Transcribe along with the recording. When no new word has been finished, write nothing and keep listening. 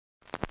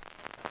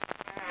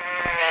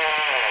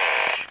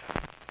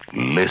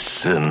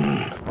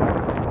Listen.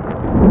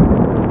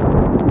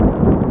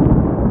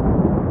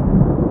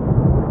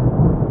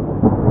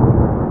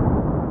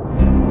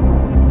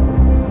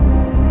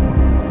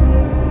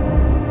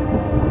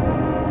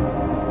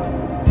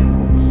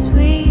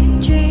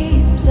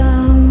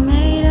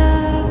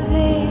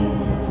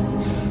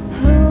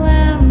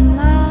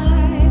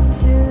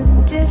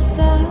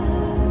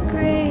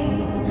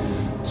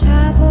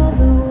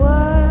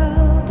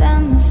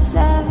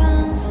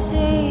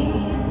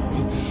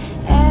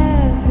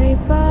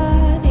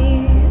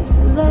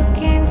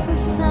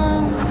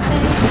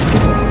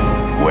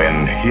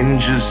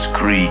 Hinges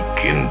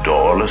creak in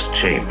doorless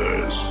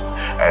chambers,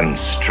 and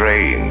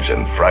strange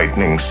and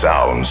frightening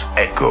sounds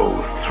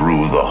echo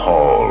through the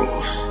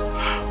halls.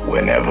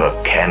 Whenever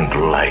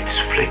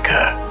candlelights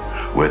flicker,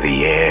 where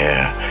the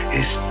air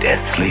is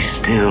deathly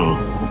still,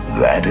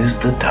 that is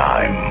the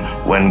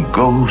time when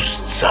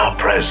ghosts are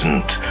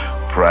present,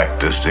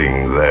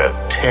 practicing their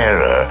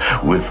terror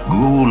with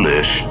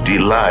ghoulish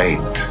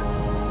delight.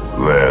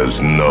 There's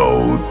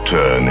no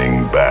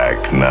turning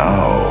back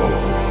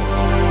now.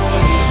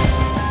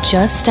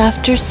 Just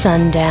after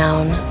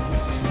sundown,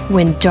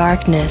 when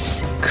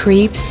darkness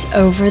creeps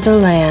over the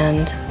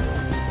land,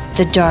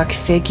 the dark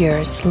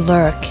figures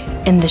lurk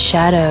in the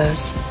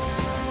shadows,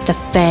 the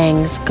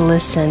fangs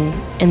glisten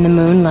in the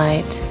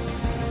moonlight,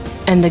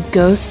 and the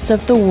ghosts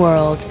of the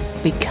world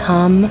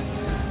become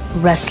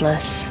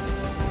restless.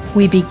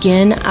 We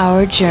begin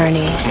our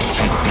journey.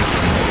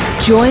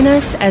 Join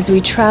us as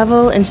we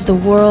travel into the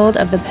world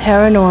of the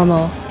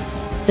paranormal,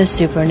 the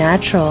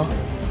supernatural,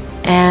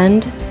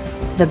 and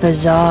the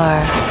bizarre.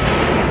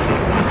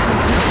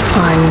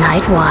 On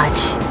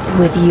Nightwatch,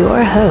 with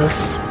your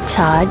hosts,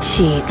 Todd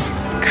Sheets,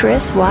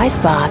 Chris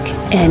Weisbach,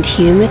 and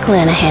Hugh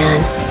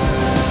McClanahan.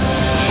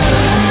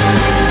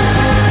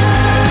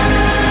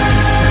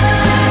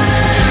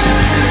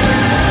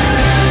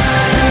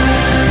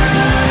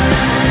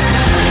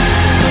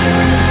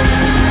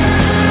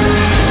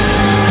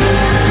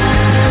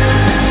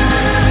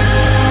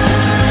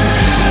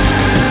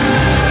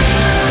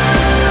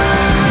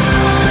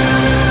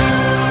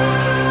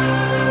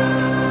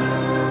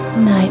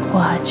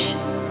 Nightwatch.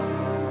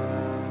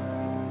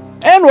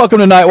 And welcome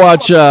to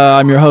Nightwatch.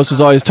 I'm your host, as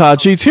always,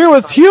 Todd Sheets, here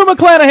with Hugh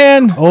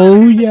McClanahan.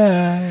 Oh,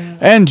 yeah.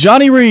 And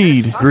Johnny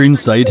Reed. Green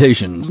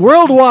salutations.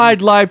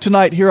 Worldwide live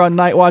tonight here on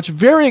Nightwatch.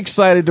 Very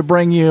excited to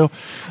bring you.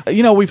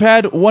 We've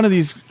had one of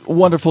these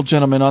wonderful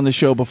gentlemen on the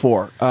show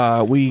before.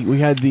 We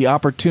had the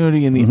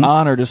opportunity and the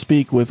honor to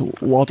speak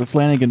with Walt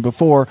Flanagan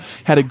before.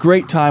 Had a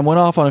great time. Went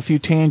off on a few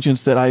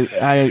tangents that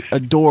I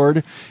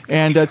adored.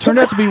 And turned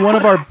out to be one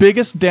of our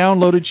biggest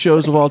downloaded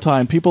shows of all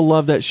time. People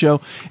love that show.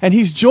 And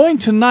he's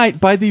joined tonight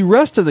by the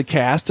rest of the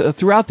cast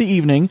throughout the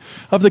evening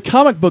of the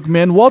Comic Book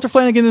Men. Walter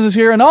Flanagan is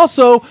here. And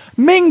also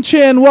Ming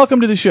Chen. Welcome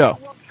to the show.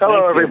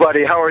 Hello,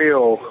 everybody. How are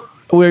you?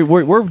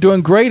 We're doing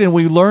great, and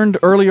we learned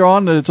earlier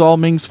on that it's all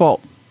Ming's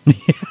fault.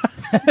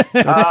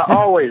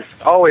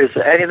 Always.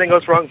 Anything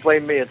goes wrong,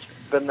 blame me. It's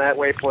been that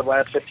way for the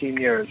last 15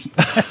 years.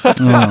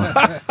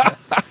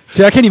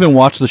 See, I can't even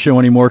watch the show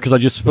anymore because I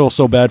just feel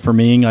so bad for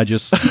Ming. I get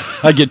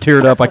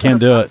teared up. I can't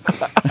do it.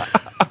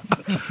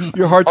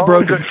 Your heart's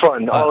broken.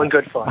 All in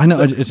good fun. I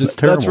know, it's just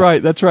terrible.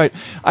 That's right.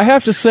 I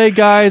have to say,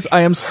 guys,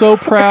 I am so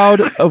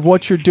proud of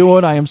what you're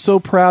doing. I am so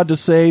proud to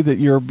say that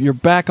you're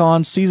back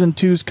on. Season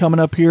 2's coming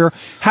up here.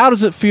 How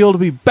does it feel to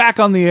be back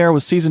on the air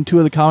with Season 2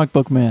 of the Comic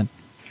Book Man?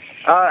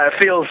 It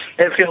feels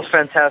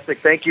fantastic.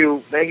 Thank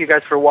you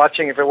guys for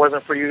watching. If it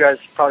wasn't for you guys,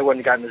 probably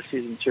wouldn't have gotten to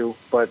Season 2.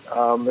 But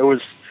it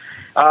was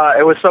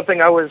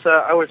something I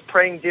was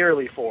praying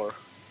dearly for.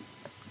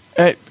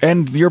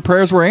 And your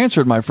prayers were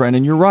answered, my friend,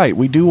 and you're right.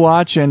 We do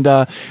watch, and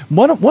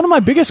one of my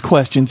biggest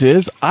questions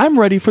is, I'm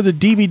ready for the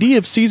DVD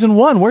of Season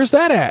 1. Where's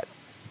that at?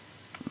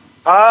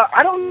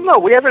 I don't know.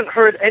 We haven't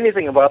heard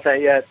anything about that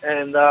yet.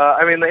 And,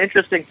 the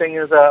interesting thing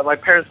is my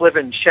parents live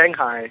in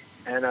Shanghai,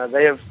 and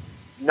they have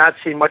not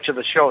seen much of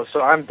the show,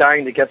 so I'm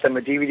dying to get them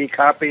a DVD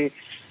copy,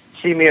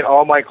 see me in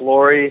all my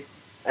glory,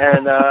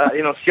 and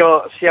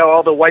see how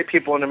all the white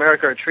people in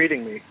America are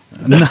treating me.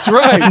 That's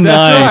right.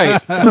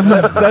 Nice.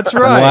 That's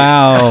right.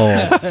 Wow.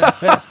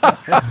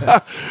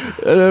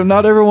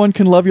 Not everyone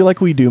can love you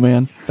like we do,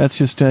 man. That's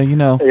just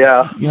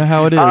Yeah. You know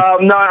how it is.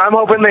 No, I'm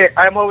hoping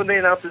they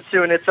announce it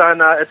soon. It's on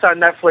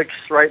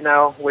Netflix right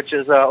now, which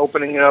is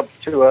opening it up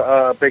to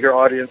a bigger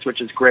audience,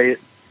 which is great.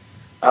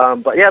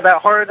 But yeah,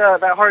 that hard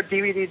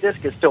DVD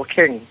disc is still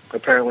king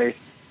apparently,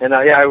 and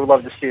I would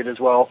love to see it as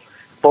well.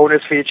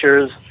 Bonus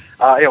features.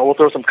 We'll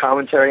throw some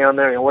commentary on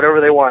there,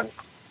 whatever they want.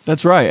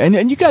 That's right.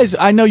 And you guys,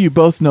 I know you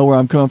both know where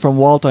I'm coming from.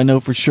 Walt, I know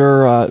for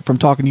sure from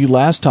talking to you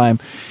last time.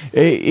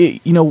 We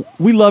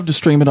love to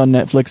stream it on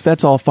Netflix.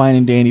 That's all fine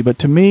and dandy. But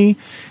to me,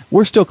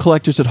 we're still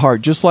collectors at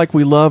heart. Just like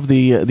we love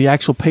the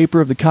actual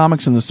paper of the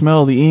comics and the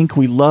smell of the ink,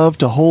 we love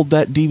to hold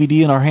that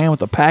DVD in our hand with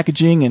the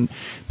packaging and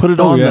put it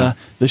on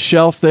the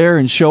shelf there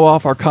and show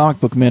off our comic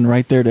book men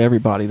right there to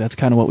everybody. That's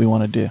kind of what we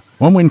want to do.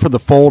 Well, I'm waiting for the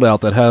fold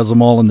out that has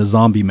them all in the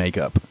zombie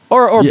makeup.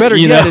 Or better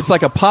yet, it's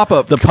like a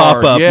pop-up The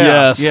card. pop-up,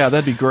 yes. Yeah,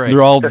 that'd be great.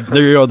 There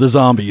are the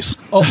zombies.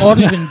 Or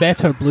even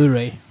better,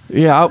 Blu-ray.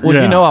 Yeah, well,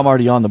 Yeah. you know I'm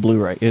already on the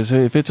Blu-ray.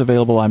 If it's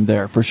available, I'm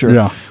there for sure.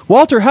 Yeah.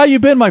 Walter, how you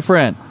been, my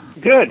friend?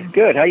 Good.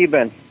 How you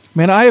been?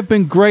 Man, I have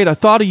been great. I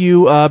thought of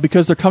you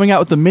because they're coming out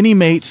with the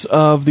mini-mates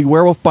of the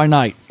Werewolf by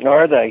Night.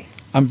 Are they?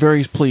 I'm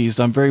very pleased.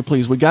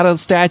 We got a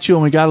statue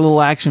and we got a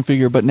little action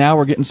figure, but now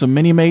we're getting some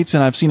mini-mates,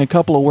 and I've seen a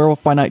couple of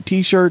Werewolf by Night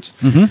T-shirts,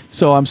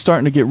 so I'm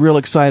starting to get real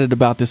excited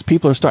about this.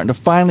 People are starting to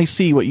finally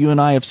see what you and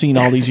I have seen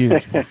all these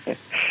years.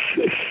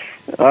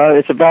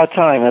 It's about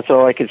time. That's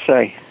all I could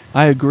say.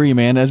 I agree,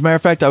 man. As a matter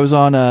of fact, I was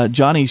on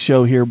Johnny's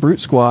show here,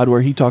 Brute Squad,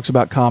 where he talks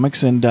about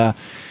comics, and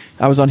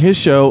I was on his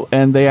show,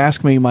 and they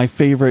asked me my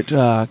favorite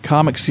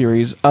comic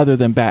series, other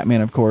than Batman,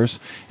 of course.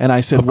 And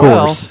I said,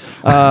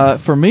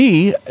 for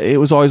me, it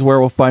was always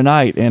Werewolf by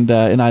Night, and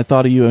I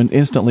thought of you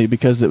instantly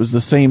because it was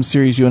the same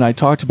series you and I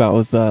talked about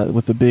with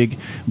the big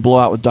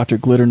blowout with Dr.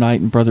 Glitter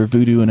Knight and Brother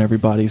Voodoo and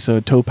everybody. So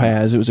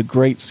Topaz, it was a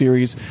great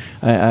series,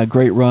 a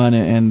great run,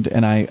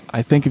 and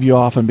I think of you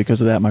often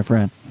because of that, my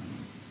friend.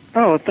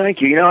 Oh,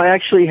 thank you. You know, I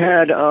actually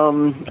had,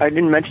 I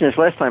didn't mention this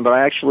last time, but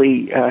I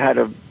actually had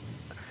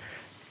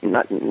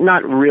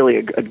not really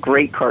a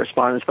great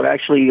correspondence, but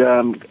actually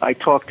I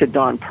talked to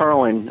Don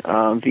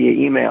Perlin via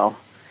email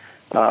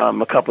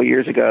a couple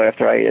years ago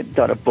after I had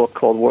done a book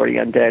called War of the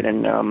Undead,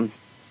 and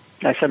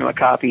I sent him a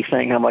copy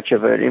saying how much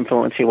of an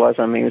influence he was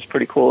on me. It was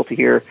pretty cool to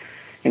hear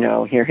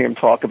him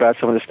talk about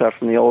some of the stuff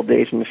from the old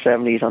days in the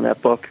 70s on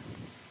that book.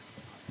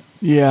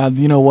 Yeah,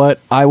 you know what?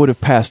 I would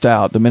have passed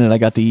out the minute I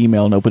got the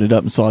email and opened it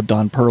up and saw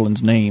Don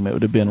Perlin's name. It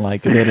would have been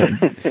like, yeah.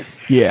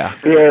 Yeah,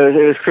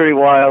 it was pretty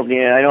wild.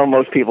 Yeah, I know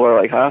most people are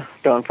like, huh,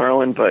 Don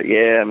Perlin? But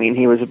yeah, I mean,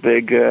 he was a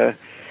big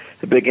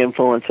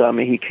influence on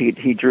me.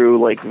 He drew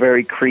like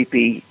very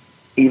creepy.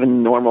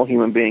 Even normal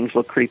human beings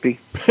look creepy.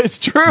 It's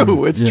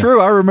true. It's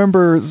true. I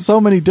remember so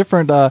many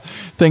different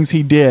things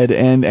he did,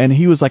 and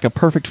he was like a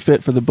perfect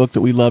fit for the book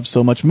that we loved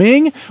so much.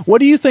 Ming, what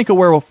do you think of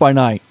Werewolf by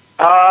Night?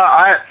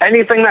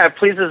 Anything that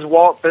pleases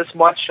Walt this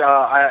much,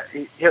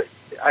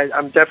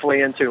 I'm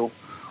definitely into.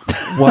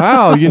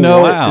 Wow,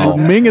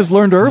 Ming has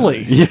learned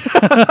early. You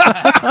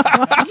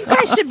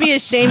guys should be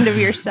ashamed of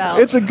yourself.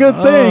 It's a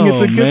good thing.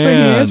 It's a good thing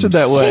he answered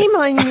that way. Shame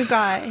on you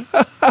guys.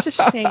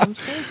 Just shame.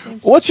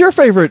 What's your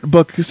favorite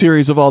book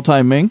series of all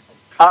time, Ming?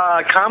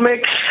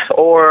 Comics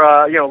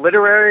or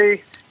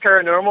literary,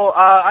 paranormal.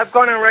 I've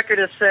gone on record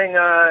as saying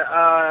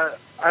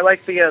I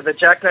like the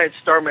Jack Knight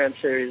Starman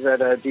series that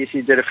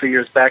DC did a few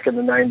years back in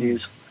the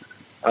 90s.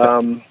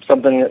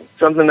 Something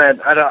that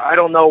I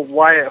don't know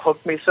why it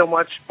hooked me so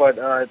much, but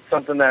it's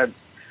something that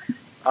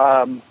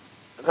something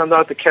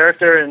about the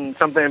character and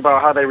something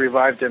about how they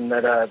revived him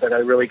that I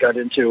really got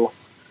into.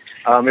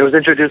 It was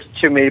introduced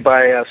to me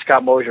by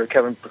Scott Mosier,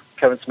 Kevin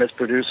Smith's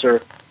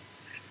producer,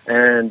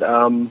 and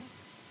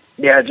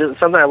just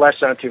something I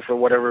latched onto for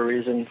whatever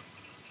reason.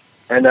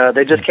 And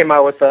they just came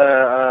out with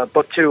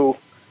book 2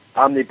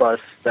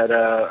 omnibus that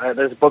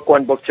there's book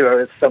 1, book 2.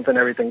 It's something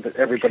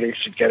everybody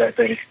should get, I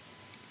think.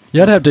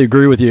 Yeah, I'd have to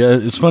agree with you.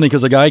 It's funny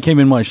because a guy came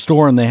in my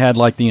store and they had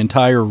like the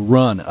entire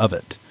run of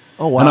it.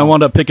 Oh, wow. And I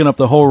wound up picking up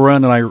the whole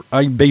run, and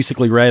I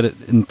basically read it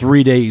in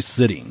 3 days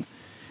sitting.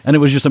 And it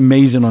was just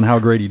amazing on how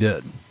great he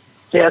did.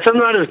 Yeah,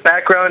 something about his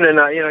background, and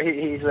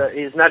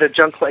he's not a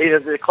junk. He's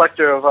a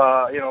collector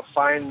of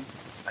fine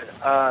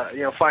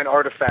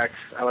artifacts.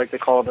 I like to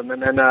call them,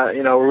 and then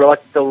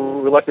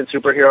reluctant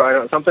superhero. I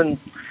don't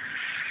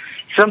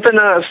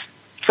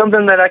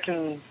something that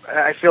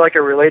I feel like I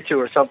relate to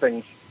or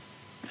something.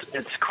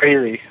 It's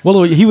crazy.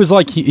 Well, he was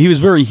like he was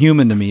very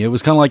human to me. It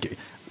was kind of like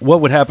what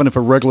would happen if a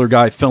regular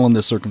guy fell in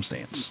this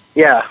circumstance.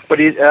 Yeah, but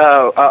he's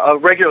a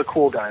regular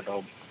cool guy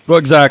though. Well,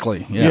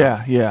 exactly.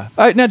 Yeah.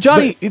 All right, now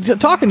Johnny,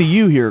 talking to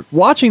you here,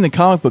 watching the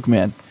Comic Book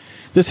Man,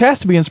 this has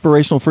to be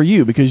inspirational for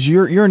you because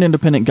you're an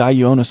independent guy.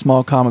 You own a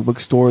small comic book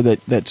store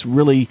that's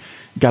really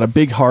got a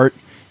big heart,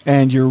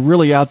 and you're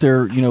really out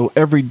there,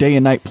 every day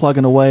and night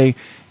plugging away,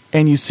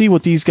 and you see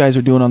what these guys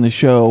are doing on the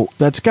show.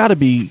 That's got to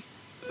be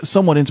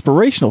somewhat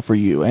inspirational for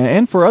you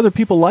and for other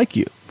people like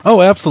you.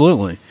 Oh,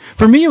 absolutely.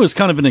 For me, it was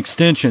kind of an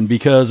extension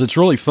because it's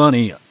really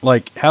funny.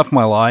 Like half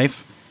my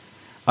life,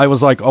 I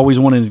was like always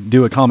wanting to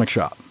do a comic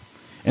shop.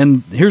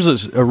 And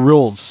here's a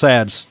real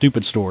sad,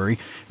 stupid story,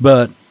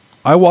 but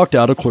I walked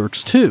out of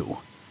Clerks 2.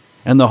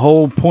 And the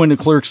whole point of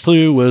Clerks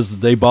 2 was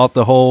they bought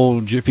the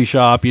whole Jiffy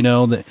Shop, and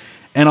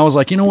I was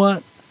like, you know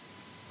what?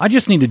 I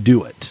just need to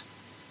do it.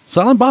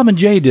 Silent Bob and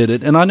Jay did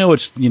it, and I know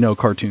it's,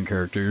 cartoon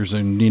characters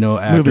and,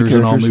 actors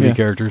and all movie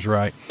characters,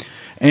 right?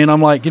 And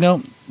I'm like,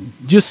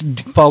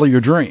 just follow your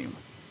dream.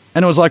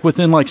 And it was like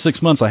within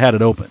 6 months I had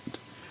it opened.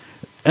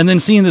 And then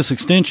seeing this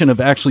extension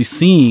of actually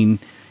seeing,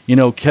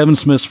 Kevin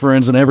Smith's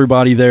friends and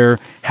everybody there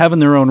having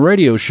their own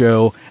radio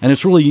show, and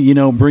it's really,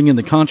 bringing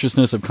the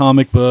consciousness of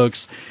comic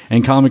books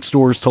and comic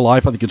stores to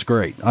life. I think it's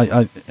great.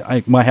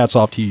 My hat's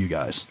off to you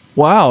guys.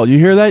 Wow, you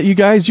hear that, you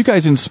guys? You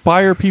guys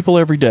inspire people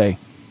every day.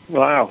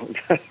 Wow.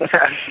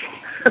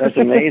 That's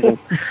amazing.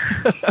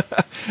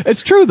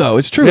 It's true, though.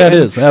 It's true. Yeah, it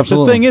is.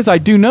 Absolutely. The thing is, I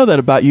do know that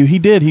about you. He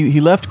did. He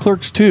left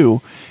Clerks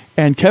 2,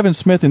 and Kevin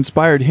Smith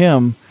inspired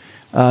him,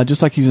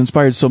 just like he's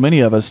inspired so many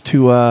of us,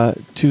 to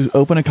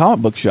open a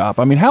comic book shop.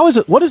 I mean,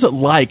 what is it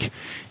like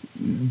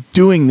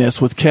doing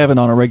this with Kevin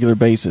on a regular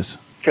basis?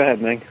 Go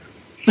ahead, Ming.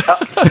 There's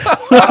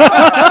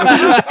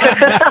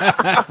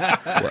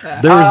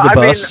the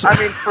bus. I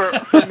mean,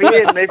 for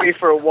me and maybe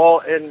for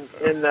Walt in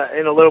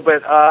a little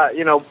bit,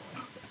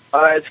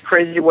 it's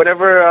crazy.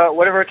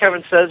 Whatever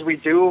Kevin says, we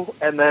do,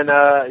 and then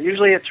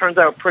usually it turns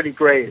out pretty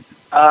great.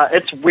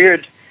 It's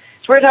weird.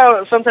 It's weird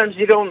how sometimes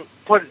you don't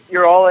put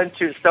your all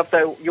into stuff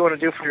that you want to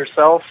do for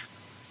yourself,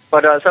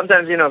 but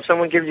sometimes if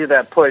someone gives you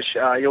that push,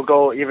 you'll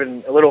go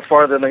even a little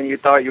farther than you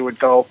thought you would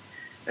go.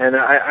 And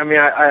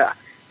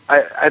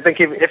I think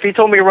if he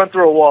told me to run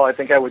through a wall, I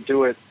think I would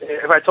do it.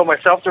 If I told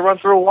myself to run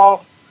through a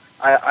wall,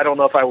 I don't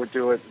know if I would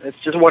do it. It's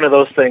just one of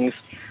those things.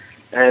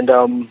 And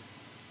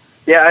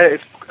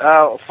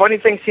funny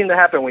things seem to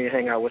happen when you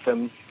hang out with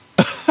him.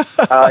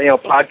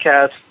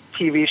 Podcasts,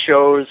 TV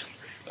shows,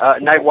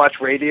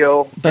 Nightwatch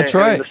radio. That's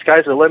right. And the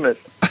sky's the limit.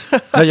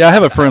 Yeah, I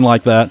have a friend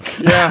like that.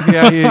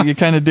 Yeah, you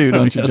kind of do,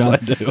 don't you, John?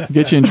 Yes, I do.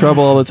 Get you in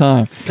trouble all the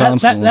time.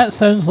 That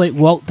sounds like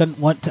Walt didn't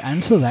want to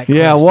answer that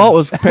question. Yeah, Walt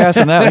was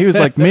passing that. He was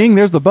like, Ming,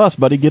 there's the bus,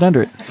 buddy. Get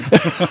under it.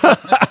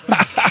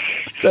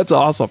 That's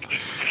awesome.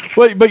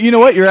 But you know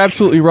what? You're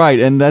absolutely right.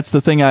 And that's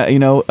the thing.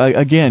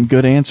 Again,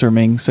 good answer,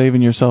 Ming.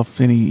 Saving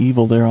yourself any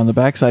evil there on the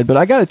backside. But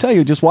I got to tell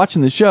you, just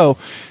watching the show,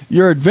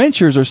 your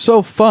adventures are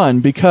so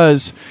fun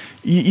because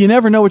you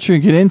never know what you're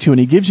going to get into, and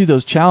he gives you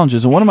those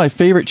challenges. And one of my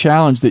favorite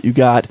challenges that you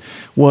got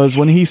was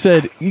when he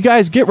said, you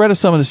guys get rid of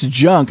some of this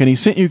junk, and he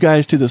sent you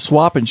guys to the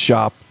swap and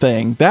shop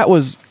thing. That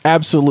was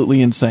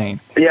absolutely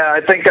insane. Yeah,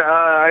 I think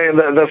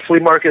the flea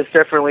market is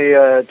definitely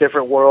a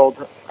different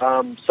world,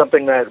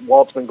 something that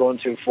Walt's been going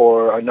to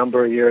for a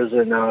number of years,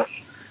 and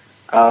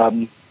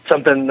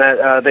something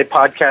that they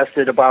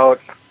podcasted about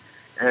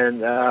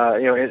and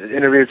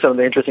interviewed some of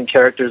the interesting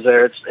characters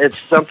there. It's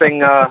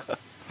something...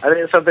 I think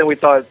it's something we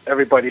thought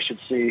everybody should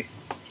see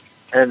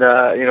and,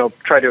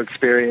 try to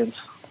experience.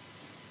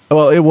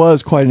 Well, it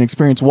was quite an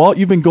experience. Walt,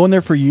 you've been going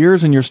there for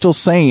years and you're still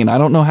sane. I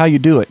don't know how you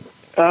do it.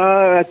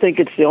 I think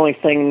it's the only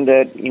thing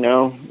that,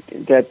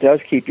 that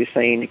does keep you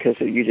sane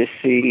because you just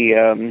see,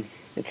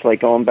 it's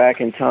like going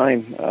back in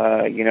time.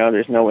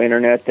 There's no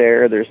internet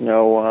there. There's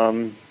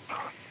no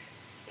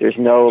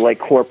like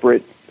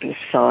corporate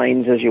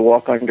signs as you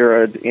walk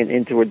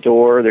into a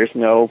door. There's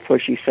no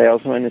pushy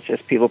salesman. It's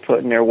just people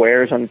putting their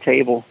wares on the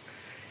table,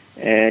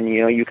 and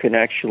you can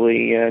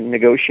actually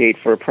negotiate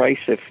for a price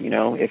if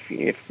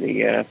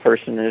the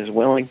person is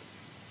willing.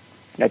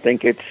 I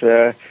think it's.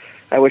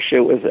 I wish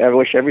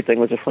everything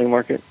was a flea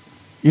market.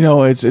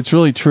 It's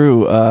really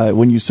true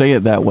when you say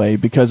it that way,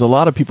 because a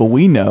lot of people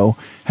we know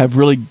have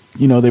really,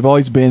 they've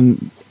always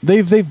been.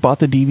 They've bought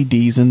the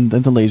DVDs and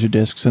the laser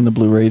discs and the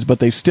Blu-rays, but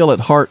they still at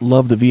heart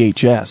love the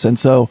VHS, and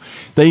so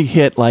they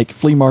hit like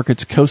flea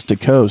markets coast to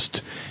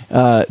coast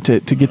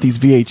to get these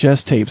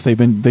VHS tapes. They've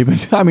been.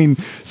 I mean,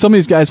 some of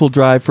these guys will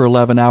drive for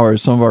 11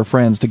 hours. Some of our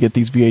friends to get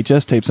these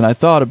VHS tapes, and I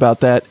thought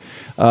about that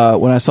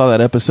when I saw that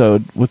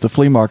episode with the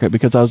flea market,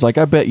 because I was like,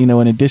 I bet in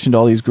addition to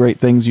all these great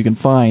things you can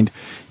find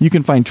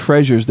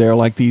treasures there,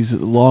 like these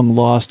long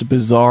lost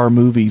bizarre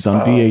movies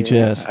on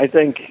VHS. Yeah.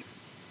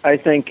 I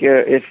think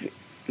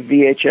if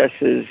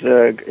VHS is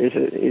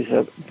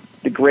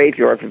the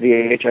graveyard for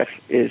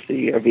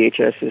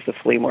VHS is the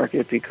flea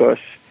market, because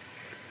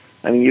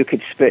you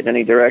could spit in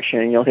any direction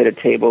and you'll hit a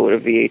table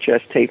with a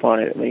VHS tape on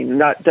it.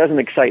 Doesn't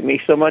excite me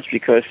so much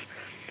because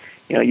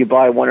you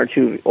buy one or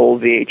two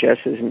old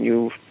VHSs and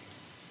you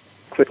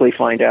quickly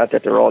find out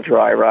that they're all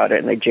dry rotted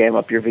and they jam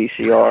up your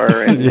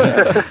VCR.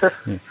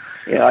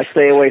 And I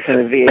stay away from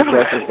the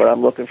VHSs, but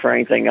I'm looking for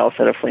anything else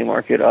at a flea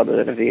market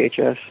other than a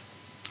VHS.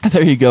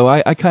 There you go.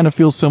 I kind of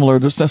feel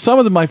similar. Some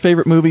of my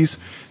favorite movies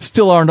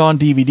still aren't on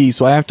DVD,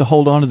 so I have to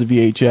hold on to the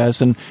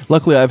VHS. And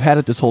luckily, I've had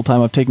it this whole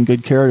time. I've taken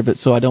good care of it,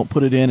 so I don't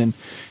put it in and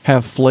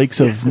have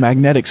flakes of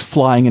magnetics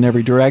flying in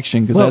every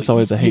direction, because that's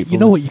always a hateful. You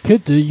know what you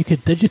could do? You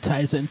could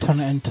digitize it and turn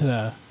it into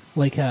a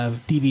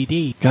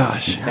DVD.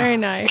 Gosh. Very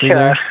nice. See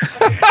there?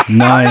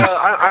 Nice.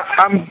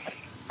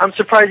 I'm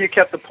surprised you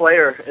kept the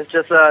player. It's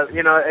just,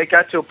 it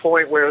got to a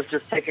point where it was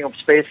just taking up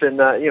space in,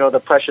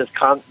 the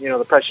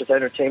precious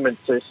entertainment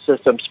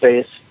system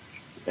space.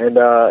 And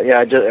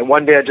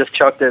one day I just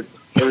chucked it.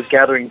 It was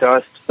gathering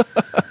dust.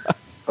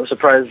 I'm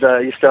surprised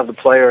you still have the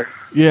player.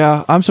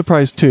 Yeah, I'm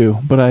surprised too,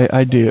 but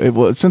I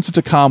do. Since it's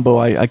a combo,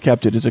 I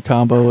kept it as a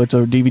combo. It's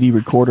a DVD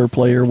recorder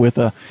player with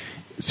a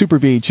Super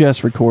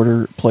VHS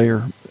recorder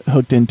player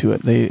hooked into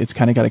it. It's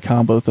kind of got a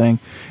combo thing,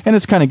 and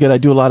it's kind of good. I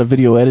do a lot of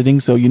video editing,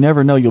 so you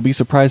never know. You'll be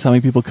surprised how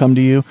many people come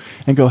to you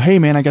and go, "Hey,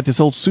 man, I got this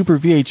old Super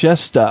VHS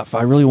stuff.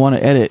 I really want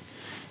to edit."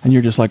 and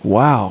you're just like,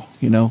 wow,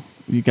 you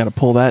got to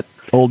pull that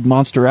old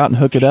monster out and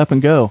hook it up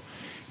and go.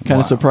 It kind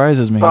of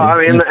surprises me. Well,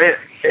 I mean,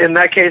 in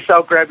that case,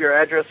 I'll grab your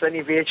address.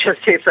 Any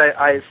VHS tapes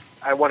I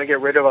want to get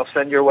rid of, I'll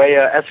send your way.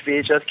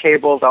 SVHS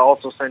cables, I'll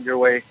also send your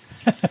way.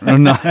 Oh,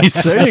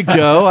 nice. There you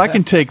go. I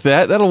can take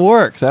that. That'll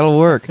work.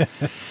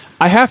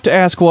 I have to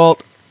ask,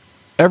 Walt,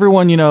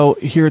 everyone,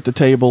 here at the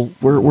table,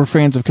 we're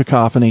fans of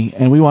Cacophony,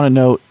 and we want to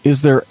know,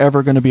 is there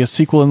ever going to be a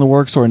sequel in the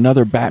works or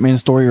another Batman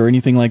story or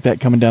anything like that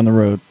coming down the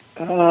road?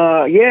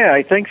 Yeah,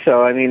 I think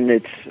so. I mean,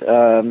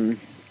 it's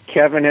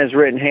Kevin has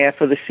written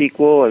half of the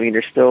sequel. I mean,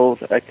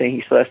 I think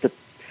he still has to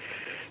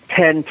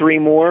pen 3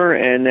 more,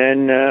 and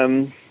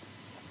then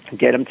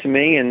get them to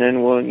me, and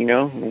then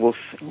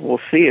we'll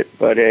see it.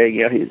 But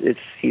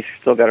he's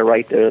still got to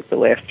write the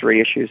last 3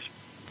 issues.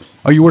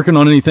 Are you working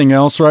on anything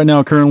else right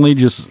now currently,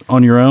 just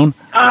on your own?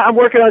 I'm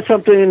working on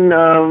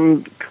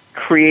something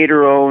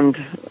creator-owned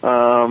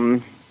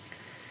that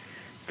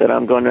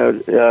I'm going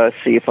to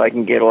see if I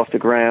can get off the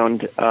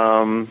ground.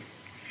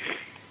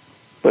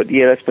 But,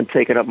 yeah, that's been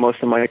taking up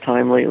most of my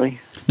time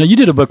lately. Now, you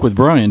did a book with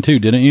Brian, too,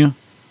 didn't you?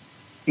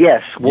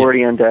 Yes, War of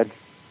the Undead.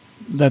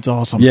 That's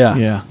awesome.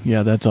 Yeah.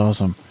 Yeah, that's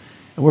awesome.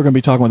 We're going to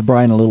be talking with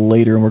Brian a little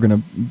later, and we're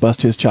going to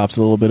bust his chops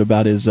a little bit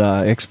about his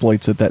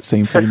exploits at that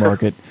same flea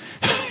market.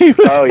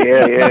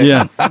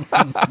 Yeah.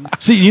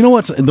 See, you know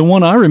what's the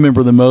one I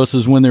remember the most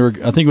is when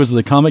I think it was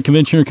the comic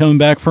convention you're coming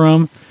back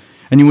from,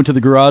 and you went to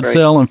the garage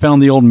sale and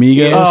found the old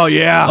Migos. Oh,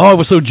 yeah. Oh, I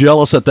was so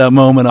jealous at that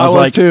moment. I was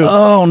like, too.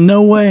 Oh,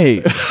 no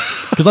way.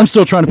 Because I'm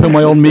still trying to put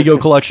my old Migo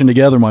collection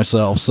together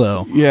myself.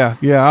 So Yeah,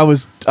 I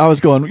was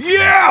going,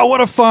 yeah,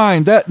 what a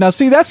find. Now,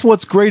 see, that's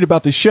what's great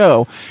about the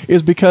show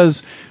is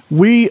because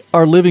we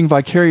are living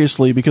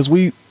vicariously because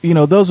we,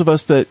 those of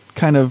us that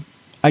kind of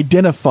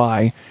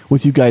identify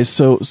with you guys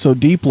so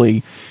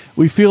deeply,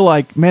 we feel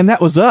like, man,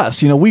 that was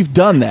us. We've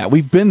done that.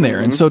 We've been there.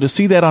 Mm-hmm. And so to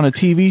see that on a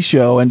TV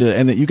show and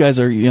that you guys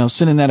are,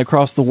 sending that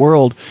across the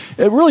world,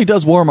 it really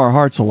does warm our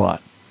hearts a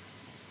lot.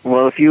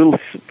 Well, if you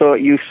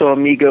thought you saw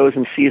Migos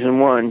in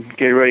season 1,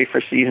 get ready for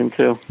season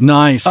 2.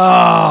 Nice.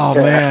 Oh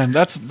man,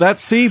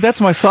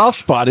 that's my soft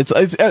spot. It's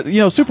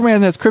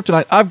Superman has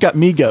kryptonite. I've got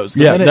Migos.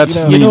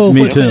 That's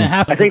me too.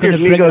 I think there's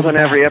Migos on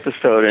every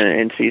episode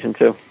in season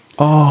 2.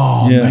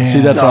 Oh, yeah. Man.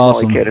 See, that's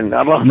awesome.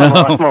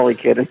 I'm only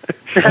kidding.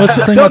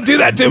 Don't do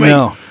that to me.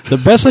 No. The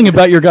best thing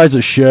about your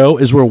guys' show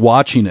is we're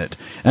watching it.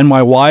 And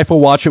my wife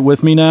will watch it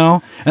with me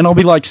now. And I'll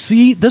be like,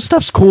 see, this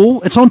stuff's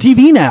cool. It's on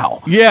TV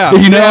now. Yeah.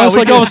 It's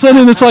like all of a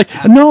sudden it's like,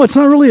 no, it's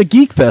not really a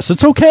geek fest.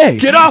 It's okay.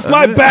 Get off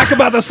my back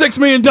about the $6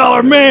 million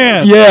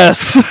man.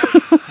 Yes.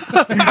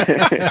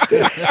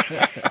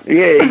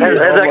 Yeah. Has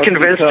that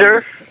convinced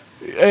her?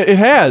 It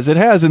has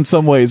in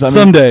some ways.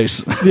 Some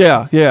days.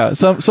 Yeah.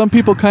 Some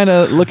people kind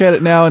of look at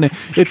it now, and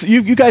it's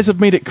you guys have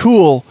made it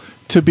cool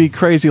to be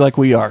crazy like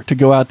we are, to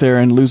go out there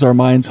and lose our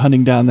minds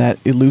hunting down that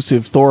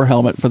elusive Thor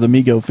helmet for the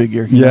Migo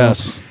figure.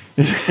 Yes.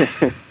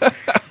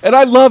 And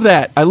I love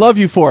that. I love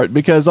you for it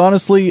because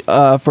honestly,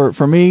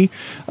 for me,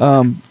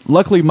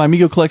 luckily my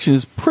Migo collection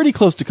is pretty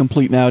close to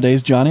complete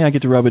nowadays. Johnny, I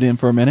get to rub it in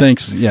for a minute.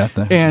 Thanks. Yeah.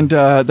 And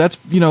that's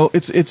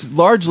it's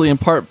largely in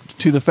part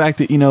to the fact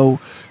that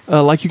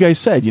like you guys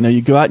said,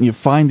 you go out and you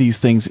find these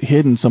things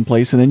hidden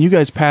someplace, and then you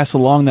guys pass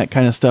along that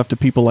kind of stuff to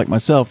people like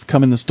myself.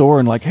 Come in the store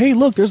and like, hey,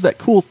 look, there's that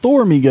cool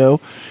Thor Migo,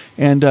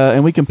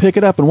 and we can pick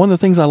it up. And one of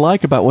the things I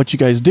like about what you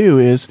guys do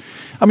is,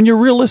 you're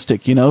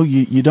realistic. You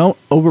don't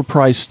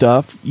overprice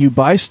stuff. You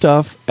buy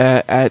stuff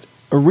at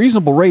a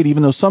reasonable rate,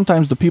 even though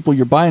sometimes the people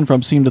you're buying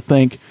from seem to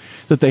think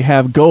that they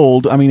have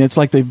gold. It's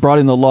like they've brought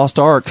in the Lost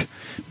Ark.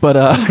 But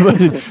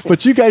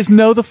you guys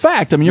know the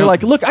fact. You're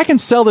like, look, I can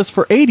sell this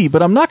for $80,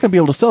 but I'm not going to be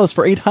able to sell this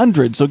for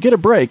 $800. So get a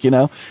break,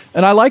 And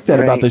I like that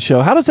about the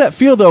show. How does that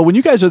feel though when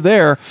you guys are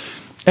there?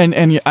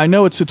 And I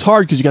know it's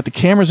hard because you got the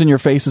cameras in your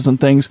faces and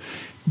things.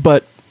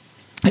 But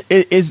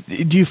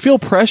do you feel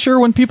pressure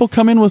when people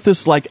come in with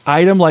this like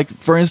item? Like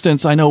for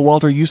instance, I know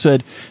Walter, you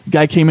said the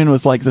guy came in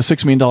with like the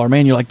 $6 million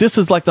man. You're like, this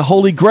is like the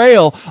holy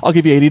grail. I'll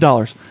give you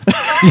 $80.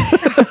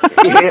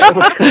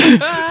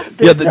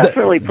 There's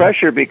definitely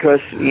pressure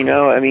because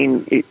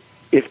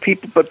if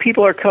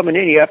people are coming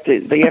in,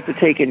 they have to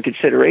take in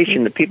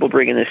consideration the people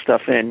bringing this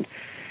stuff in.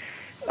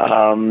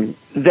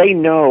 They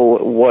know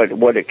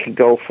what it can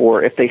go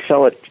for if they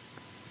sell it.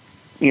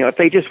 If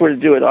they just were to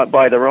do it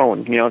by their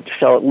own,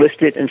 sell it,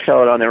 list it, and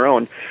sell it on their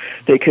own,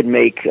 they could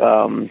make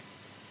far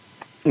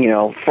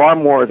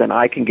more than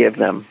I can give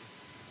them.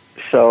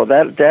 So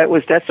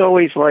that's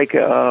always like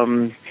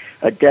a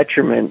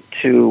detriment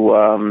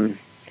to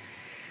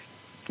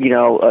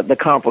the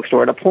comic book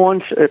store. At a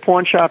pawn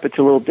shop, it's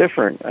a little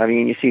different.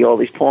 You see all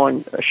these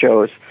pawn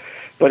shows,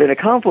 but in a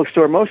comic book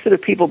store, most of the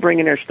people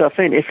bringing their stuff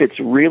in, if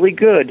it's really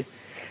good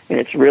and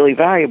it's really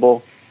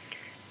valuable,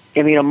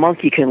 a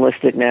monkey can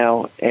list it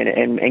now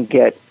and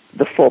get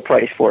the full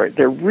price for it.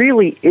 There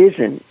really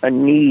isn't a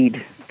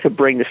need to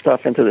bring the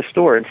stuff into the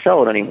store and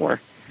sell it anymore.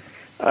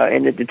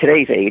 In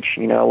today's age,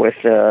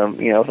 with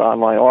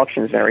online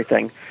auctions and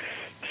everything.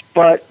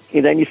 But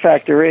then you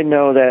factor in,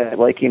 though, that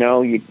like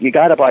you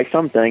got to buy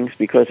some things,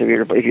 because if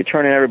you're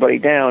turning everybody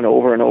down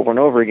over and over and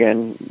over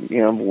again,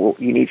 you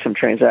need some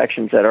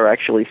transactions that are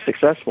actually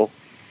successful.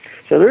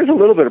 So there's a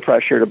little bit of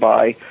pressure to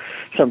buy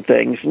some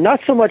things. Not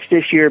so much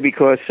this year,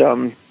 because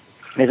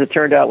as it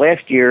turned out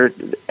last year,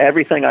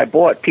 everything I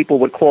bought, people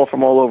would call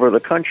from all over the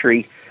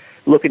country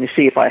looking to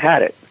see if I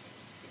had it.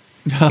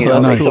 They saw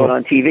it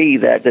on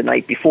TV that the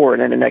night before,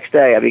 and then the next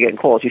day I'd be getting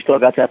calls. You still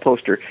got that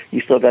poster? You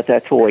still got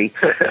that toy?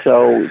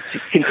 So I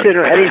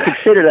didn't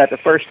consider that the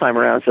first time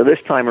around. So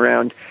this time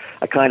around,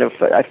 I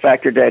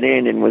factored that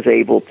in and was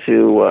able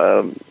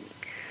to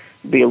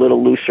be a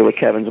little looser with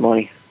Kevin's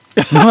money.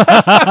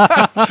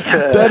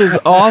 That is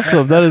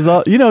awesome. That is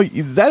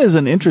that is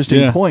an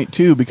interesting point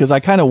too, because I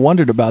kind of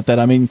wondered about that.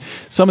 I mean,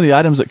 some of the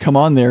items that come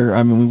on there,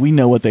 I mean, we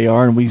know what they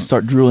are and we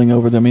start drooling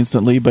over them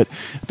instantly, but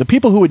the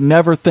people who would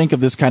never think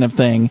of this kind of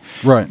thing,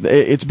 right,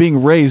 it's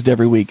being raised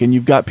every week, and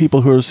you've got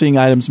people who are seeing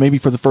items maybe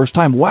for the first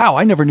time. Wow,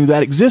 I never knew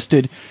that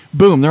existed.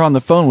 Boom, they're on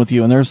the phone with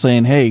you and they're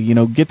saying, hey,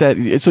 get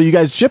that. So you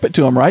guys ship it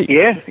to them, right?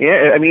 Yeah.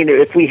 I mean,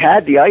 if we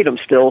had the item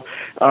still,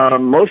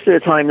 most of the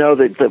time, though,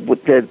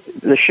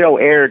 the show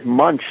aired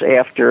months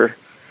after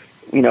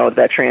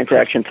that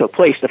transaction took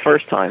place the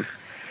first time,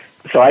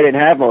 so I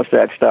didn't have most of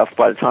that stuff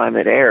by the time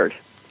it aired.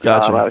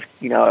 Gotcha. I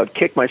would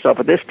kick myself.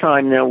 But this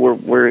time,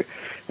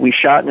 we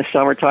shot in the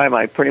summertime.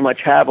 I pretty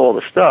much have all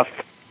the stuff,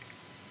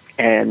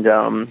 and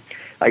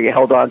I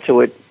held on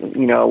to it,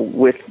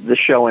 with the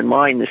show in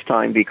mind this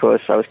time, because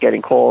I was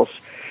getting calls,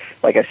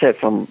 like I said,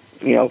 from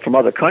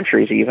other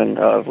countries, even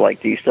of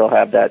like, do you still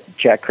have that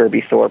Jack Kirby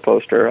Thor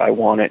poster? I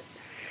want it.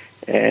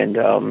 And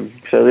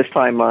so this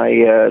time I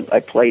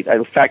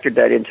factored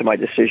that into my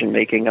decision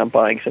making. I'm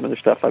buying some of the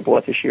stuff I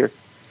bought this year.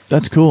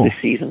 That's cool. This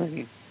season, I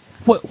mean.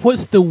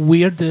 What's the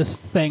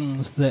weirdest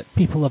things that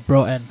people have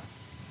brought in?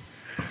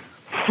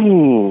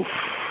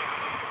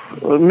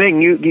 Well,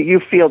 Ming, you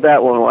feel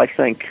that one, I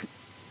think.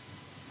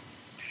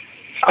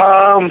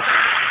 I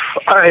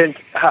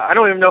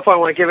don't even know if I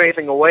want to give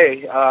anything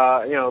away.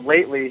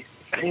 Lately,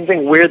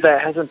 anything weird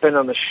that hasn't been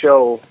on the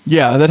show.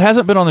 Yeah, that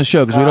hasn't been on the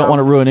show, because we don't want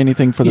to ruin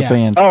anything for the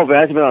fans. Oh, but it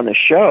hasn't been on the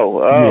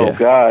show. Oh,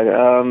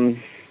 God.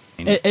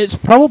 It's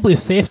probably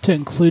safe to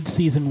include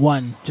season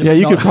 1. Just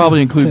you could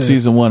probably include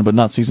season 1, but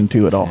not season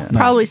 2 at all. No.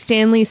 Probably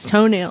Stanley's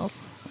toenails.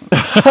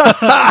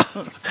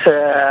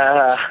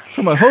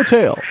 From a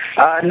hotel.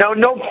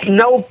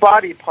 No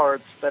body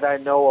parts that I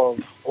know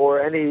of,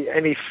 or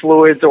any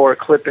fluids or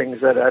clippings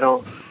that I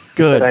don't.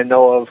 Good. That I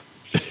know of.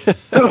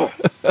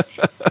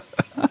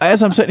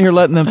 As I'm sitting here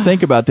letting them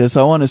think about this,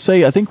 I want to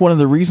say I think one of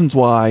the reasons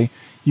why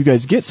you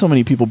guys get so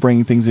many people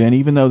bringing things in,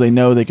 even though they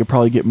know they could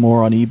probably get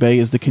more on eBay,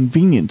 is the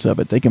convenience of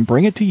it. They can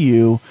bring it to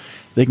you.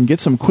 They can get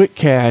some quick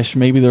cash.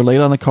 Maybe they're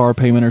late on a car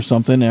payment or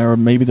something, or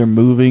maybe they're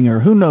moving, or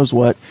who knows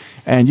what.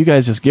 And you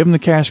guys just give them the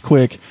cash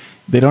quick.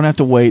 They don't have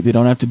to wait. They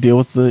don't have to deal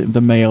with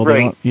the mail.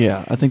 Right.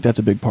 I think that's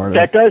a big part of it.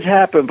 That does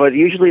happen, but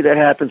usually that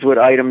happens with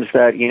items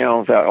that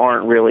that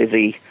aren't really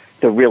the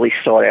really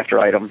sought after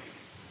item.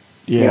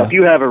 Yeah. If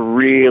you have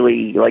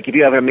if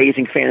you have an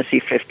Amazing Fantasy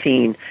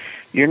 15,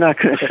 you're not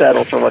going to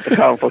settle for what the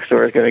comic book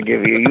store is going to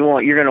give you.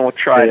 You're going to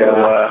try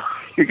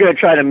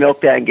to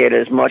milk that and get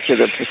as much of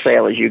the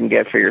sale as you can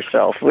get for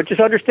yourself, which is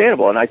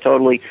understandable, and I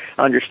totally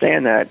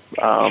understand that.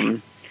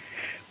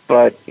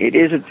 But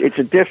it's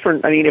a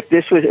different. I mean, if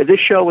this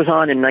show was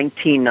on in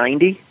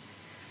 1990,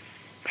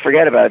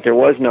 forget about it. There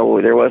was no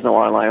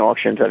online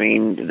auctions. I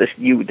mean,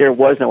 there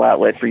was no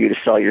outlet for you to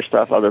sell your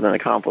stuff other than a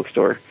comic book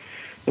store.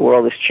 The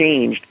world has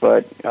changed,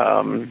 but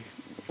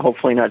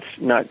hopefully it's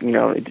not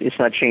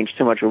changed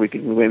too much where we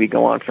could maybe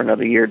go on for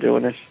another year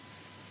doing this.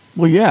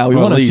 Well, yeah, we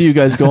want to see you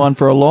guys go on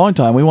for a long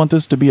time. We want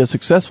this to be a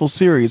successful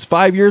series.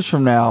 5 years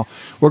from now,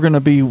 we're going to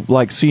be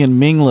like seeing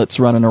Minglets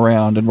running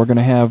around, and we're going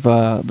to have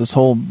this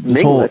whole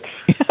Minglets.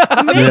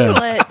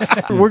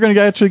 We're going to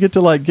actually get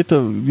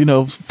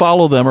to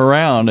follow them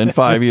around in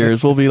 5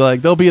 years. We'll be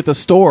like, they'll be at the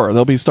store.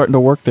 They'll be starting to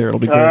work there. It'll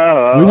be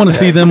great. We want to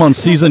see them on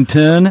season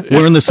 10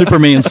 wearing the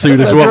Superman suit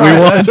is what we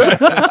want.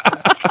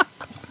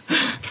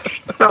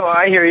 Oh,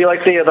 I hear you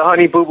like the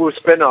Honey Boo Boo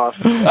spinoff.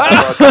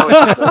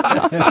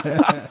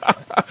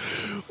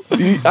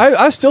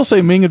 I still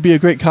say Ming would be a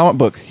great comic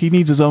book. He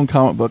needs his own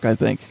comic book. I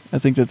think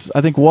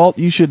Walt,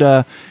 you should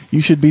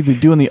be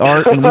doing the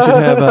art, and we should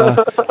have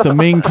the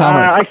Ming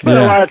comic. I spent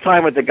a lot of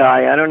time with the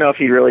guy. I don't know if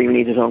he really even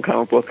needs his own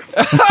comic book.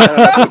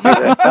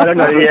 I don't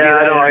know.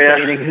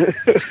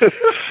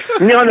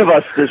 None of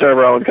us deserve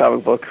our own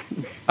comic book.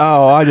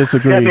 Oh, I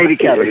disagree. Yeah, maybe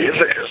Kevin.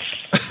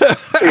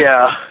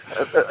 Yeah,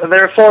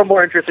 there are far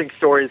more interesting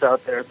stories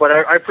out there, but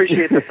I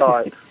appreciate the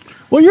thought.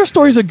 Well, your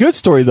story's a good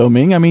story, though,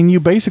 Ming. I mean, you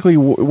basically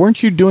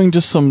weren't you doing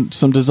just some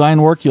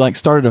design work? You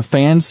started a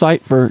fan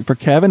site for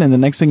Kevin, and the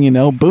next thing you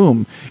know,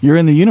 boom, you're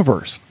in the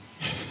universe.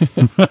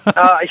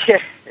 Yeah.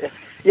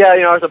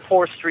 I was a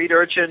poor street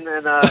urchin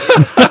and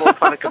stumbled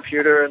on a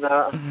computer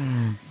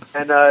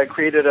and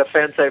created a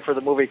fan site for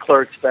the movie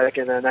Clerks back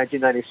in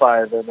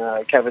 1995.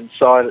 And Kevin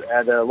saw it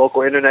at a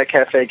local internet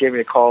cafe, gave me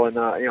a call, and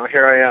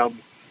here I am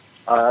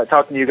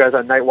talking to you guys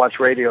on Nightwatch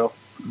Radio.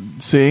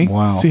 See?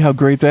 Wow. See how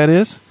great that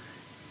is?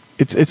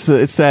 It's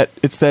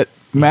that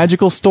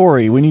magical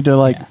story. We need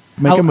to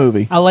make a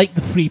movie. I like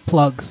the free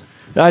plugs.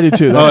 I do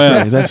too.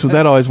 That's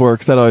that always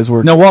works. That always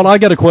works. Now, Walt, I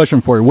got a question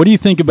for you. What do you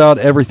think about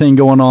everything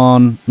going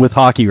on with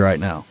hockey right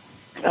now?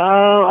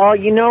 I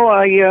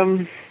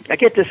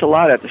get this a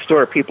lot at the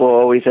store. People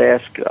always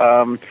ask.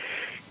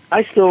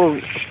 I still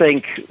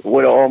think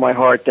with all my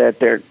heart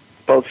that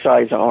both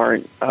sides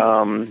aren't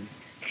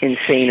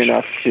insane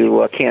enough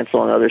to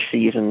cancel another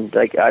season.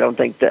 I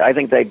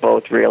think they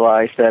both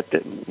realize that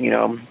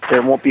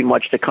there won't be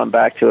much to come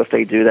back to if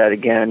they do that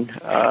again.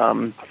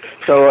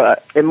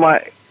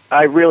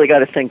 I really got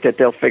to think that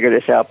they'll figure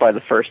this out by the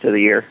first of the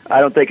year.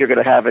 I don't think you're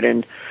going to have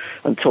it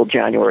until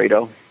January,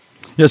 though.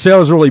 Yeah, see, I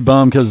was really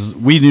bummed because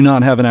we do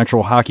not have an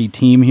actual hockey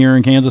team here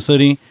in Kansas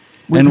City.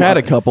 We've had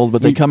a couple,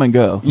 but they come and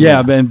go.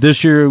 Yeah, but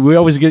this year we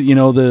always get,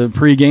 the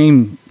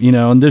pregame,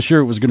 and this year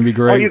it was going to be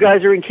great. Oh, you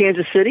guys are in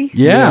Kansas City?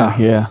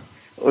 Yeah.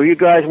 Well, you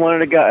guys wanted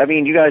to go. I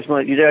mean, you guys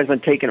been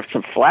taking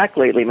some flack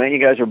lately, man. You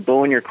guys are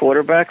booing your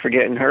quarterback for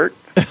getting hurt.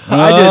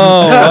 I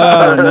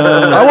didn't.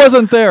 No. I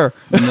wasn't there.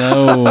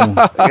 No.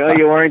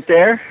 You weren't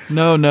there?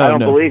 No. I don't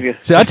believe you.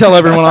 See, I tell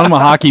everyone I'm a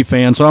hockey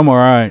fan, so I'm all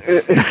right.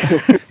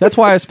 That's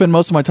why I spend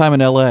most of my time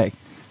in L.A.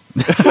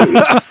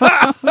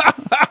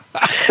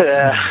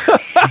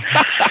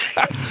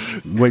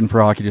 Waiting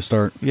for hockey to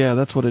start. Yeah,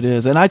 that's what it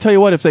is. And I tell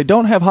you what, if they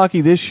don't have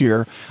hockey this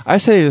year, I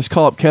say just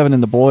call up Kevin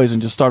and the boys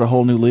and just start a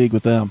whole new league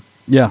with them.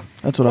 Yeah,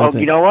 that's what I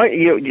think. You know what?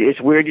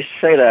 It's weird you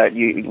say that.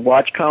 You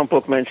watch Comic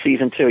Book Men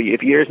season 2.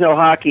 If there's no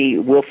hockey,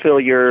 we'll fill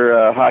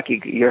your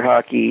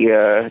hockey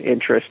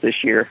interest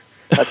this year.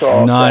 That's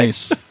all.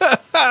 Nice.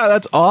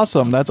 That's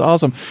awesome.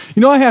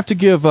 I have to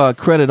give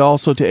credit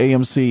also to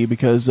AMC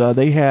because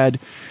they had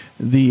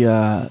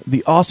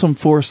the awesome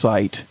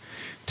foresight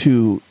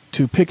to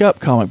pick up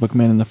Comic Book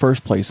Men in the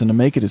first place and to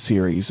make it a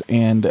series.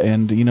 And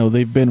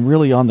they've been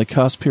really on the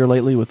cusp here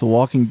lately with The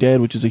Walking Dead,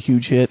 which is a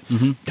huge hit.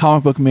 Mm-hmm.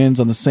 Comic Book Men's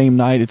on the same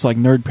night. It's like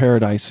Nerd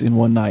Paradise in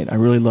one night. I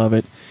really love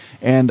it.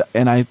 And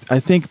I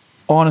think,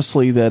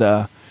 honestly,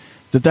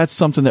 that's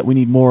something that we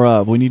need more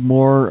of. We need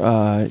more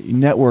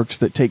networks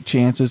that take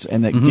chances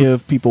and that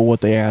give people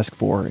what they ask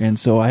for. And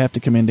so I have to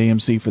commend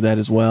AMC for that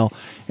as well.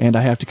 And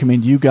I have to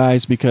commend you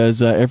guys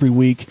because every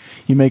week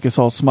you make us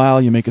all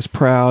smile, you make us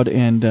proud,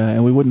 and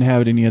we wouldn't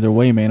have it any other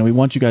way, man. And we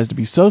want you guys to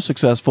be so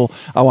successful.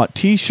 I want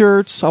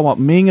T-shirts. I want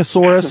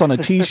Mingosaurus on a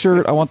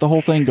T-shirt. I want the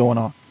whole thing going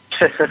on.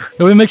 If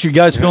it makes you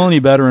guys feel any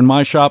better, in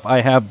my shop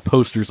I have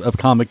posters of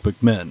Comic Book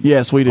Men.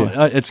 Yes, we do.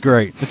 It's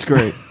great. It's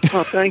great.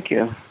 Oh, thank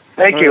you.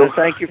 Thank you.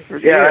 Thank you for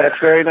that's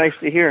very nice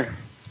to hear.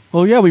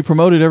 Well, yeah, we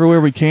promote it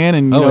everywhere we can,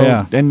 and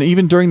and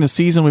even during the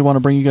season, we want to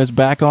bring you guys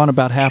back on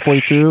about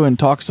halfway through and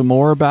talk some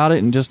more about it,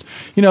 and just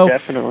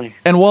definitely.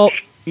 And Walt,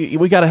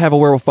 we got to have a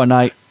Werewolf by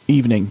Night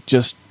evening,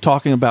 just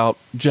talking about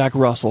Jack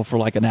Russell for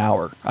like an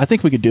hour. I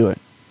think we could do it.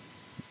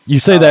 You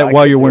say that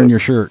while you're wearing your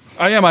shirt.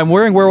 I am. I'm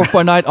wearing Werewolf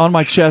by Night on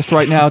my chest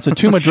right now. It's a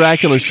Tomb of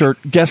Dracula shirt,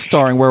 guest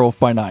starring Werewolf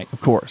by Night, of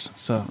course.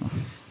 So,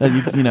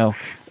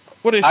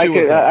 What issue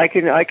was that? I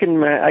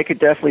could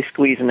definitely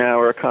squeeze an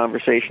hour of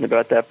conversation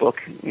about that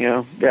book.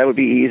 That would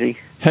be easy.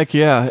 Heck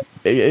yeah,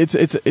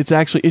 it's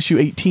actually issue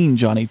 18,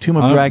 Johnny. Tomb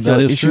of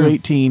Dracula, issue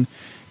 18,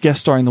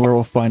 guest starring the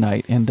Werewolf by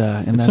Night, and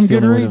that's some the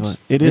good only reads.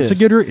 way to It's a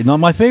good read. Not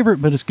my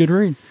favorite, but it's a good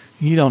read.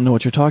 You don't know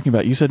what you're talking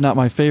about. You said not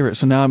my favorite,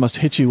 so now I must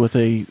hit you with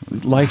a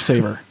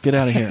lifesaver. Get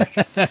out of here.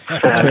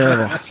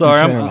 Terrible. Sorry,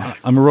 Terrible.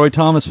 I'm a Roy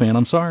Thomas fan.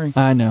 I'm sorry.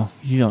 I know.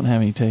 You don't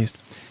have any taste.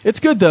 It's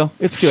good, though.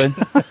 It's good.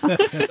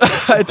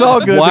 It's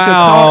all good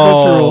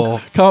Wow.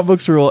 because comic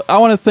books rule. I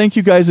want to thank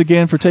you guys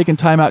again for taking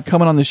time out,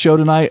 coming on the show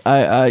tonight.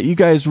 You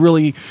guys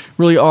really,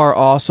 really are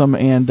awesome,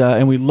 and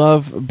we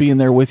love being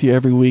there with you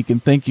every week,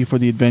 and thank you for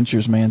the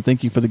adventures, man.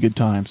 Thank you for the good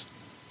times.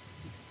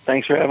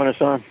 Thanks for having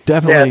us on.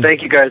 Definitely. Yeah,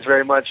 thank you guys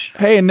very much.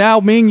 Hey, and now,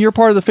 Ming, you're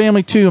part of the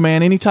family too,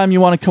 man. Anytime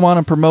you want to come on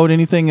and promote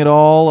anything at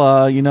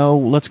all,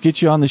 let's get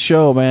you on the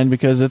show, man,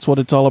 because that's what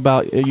it's all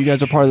about. You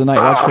guys are part of the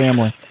Nightwatch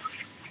family.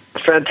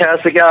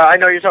 Fantastic. I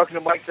know you're talking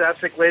to Mike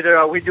Zapcic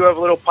later. We do have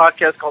a little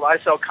podcast called I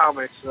Sell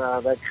Comics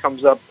that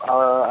comes up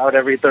out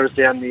every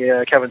Thursday on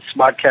the Kevin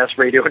Smodcast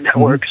radio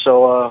network.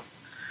 So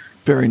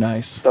very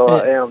nice.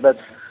 So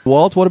that's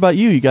Walt. What about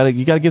you? You got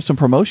to give some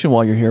promotion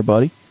while you're here,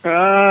 buddy.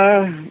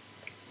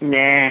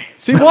 Nah.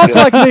 See, Walt's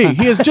like me.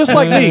 He is just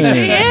like me.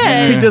 He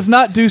is. He does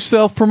not do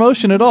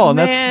self-promotion at all, and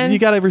Man. you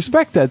got to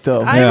respect that,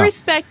 though. I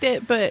respect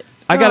it, but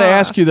I got to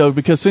ask you though,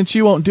 because since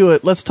you won't do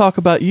it, let's talk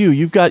about you.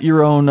 You've got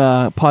your own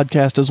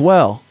podcast as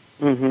well.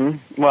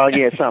 Mm-hmm. Well,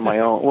 yeah, it's not my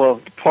own. Well,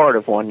 part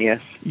of one,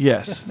 yes.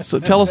 It's So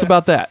tell us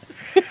about that.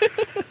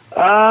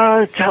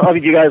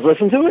 Did you guys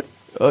listen to it?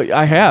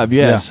 I have,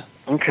 yes.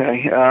 Yeah.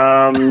 Okay.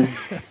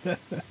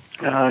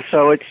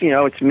 So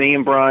it's me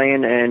and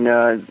Brian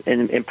and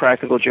in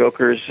Practical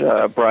Jokers,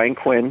 Brian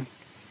Quinn,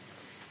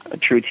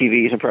 True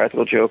TVs and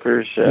Practical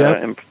Jokers,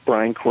 and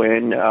Brian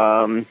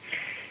Quinn.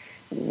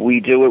 We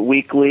do it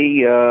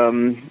weekly.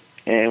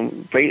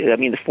 I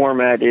mean, the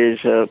format is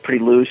pretty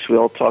loose.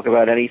 We'll talk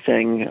about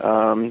anything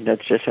that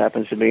just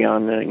happens to be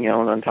on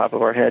on top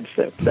of our heads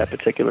that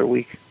particular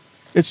week.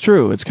 It's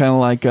true. It's kind of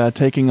like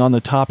taking on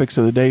the topics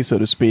of the day, so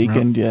to speak,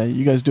 and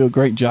you guys do a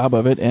great job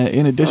of it. And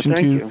in addition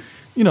to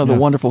the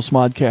wonderful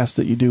Smodcast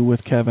that you do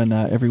with Kevin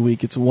every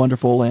week, it's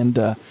wonderful. And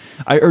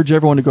I urge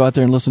everyone to go out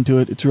there and listen to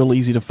it. It's real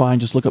easy to find.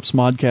 Just look up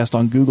Smodcast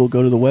on Google.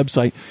 Go to the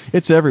website.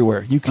 It's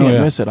everywhere. You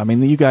can't miss it. I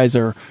mean, you guys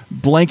are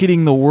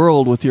blanketing the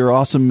world with your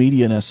awesome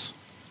media-ness.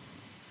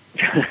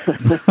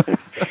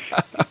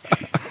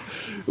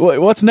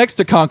 What's next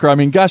to conquer? I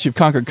mean, gosh, you've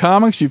conquered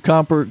comics, you've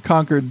conquered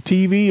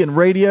TV and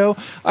radio.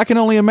 I can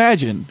only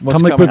imagine what's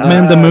Comic coming. Book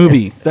Men, the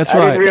movie. That's I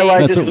right. didn't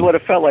realize That's this is what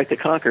it felt like to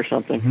conquer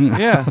something.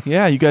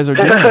 Yeah, you guys are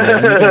doing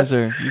it,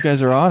 man. You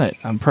guys are on it.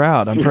 I'm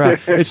proud.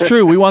 It's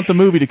true. We want the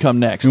movie to come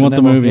next. We want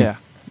the movie.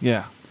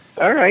 Yeah.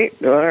 All right.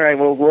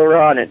 Well,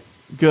 we're on it.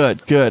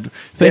 Good.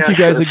 Thank you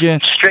guys again.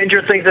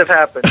 Stranger things have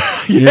happened.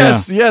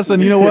 Yes,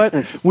 and you know what?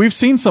 We've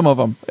seen some of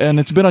them, and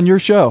it's been on your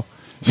show.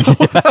 So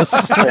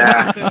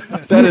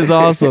that is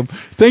awesome.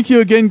 Thank you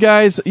again,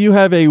 guys. You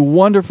have a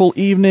wonderful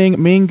evening.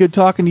 Ming, good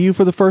talking to you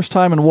for the first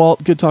time, and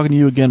Walt, good talking to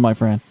you again, my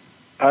friend.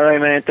 All right,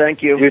 man.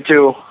 Thank you. You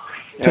too.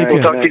 Take care.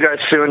 We'll talk to you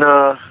guys soon.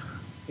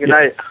 Good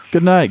night.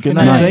 Good night.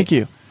 Thank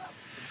you.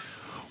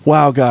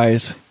 Wow,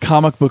 guys.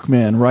 Comic Book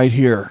Men right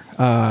here.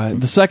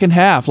 The second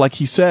half, like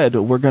he said,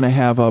 we're going to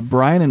have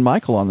Brian and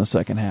Michael on the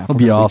second half. That'll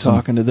be awesome.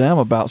 Talking to them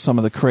about some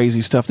of the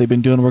crazy stuff they've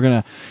been doing. We're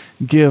going to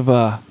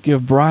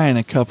give Brian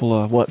a couple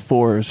of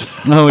what-fors.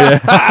 Oh, yeah.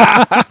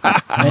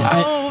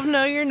 Oh,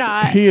 no, you're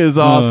not. He is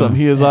awesome.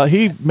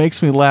 He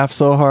makes me laugh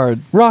so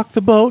hard. Rock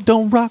the boat,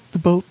 don't rock the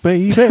boat,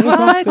 baby.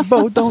 Rock the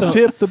boat, don't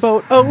tip the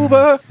boat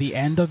over. The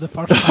end of the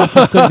first half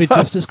is going to be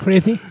just as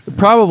crazy.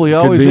 Probably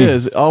always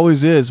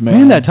is, man.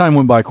 Man, that time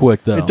went by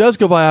quick, though. It does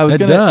go by. I was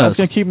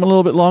gonna keep him a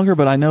little bit longer,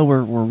 but I know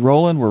we're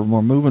rolling. We're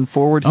moving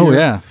forward here. Oh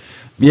yeah.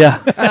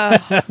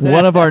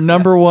 One of our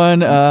number one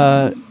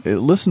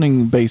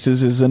listening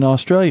bases is in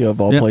Australia,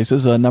 of all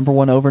places. Number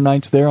one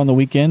overnights there on the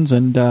weekends,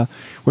 and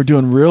we're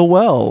doing real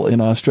well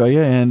in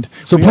Australia. And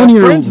so we have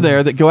friends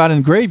there that go out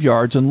in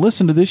graveyards and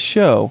listen to this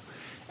show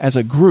as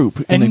a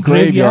group in a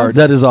graveyard.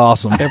 That is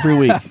awesome. Every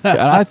week. And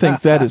I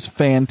think that is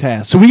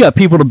fantastic. So we got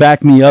people to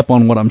back me up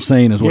on what I'm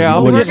saying as well. Yeah,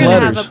 we're going to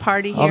have a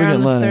party here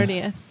on the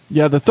 30th.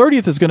 Yeah, the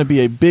 30th is going to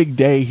be a big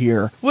day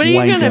here. What are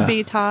you going to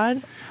be,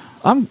 Todd?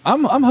 I'm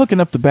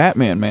hooking up to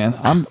Batman, man.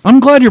 I'm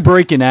glad you're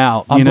breaking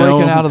out. I'm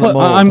breaking out of the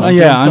mold.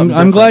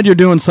 I'm glad you're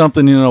doing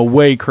something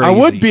way crazy. I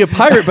would be a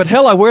pirate, but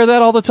hell, I wear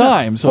that all the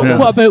time. So what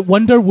about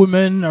Wonder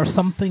Woman or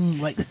something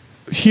like?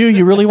 Hugh,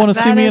 you really want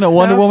to see me in a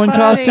Wonder Woman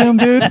costume,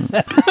 dude?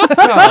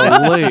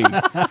 Golly.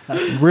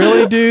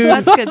 Really, dude?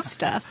 That's good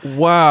stuff.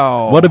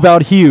 Wow. What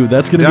about Hugh?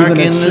 That's going to be the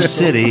next in the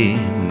city,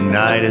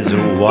 night is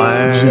a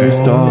wire. Jimmy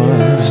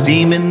Star.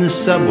 Steam in the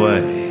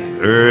subway,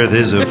 earth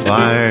is a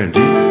fire.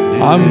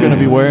 I'm going to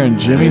be wearing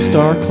Jimmy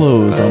Star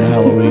clothes on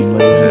Halloween,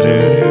 ladies and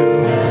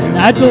gentlemen.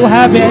 I don't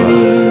have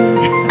any.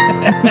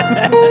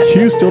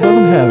 Hugh still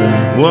doesn't have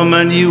any.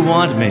 Woman, you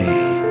want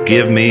me?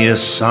 Give me a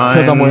sign.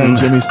 Because I'm wearing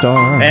Jimmy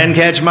Star. And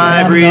catch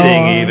my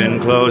breathing even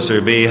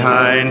closer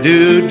behind.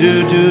 Do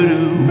do do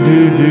do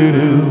do do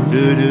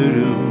do do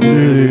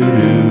do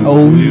do.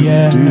 Oh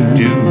yeah.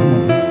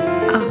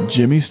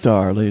 Jimmy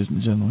Star, ladies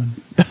and gentlemen.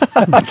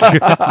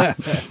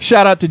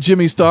 Shout out to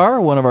Jimmy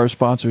Star, one of our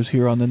sponsors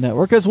here on the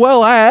network, as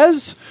well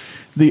as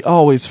the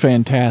always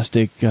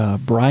fantastic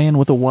Brian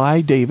with a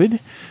Y, David,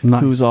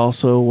 who's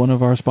also one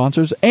of our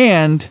sponsors.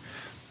 And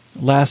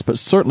last but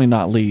certainly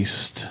not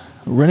least,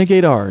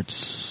 Renegade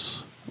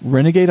Arts.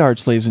 Renegade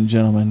Arts, ladies and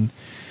gentlemen.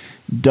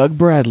 Doug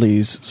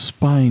Bradley's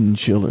Spine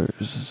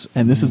Chillers.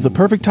 And this is the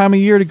perfect time of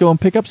year to go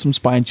and pick up some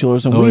Spine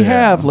Chillers. And we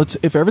have,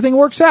 if everything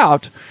works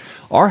out,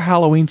 our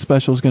Halloween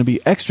special is going to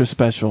be extra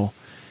special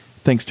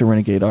thanks to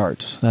Renegade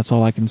Arts. That's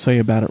all I can say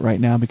about it right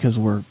now because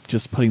we're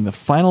just putting the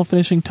final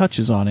finishing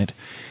touches on it.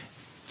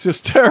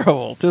 Just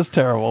terrible. Just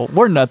terrible.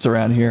 We're nuts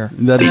around here.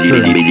 That is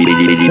true.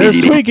 There's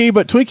Tweaky,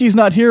 but Tweaky's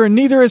not here, and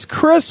neither is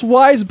Chris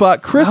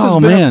Weisbach. Chris has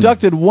been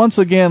abducted once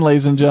again,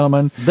 ladies and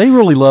gentlemen. They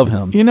really love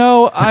him. You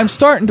know, I'm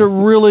starting to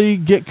really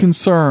get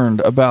concerned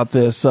about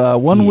this.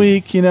 One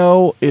week,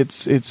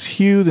 it's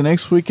Hugh. The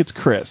next week, it's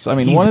Chris. I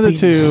mean, one of the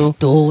two.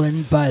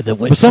 Stolen by the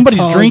But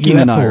somebody's drinking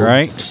tonight,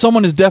 right?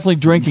 Someone is definitely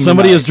drinking.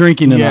 Somebody is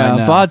drinking tonight. Yeah,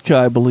 now. vodka,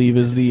 I believe,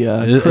 is the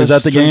is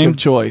that the game of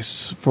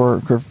choice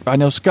for? I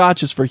know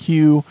Scotch is for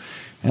Hugh.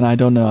 And I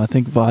don't know. I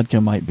think vodka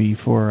might be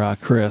for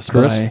Chris.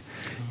 But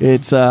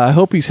I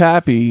hope he's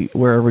happy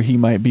wherever he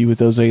might be with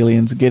those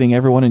aliens, getting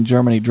everyone in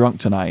Germany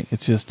drunk tonight.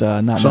 It's just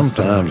not necessary.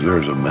 Sometimes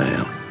there's a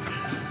man,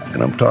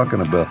 and I'm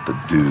talking about the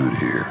dude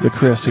here. The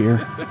Chris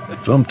here.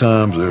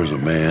 Sometimes there's a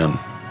man.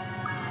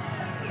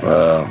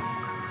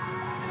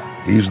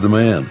 He's the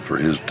man for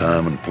his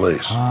time and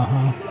place.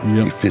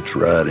 He fits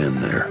right in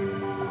there.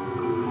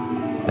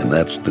 And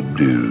that's the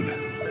dude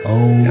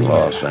in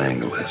Los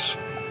Angeles.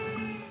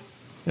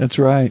 That's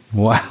right.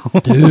 Wow.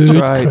 Dude, that's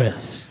right.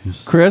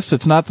 Chris,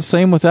 it's not the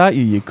same without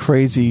you, you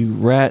crazy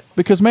rat.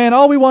 Because, man,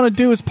 all we want to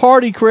do is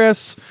party,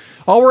 Chris.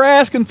 All we're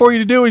asking for you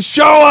to do is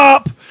show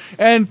up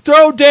and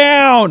throw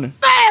down.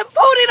 Man,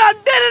 Foodie done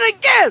did it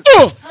again.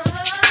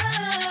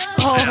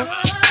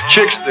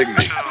 Chicks dig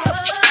me.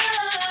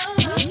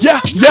 Yeah.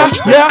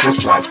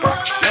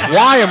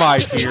 Why am I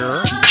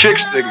here?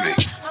 Chicks dig me.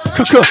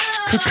 Chris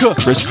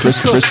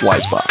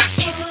Weisbach.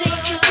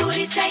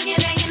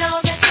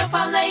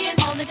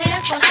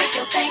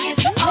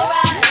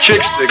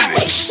 Chicks dig me.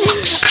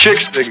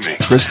 Chicks dig me.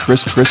 Chris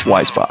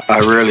Weisbach. I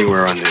rarely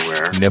wear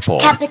underwear. Nipple.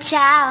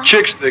 Capichow.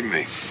 Chicks dig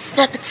me.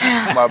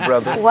 Sepatow. My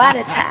brother.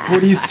 Water time.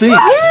 What do you think?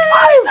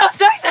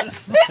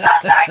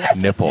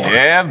 Nipple.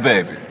 Yeah,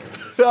 baby.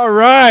 All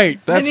right.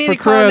 That's I need for to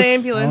call an Chris.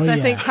 ambulance. I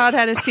think Todd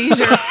had a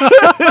seizure.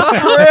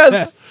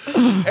 Chris.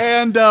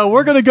 And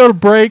we're going to go to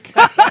break.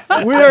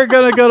 We are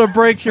going to go to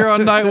break here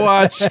on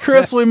Nightwatch.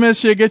 Chris, we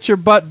miss you. Get your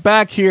butt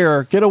back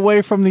here. Get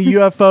away from the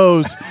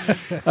UFOs.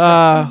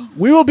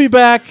 We will be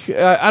back.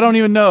 I don't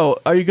even know.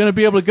 Are you going to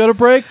be able to go to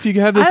break? Do you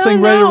have this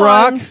thing ready to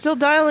rock? I'm still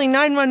dialing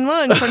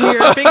 911 from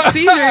your big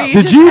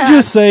seizure. Did you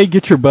just say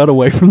get your butt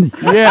away from the...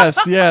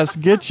 Yes.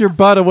 Get your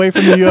butt away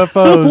from the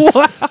UFOs.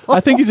 Wow. I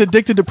think he's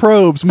addicted to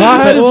probes.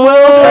 Might as well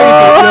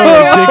face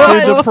it. You're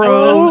addicted to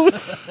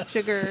probes.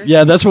 Sugar.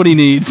 Yeah, that's what he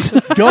needs.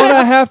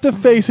 Gonna have to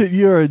face it.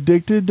 You're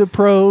addicted to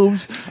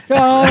probes.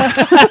 Oh,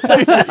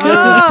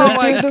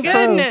 my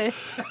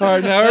goodness. All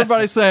right, now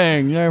everybody's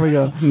saying. There we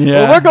go.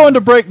 Yeah. Well, we're going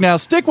to break now.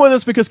 Stick with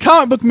us because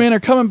Comic Book Men are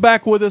coming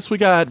back with us. We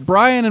got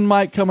Brian and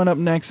Mike coming up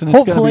next, and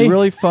it's going to be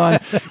really fun.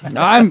 You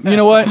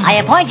know what? I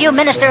appoint you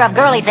minister of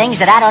girly things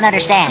that I don't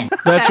understand.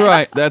 That's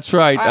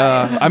right.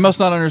 I must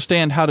not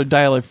understand how to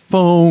dial a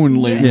phone,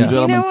 ladies and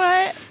gentlemen. You know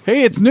what?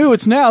 Hey, it's new.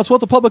 It's now. It's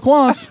what the public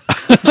wants.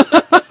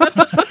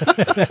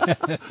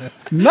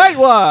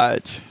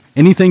 Nightwatch.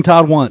 Anything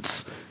Todd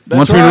wants.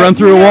 Wants me right. to run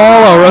through a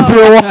wall, I'll run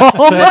through a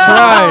wall. That's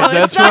right.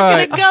 That's it's not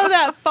right. going to go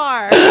that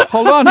far.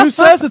 Hold on. Who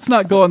says it's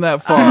not going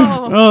that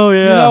far? Oh, yeah.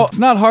 You know, it's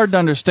not hard to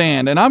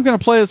understand, and I'm going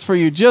to play this for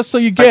you just so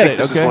you get it,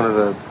 This okay? is one of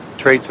the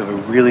traits of a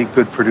really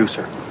good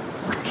producer.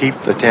 Keep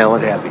the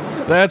talent happy.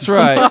 That's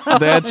right.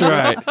 That's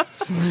right.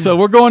 So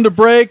we're going to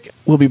break.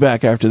 We'll be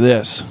back after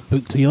this.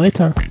 Spook to you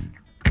later.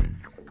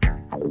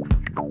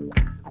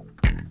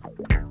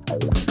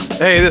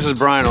 Hey, this is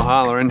Brian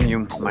O'Halloran.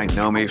 You might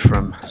know me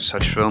from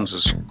such films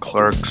as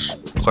Clerks,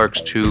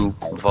 Clerks 2,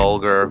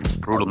 Vulgar,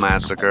 Brutal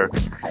Massacre.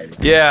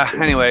 Yeah,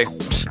 anyway,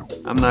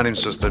 I'm not even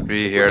supposed to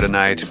be here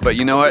tonight, but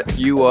you know what?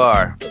 You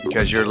are,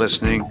 because you're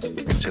listening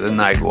to the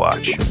Night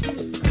Watch.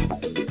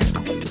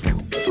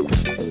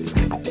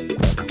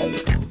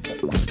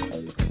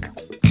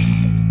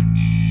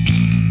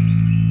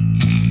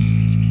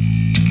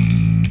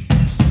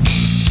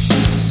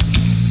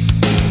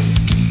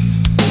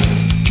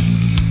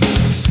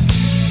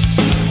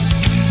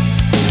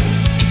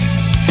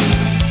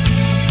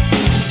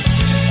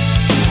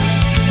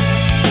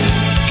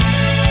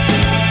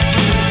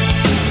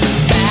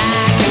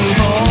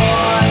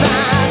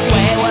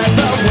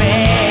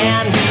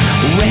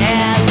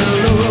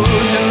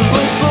 Resolutions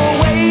will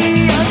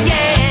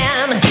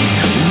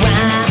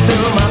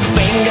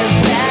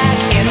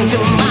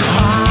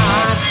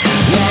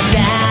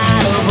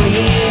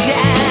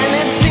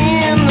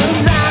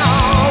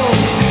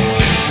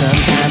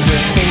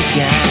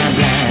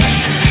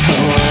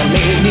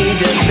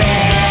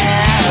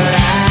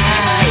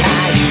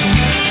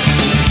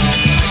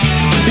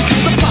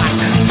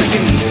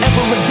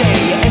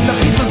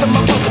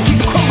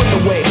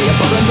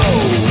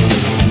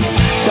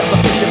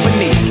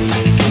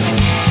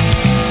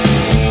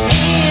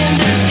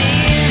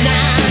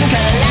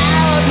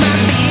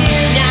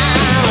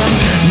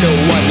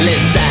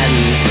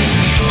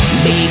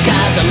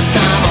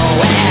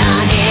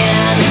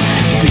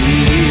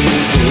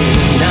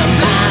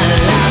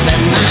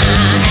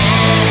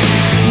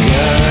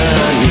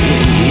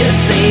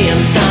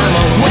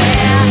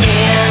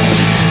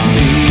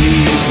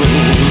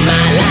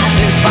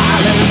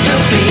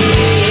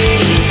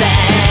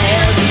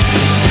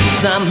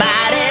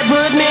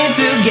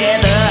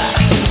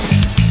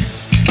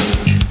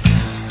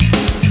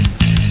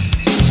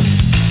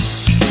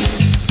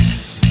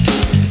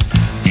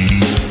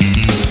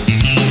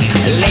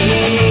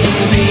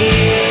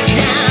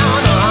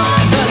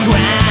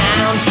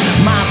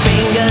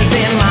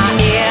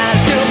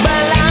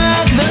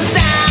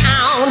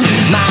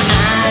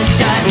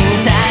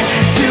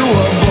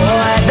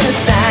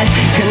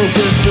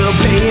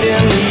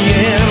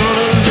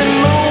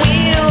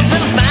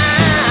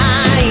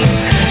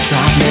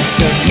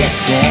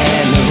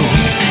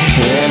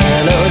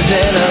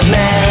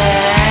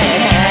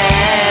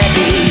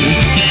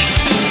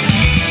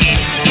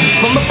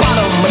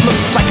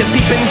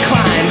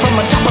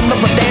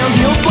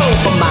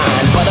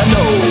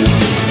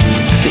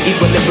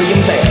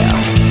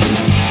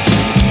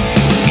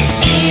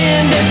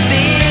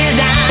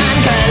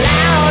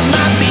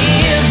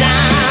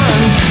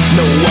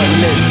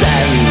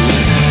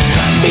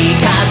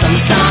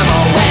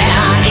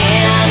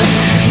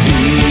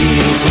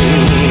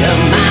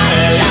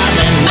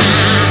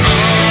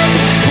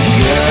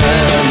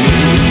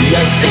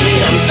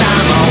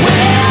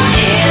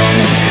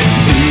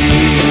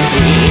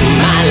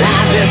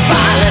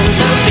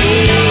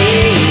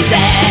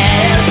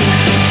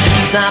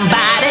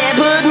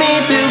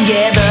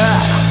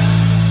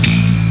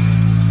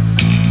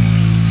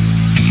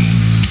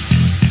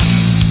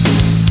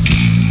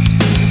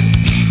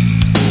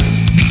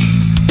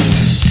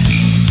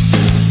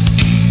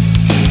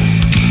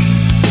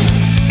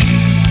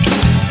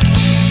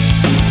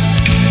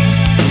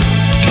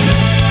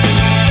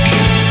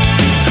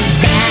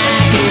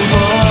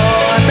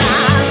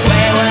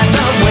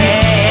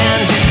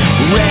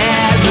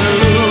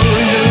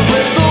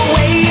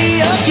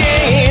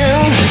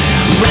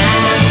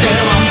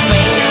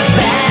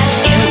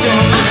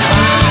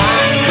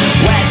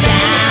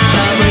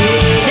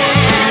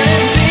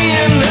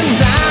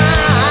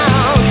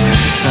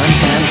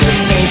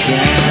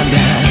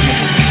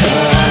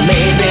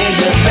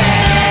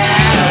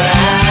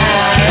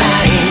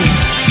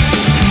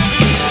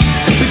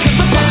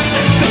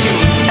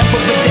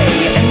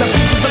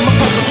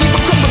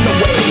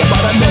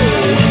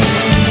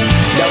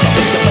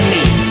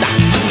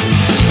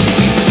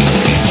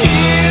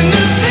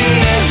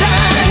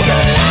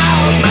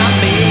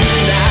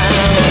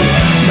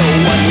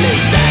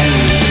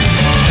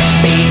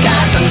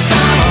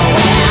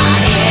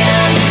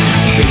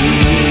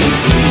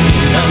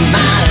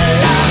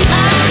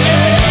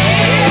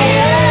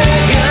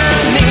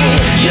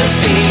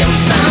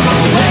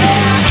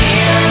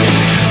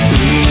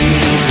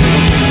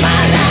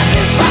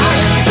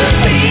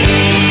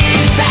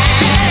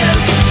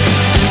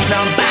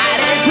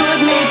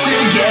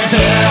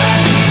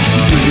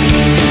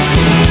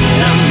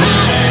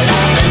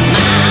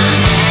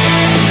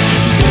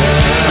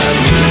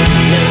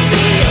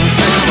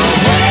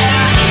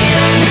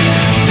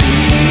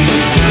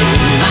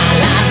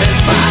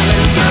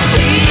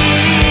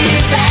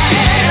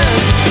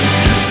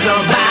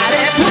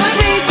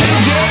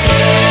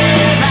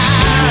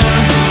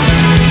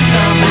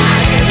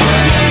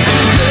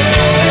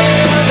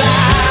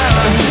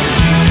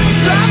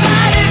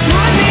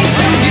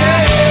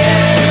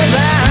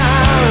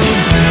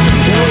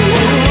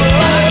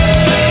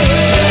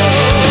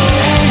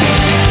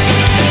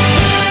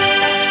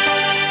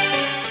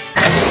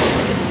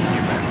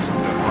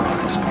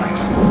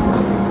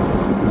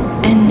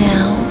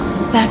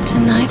back to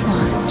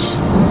Nightwatch.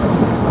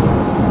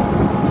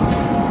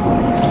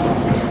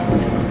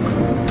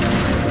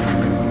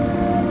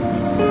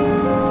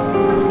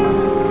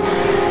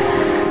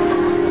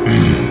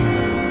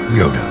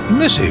 Yoda,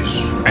 this is,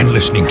 and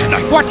listening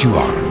tonight, what you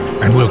are,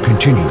 and will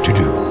continue to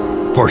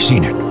do.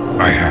 Foreseen it,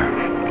 I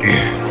have.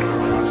 Yeah.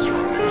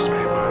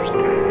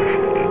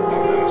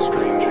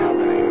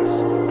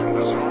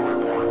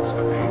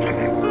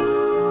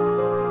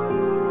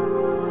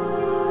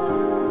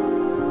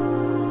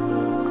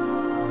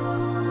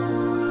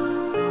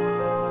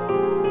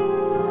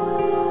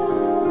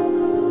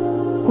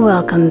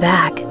 Welcome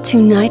back to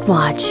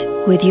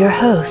Nightwatch with your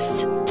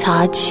hosts,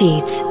 Todd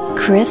Sheets,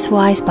 Chris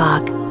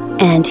Weisbach,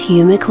 and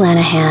Hugh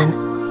McClanahan.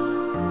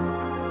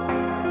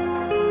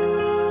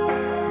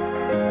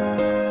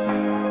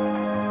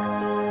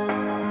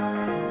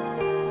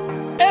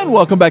 And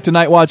welcome back to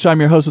Nightwatch. I'm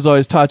your host, as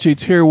always, Todd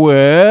Sheets, here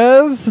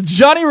with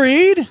Johnny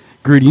Reed.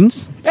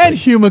 Greetings. And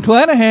Hugh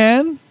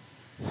McClanahan.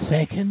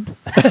 Second.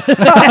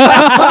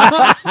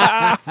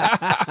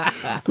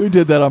 We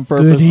did that on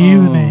purpose. Good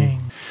evening.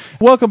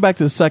 Welcome back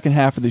to the second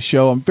half of the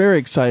show. I'm very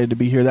excited to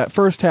be here. That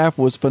first half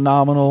was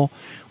phenomenal.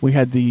 We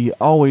had the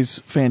always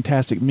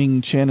fantastic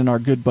Ming, Chen, and our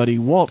good buddy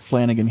Walt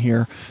Flanagan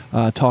here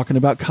talking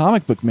about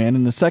Comic Book Man.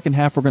 In the second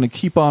half, we're going to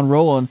keep on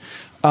rolling.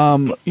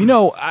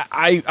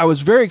 I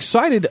was very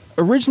excited.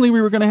 Originally, we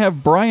were going to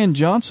have Brian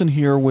Johnson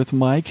here with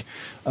Mike,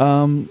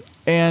 and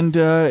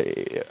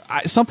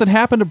something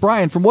happened to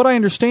Brian. From what I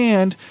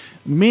understand,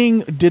 Ming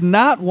did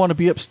not want to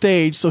be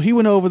upstage, so he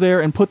went over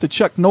there and put the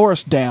Chuck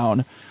Norris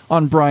down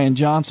on Brian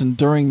Johnson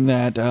during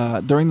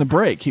the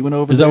break. He went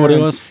over. Is there that what it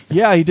and- was?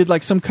 Yeah, he did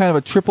like some kind of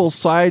a triple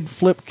side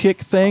flip kick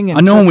thing. And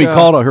I know when we took,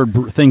 called, I heard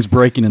things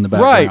breaking in the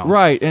background.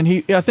 Right,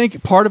 and I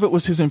think part of it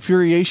was his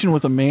infuriation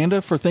with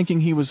Amanda for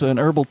thinking he was an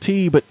herbal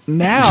tea. But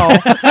now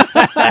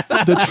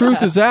the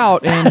truth is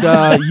out,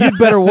 and you'd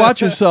better watch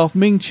yourself.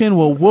 Ming Chen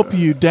will whoop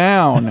you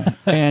down,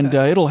 and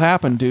it'll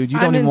happen, dude. You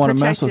don't even want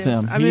to mess with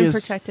him. I'm in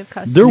protective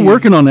custody. They're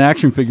working on the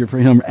action figure for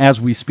him as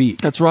we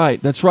speak. That's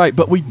right.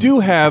 But we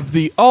do have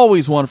the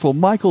always wonderful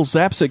Michael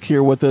Zapcic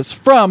here with us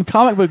from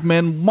Comic Book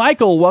Men.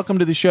 Michael, welcome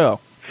to the show.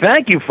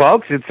 Thank you,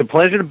 folks. It's a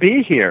pleasure to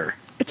be here.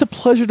 It's a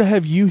pleasure to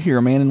have you here,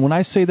 man. And when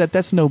I say that,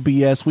 that's no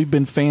BS. We've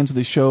been fans of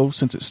the show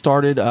since it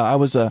started. I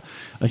was a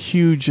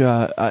huge,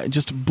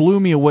 just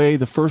blew me away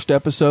the first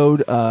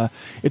episode.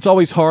 It's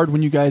always hard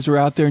when you guys are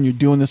out there and you're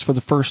doing this for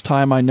the first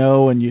time, I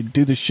know, and you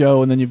do the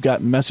show and then you've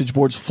got message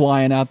boards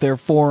flying out there,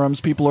 forums,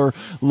 people are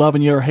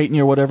loving you or hating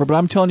you or whatever. But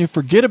I'm telling you,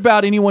 forget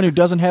about anyone who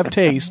doesn't have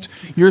taste.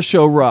 Your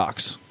show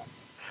rocks.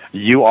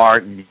 You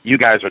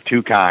guys are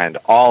too kind.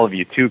 All of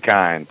you, too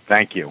kind.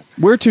 Thank you.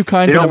 We're too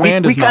kind, but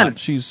Amanda's we not.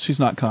 She's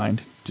not kind.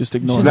 Just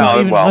ignore She's her. not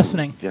even well,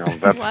 listening.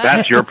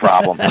 That's your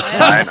problem.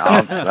 Right?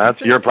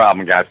 That's your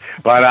problem, guys.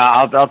 But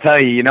I'll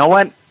tell you. You know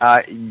what?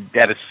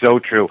 That is so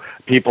true.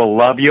 People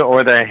love you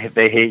or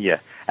they hate you.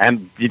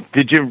 And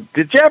did you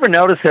ever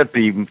notice that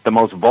the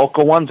most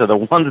vocal ones are the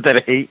ones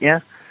that hate you?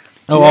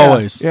 Oh, yeah,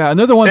 always. Yeah, and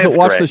they're the ones that It's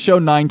watch great. the show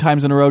 9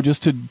 times in a row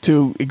just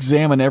to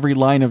examine every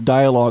line of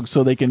dialogue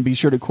so they can be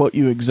sure to quote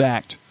you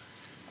exact.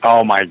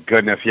 Oh my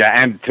goodness,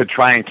 yeah, and to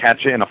try and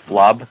catch it in a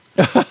flub.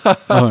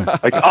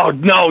 Like, oh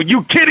no,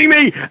 you kidding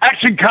me?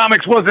 Action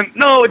Comics wasn't.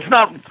 No, it's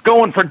not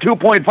going for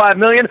 2.5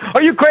 million.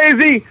 Are you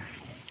crazy?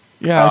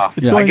 Yeah,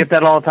 I get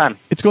that all the time.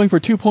 It's going for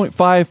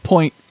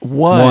 2.5.1.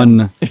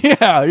 One.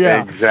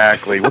 Yeah.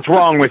 Exactly. What's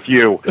wrong with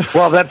you?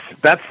 Well,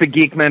 that's the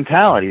geek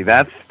mentality.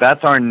 That's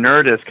our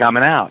nerdist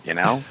coming out. You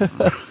know.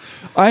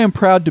 I am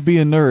proud to be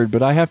a nerd,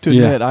 but I have to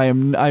admit,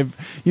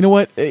 you know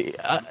what?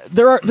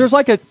 There's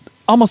like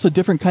almost a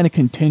different kind of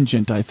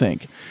contingent, I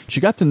think.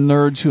 You got the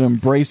nerds who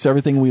embrace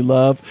everything we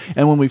love,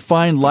 and when we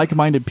find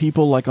like-minded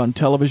people, like on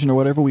television or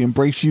whatever, we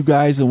embrace you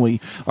guys, and we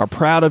are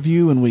proud of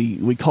you, and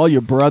we call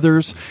you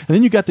brothers. And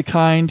then you got the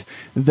kind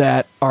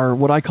that are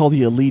what I call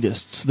the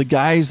elitists, the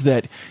guys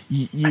that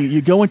you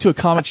go into a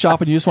comic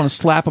shop and you just want to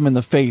slap them in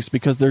the face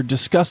because they're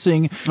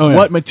discussing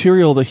what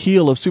material the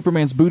heel of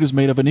Superman's boot is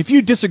made of, and if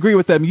you disagree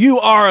with them, you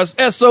are a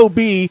SOB,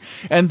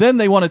 and then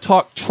they want to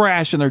talk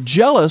trash, and they're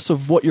jealous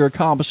of what you're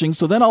accomplishing,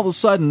 so then all of a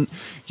sudden,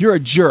 you're a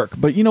jerk.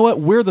 But you know what?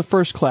 We're the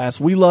first class.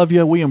 We love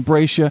you. We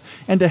embrace you.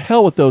 And to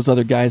hell with those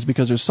other guys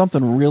because there's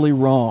something really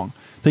wrong.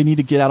 They need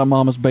to get out of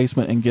mama's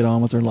basement and get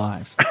on with their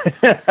lives.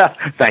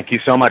 Thank you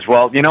so much.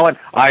 Well, you know what?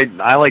 I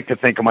like to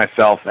think of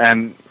myself,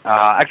 and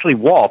actually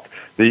Walt,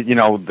 the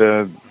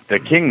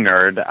king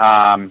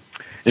nerd,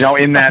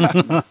 in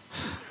that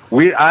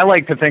I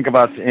like to think of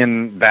us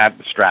in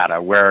that strata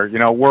where,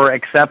 we're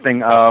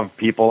accepting of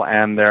people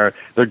and their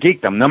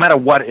geekdom, no matter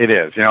what it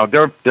is.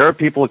 There are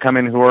people who come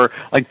in who are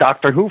like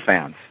Doctor Who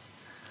fans.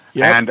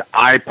 Yep. And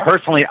I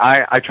personally,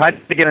 I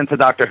tried to get into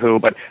Doctor Who,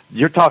 but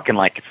you're talking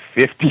like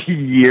 50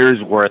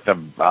 years worth of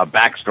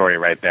backstory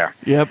right there.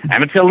 Yep.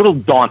 And it's a little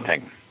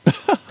daunting.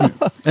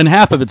 And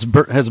half of it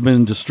has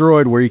been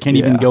destroyed where you can't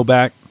even go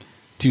back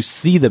to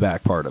see the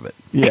back part of it.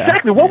 Yeah.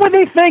 Exactly. What were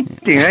they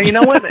thinking? You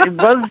know what?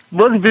 Was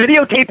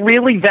videotape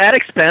really that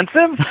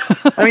expensive?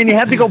 I mean, you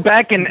had to go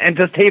back and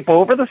just tape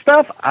over the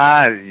stuff?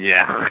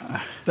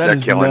 Yeah. That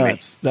is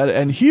nuts.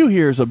 And Hugh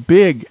here is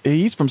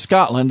he's from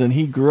Scotland, and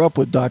he grew up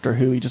with Doctor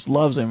Who. He just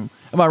loves him.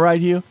 Am I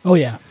right, Hugh? Oh,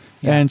 yeah.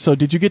 And so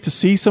did you get to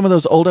see some of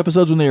those old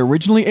episodes when they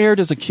originally aired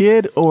as a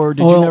kid, or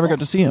did you never get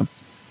to see them?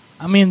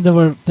 I mean, they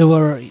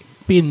were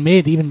being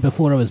made even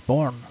before I was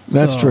born.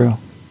 That's true.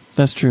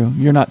 That's true.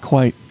 You're not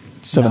quite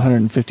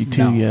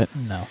 752 yet.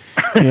 No.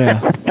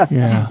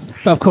 Yeah.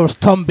 But of course,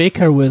 Tom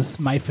Baker was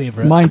my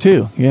favorite. Mine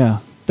too, yeah.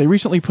 They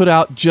recently put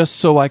out, just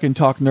so I can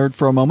talk nerd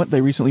for a moment,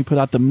 they recently put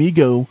out the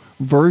Mego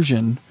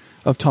version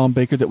of Tom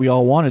Baker that we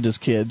all wanted as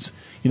kids.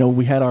 You know,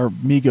 we had our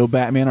Mego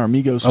Batman, our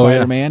Mego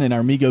Spider-Man, and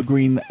our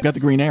Mego got the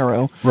Green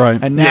Arrow. Right.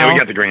 And now, we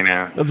got the Green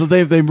Arrow.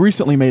 They've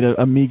recently made a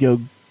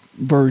Mego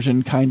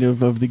version kind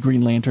of the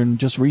Green Lantern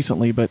just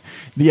recently, but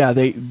yeah,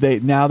 they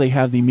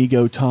have the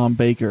Mego Tom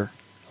Baker.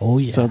 Oh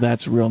yeah. So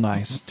that's real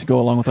nice to go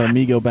along with our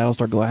Mego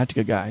Battlestar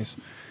Galactica guys.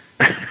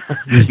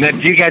 Now,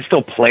 do you guys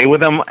still play with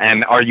them,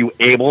 and are you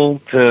able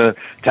to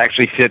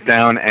actually sit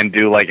down and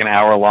do like an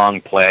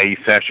hour-long play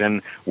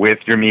session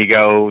with your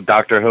Mego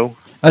Doctor Who?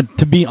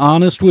 To be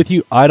honest with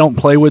you, I don't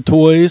play with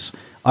toys.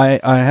 I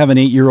have an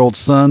 8-year-old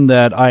son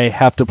that I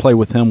have to play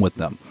with him with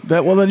them.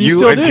 Then you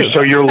still do.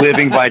 So you're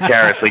living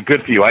vicariously.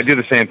 Good for you. I do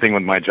the same thing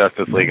with my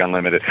Justice League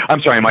Unlimited.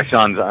 I'm sorry, my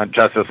son's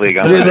Justice League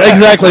Unlimited.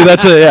 Exactly,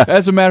 that's it. Yeah.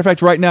 As a matter of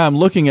fact, right now I'm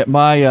looking at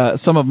my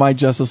some of my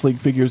Justice League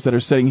figures that are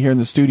sitting here in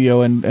the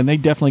studio, and they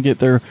definitely get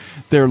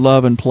their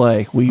love and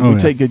play. We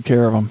take good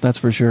care of them. That's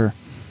for sure.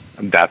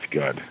 That's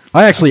good.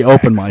 I actually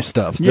open my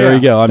stuff. There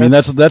you go. I mean,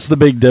 that's the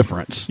big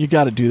difference. You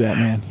got to do that,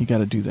 man. You got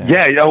to do that.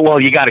 Yeah. Well,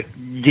 you got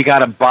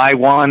to buy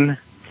one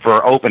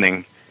for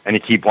opening, and you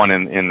keep one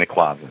in the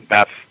closet.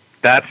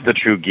 That's the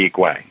true geek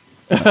way.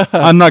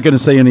 I'm not going to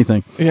say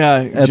anything.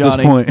 Yeah, at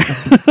Johnny,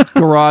 this point.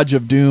 Garage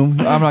of Doom.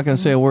 I'm not going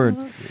to say a word.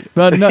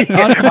 But no,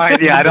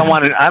 I don't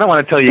want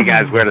to tell you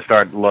guys where to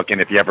start looking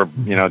if you ever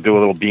do a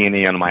little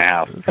B&E on my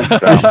house.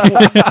 So.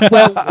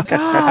 Well,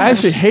 I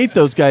actually hate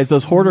those guys,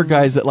 those hoarder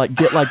guys that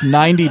get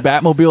 90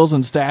 Batmobiles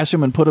and stash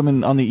them and put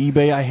them on the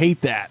eBay. I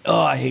hate that.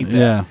 Oh, I hate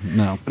that. Yeah,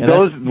 no.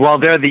 Yeah,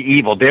 they're the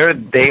evil.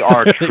 They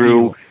are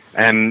true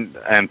and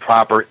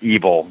proper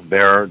evil.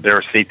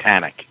 They're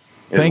satanic.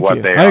 Is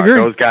what they are. I agree.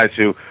 Those guys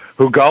who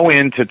go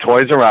into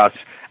Toys R Us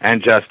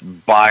and just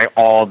buy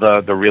all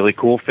the really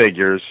cool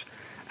figures,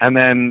 and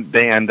then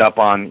they end up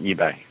on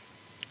eBay.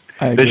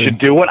 They should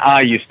do what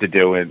I used to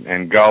do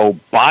and go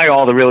buy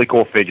all the really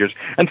cool figures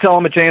and sell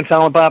them at Jay and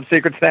Silent Bob's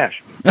Secret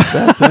Stash.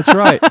 That's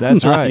right.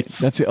 That's Nice. right.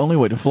 That's the only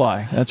way to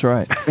fly. That's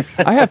right.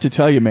 I have to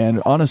tell you,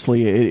 man,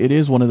 honestly, it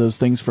is one of those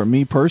things for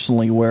me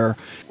personally where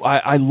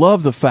I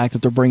love the fact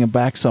that they're bringing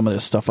back some of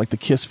this stuff, like the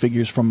Kiss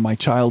figures from my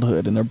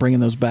childhood, and they're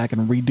bringing those back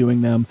and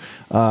redoing them.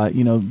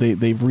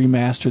 They've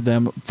remastered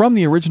them from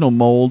the original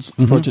molds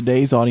for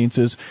today's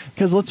audiences,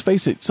 because let's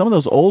face it, some of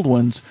those old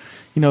ones,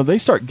 they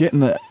start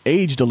getting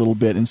aged a little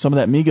bit, and some of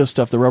that Mego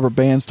stuff, the rubber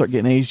bands start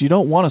getting aged. You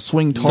don't want to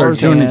swing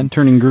Tarzan.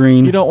 Turning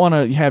green. You don't want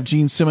to have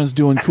Gene Simmons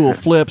doing cool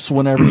flips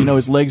whenever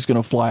his leg's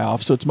going to fly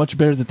off. So it's much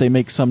better that they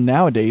make some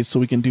nowadays so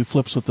we can do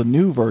flips with the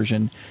new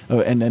version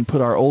and then put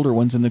our older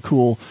ones in the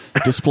cool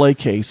display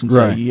case and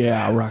say,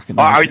 yeah, rocking.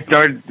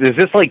 Is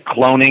this like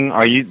cloning?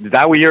 Is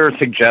that what you're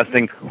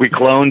suggesting? We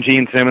clone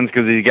Gene Simmons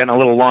because he's getting a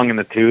little long in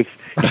the tooth?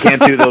 You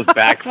can't do those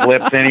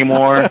backflips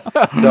anymore.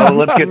 So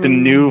let's get the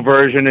new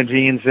version of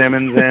Gene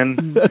Simmons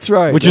in. That's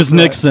right. Which is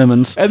Nick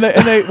Simmons. And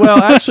they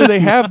actually they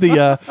have they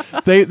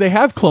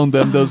have cloned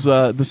them, those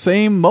the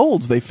same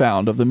molds they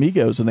found of the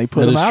Migos, and they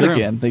put them out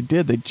again. They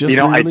did. They just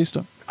released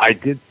them. I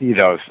did see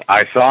those.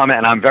 I saw them,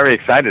 and I'm very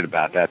excited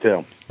about that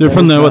too. They're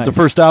from the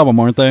first album,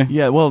 aren't they?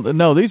 Yeah, well,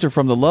 no, these are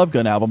from the Love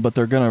Gun album, but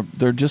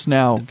they're just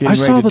now getting ready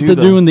to do I saw that they're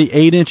doing the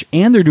 8-inch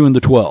and they're doing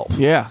the 12.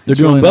 Yeah, they're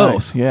doing really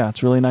both. Nice. Yeah,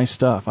 it's really nice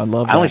stuff. I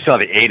love that. I only saw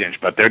the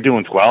 8-inch, but they're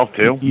doing 12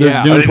 too.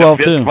 Yeah, they're doing 12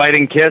 too.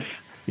 Fighting Kiss.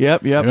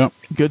 Yep.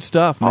 Good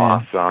stuff,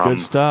 man. Awesome.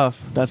 Good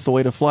stuff. That's the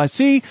way to fly.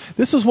 See,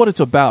 this is what it's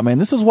about, man.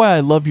 This is why I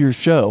love your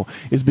show,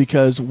 is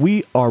because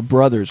we are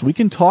brothers. We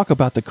can talk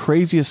about the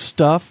craziest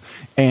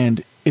stuff,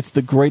 and it's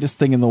the greatest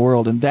thing in the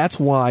world. And that's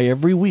why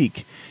every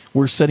week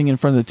we're sitting in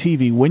front of the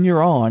TV when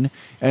you're on,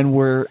 and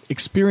we're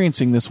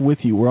experiencing this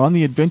with you. We're on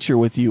the adventure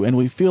with you, and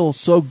we feel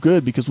so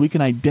good because we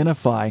can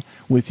identify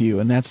with you,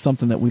 and that's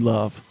something that we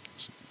love.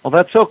 Well,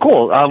 that's so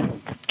cool.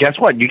 Guess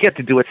what? You get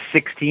to do it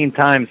 16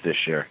 times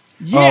this year.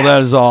 Yes! Oh,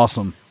 that is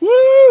awesome.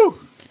 Woo!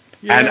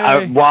 Yay.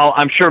 And while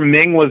I'm sure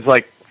Ming was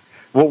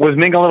was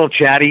Ming a little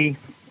chatty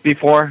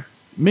before?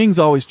 Ming's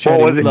always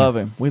chatty. We love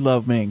him. We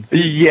love Ming.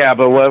 Yeah,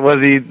 but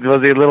was he a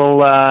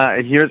little?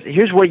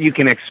 Here's what you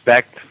can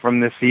expect from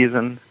this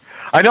season.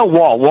 I know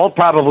Walt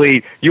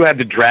probably you had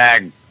to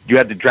drag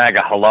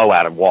a hello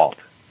out of Walt.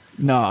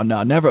 No,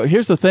 never.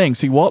 Here's the thing.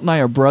 See, Walt and I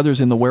are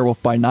brothers in The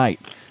Werewolf by Night.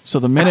 So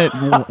the minute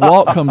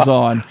Walt comes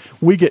on,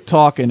 we get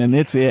talking, and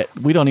it's it.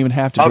 We don't even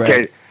have to drag.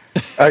 Okay.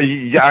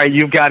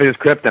 You've got his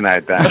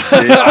kryptonite then.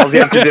 All you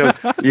have to do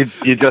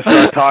is you just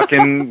start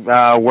talking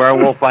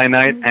Werewolf by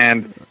Night,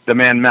 and the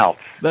man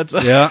melts. That's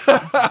Yeah.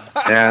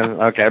 Yeah.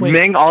 Okay.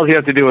 Ming, all you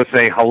have to do is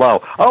say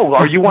hello. Oh,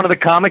 are you one of the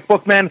comic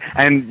book men?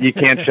 And you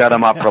can't shut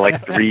him up for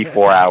like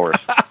 3-4 hours.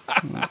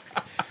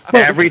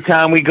 Every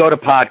time we go to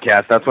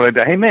podcast, that's what I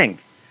do. Hey, Ming,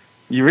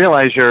 you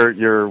realize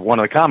you're one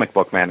of the comic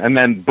book men, and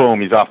then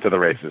boom, he's off to the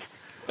races.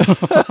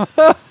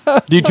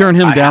 Do you turn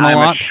him down a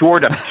lot? I'm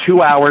short of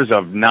 2 hours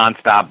of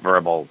nonstop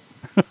verbal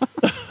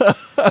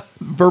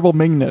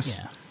Mingness.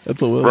 Yeah.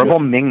 That's what we'll verbal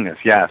get. Mingness.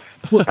 Yes,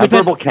 Well,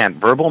 verbal Kent,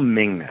 verbal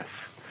Mingness.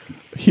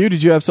 Hugh,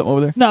 did you have something over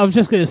there? No, I was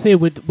just going to say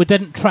we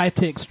didn't try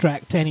to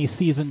extract any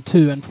season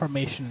 2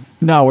 information.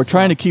 No, we're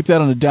trying to keep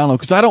that on the download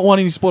because I don't want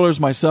any spoilers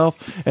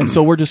myself, and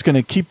so we're just going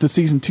to keep the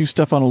season 2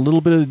 stuff on a little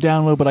bit of the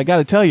download. But I got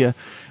to tell you,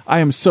 I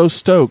am so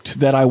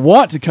stoked that I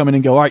want to come in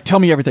and go, all right, tell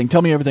me everything,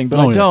 but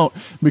I don't,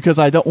 because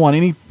I don't want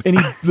any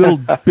little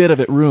bit of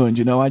it ruined.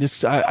 You know, I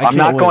I'm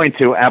not going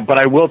to, but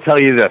I will tell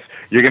you this: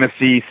 you're going to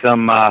see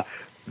some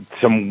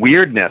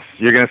weirdness.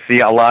 You're going to see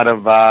a lot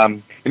of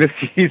you're going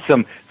to see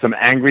some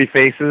angry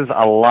faces,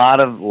 a lot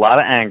of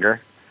anger.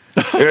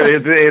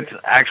 It's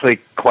actually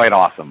quite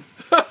awesome.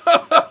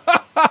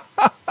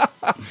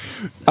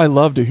 I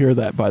love to hear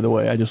that. By the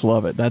way, I just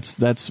love it. That's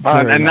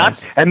very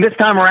nice. And this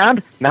time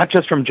around, not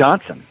just from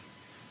Johnson.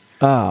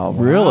 Oh,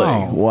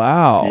 really?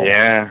 Wow.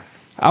 Yeah.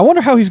 I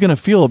wonder how he's going to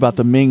feel about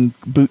the Ming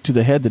boot to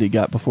the head that he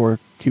got before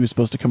he was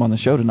supposed to come on the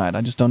show tonight.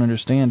 I just don't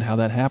understand how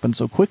that happened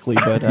so quickly.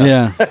 But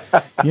yeah.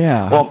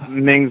 Well,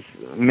 Ming's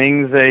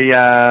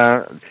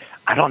a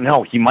I don't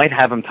know. He might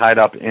have him tied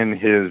up in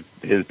his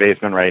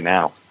basement right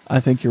now. I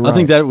think you're right. I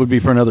think that would be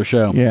for another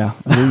show. Yeah,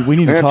 we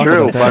need to talk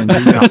true, about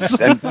that.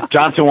 and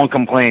Johnson won't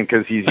complain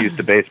because he's used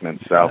to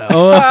basements. So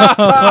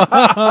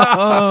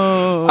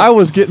I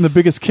was getting the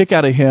biggest kick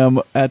out of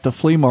him at the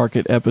flea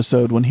market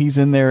episode when he's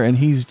in there and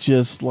he's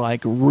just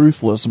like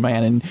ruthless,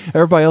 man. And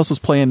everybody else was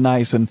playing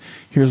nice, and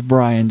here's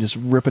Brian just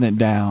ripping it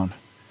down.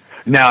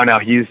 No,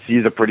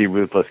 he's a pretty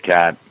ruthless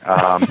cat.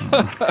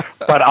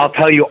 But I'll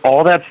tell you,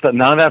 all that stuff,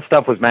 none of that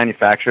stuff was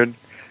manufactured.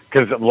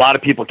 Because a lot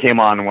of people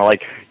came on and were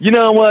like, you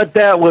know what,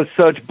 that was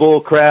such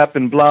bull crap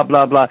and blah,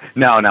 blah, blah.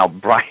 No,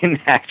 Brian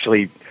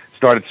actually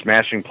started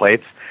smashing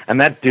plates.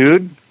 And that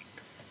dude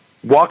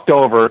walked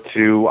over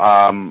to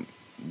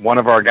one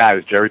of our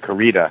guys, Jerry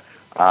Carita.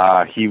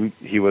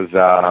 He was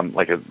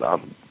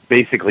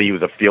basically he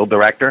was a field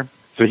director.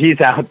 So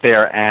he's out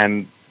there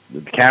and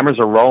the cameras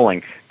are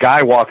rolling.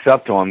 Guy walks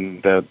up to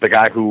him, the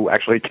guy who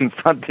actually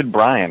confronted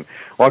Brian,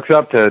 walks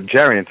up to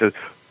Jerry and says,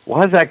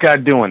 why is that guy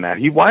doing that?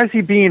 Why is he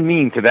being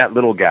mean to that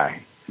little guy?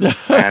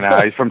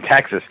 And he's from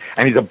Texas,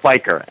 and he's a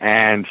biker,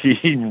 and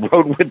he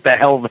rode with the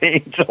Hells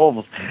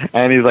Angels.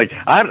 And he's like,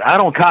 I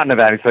don't cotton to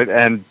that. He said,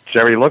 and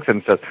Jerry looks at him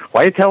and says,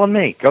 why are you telling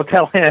me? Go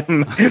tell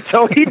him.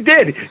 So he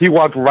did. He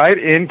walked right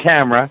in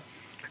camera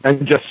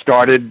and just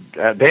started.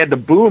 They had to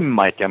boom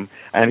mic him,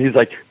 and he's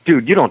like,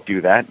 dude, you don't do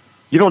that.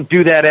 You don't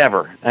do that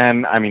ever.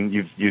 And I mean,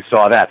 you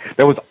saw that.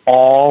 That was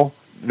all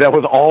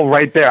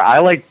right there.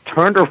 I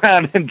turned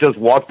around and just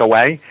walked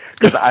away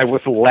because I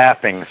was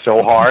laughing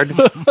so hard.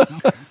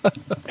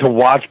 To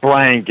watch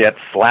Brian get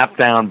slapped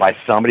down by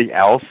somebody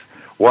else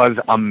was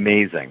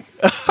amazing.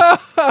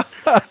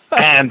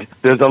 And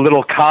there's a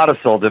little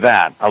codicil to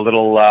that, a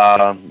little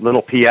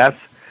PS.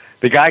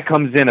 The guy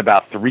comes in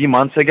about 3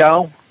 months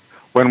ago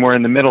when we're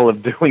in the middle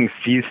of doing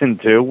season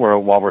 2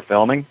 while we're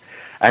filming.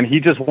 And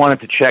he just wanted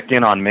to check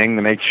in on Ming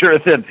to make sure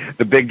that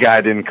the big guy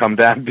didn't come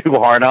down too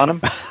hard on him.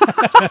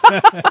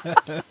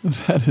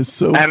 That is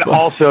so And fun.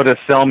 also to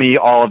sell me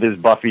all of his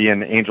Buffy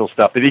and Angel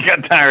stuff that he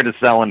got tired of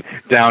selling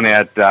down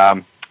at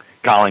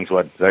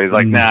Collingswood. So he's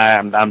like, nah,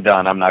 I'm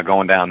done. I'm not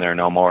going down there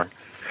no more.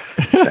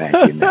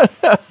 Thank you, Nick.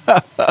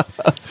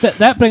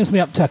 That brings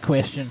me up to a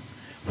question.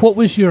 What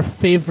was your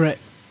favorite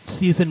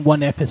season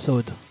 1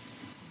 episode?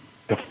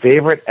 The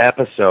favorite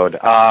episode?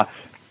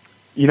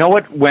 You know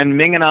what? When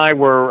Ming and I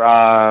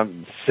were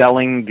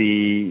selling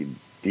the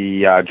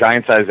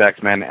Giant Size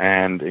X-Men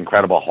and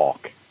Incredible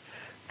Hulk,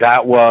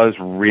 that was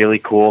really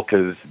cool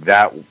because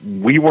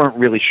we weren't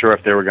really sure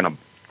if they were going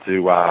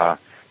to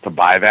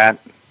buy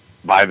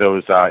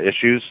those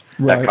issues.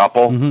 Right. That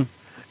couple. Mm-hmm.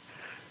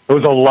 It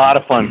was a lot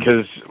of fun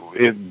because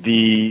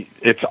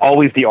it's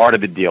always the art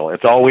of the deal.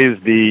 It's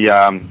always the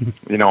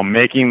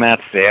making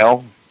that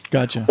sale.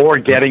 Gotcha. Or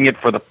getting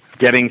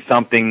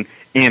something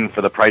in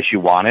for the price you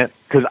want it.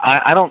 Because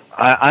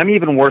I'm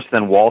even worse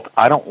than Walt.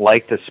 I don't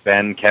like to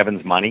spend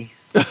Kevin's money.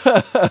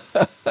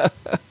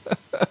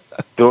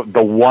 The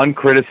one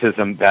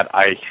criticism that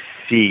I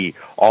see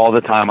all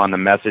the time on the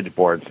message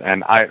boards,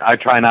 and I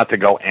try not to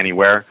go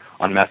anywhere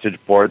on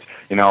message boards.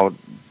 You know,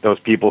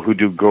 those people who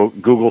do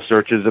Google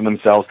searches of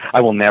themselves,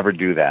 I will never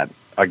do that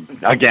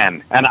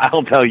again. And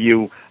I'll tell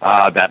you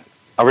that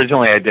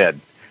originally I did.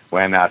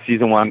 When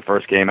season 1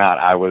 first came out,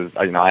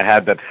 I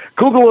had that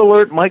Google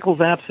alert, Michael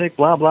Zapcic,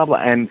 blah, blah, blah.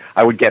 And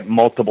I would get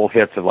multiple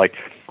hits of like,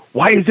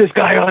 why is this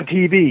guy on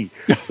TV?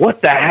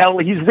 What the hell?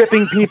 He's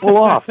ripping people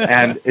off.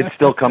 And it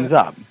still comes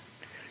up.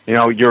 You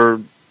know,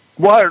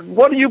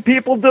 what are you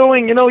people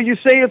doing? You know, you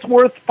say it's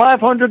worth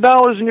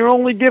 $500 and you're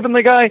only giving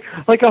the guy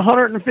like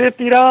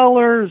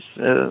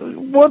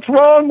 $150. What's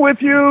wrong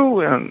with you?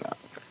 And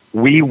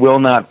we will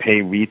not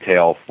pay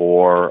retail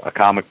for a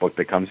comic book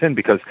that comes in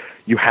because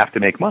you have to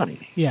make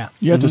money. Yeah.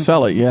 You have to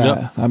sell it, yeah.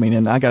 Yep. I mean,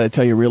 and I got to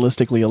tell you,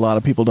 realistically, a lot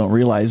of people don't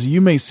realize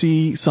you may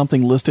see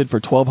something listed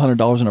for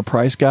 $1,200 in a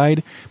price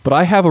guide, but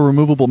I have a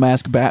removable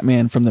mask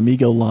Batman from the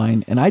Mego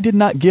line, and I did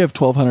not give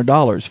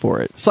 $1,200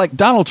 for it. It's like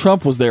Donald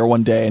Trump was there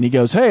one day, and he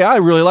goes, "Hey, I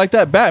really like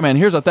that Batman.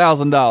 Here's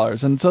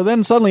 $1,000." And so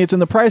then suddenly it's in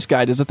the price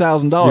guide as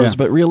 $1,000, Yeah.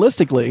 but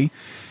realistically,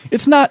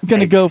 it's not going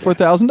to go for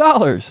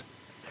 $1,000.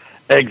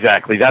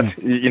 Exactly. That's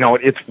you know,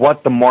 it's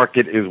what the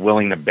market is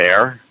willing to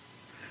bear.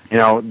 You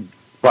know,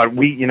 but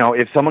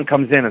if someone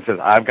comes in and says,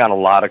 "I've got a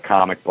lot of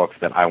comic books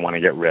that I want to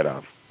get rid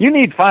of," you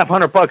need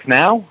 $500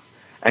 now,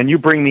 and you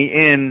bring me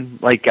in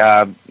like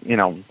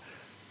 $2,000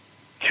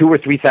 or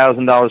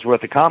 $3,000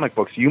 worth of comic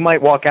books, you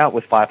might walk out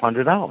with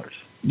 $500.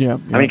 Yeah, I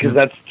mean, because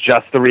that's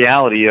just the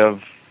reality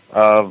of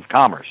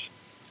commerce.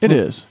 It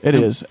is. It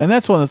is. And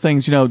that's one of the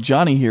things,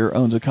 Johnny here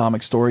owns a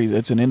comic store.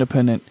 It's an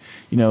independent,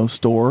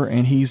 store,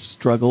 and he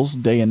struggles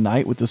day and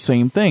night with the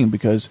same thing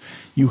because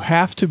you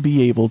have to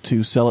be able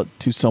to sell it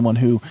to someone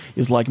who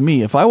is like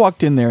me. If I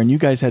walked in there and you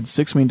guys had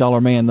 $6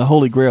 Million Man, the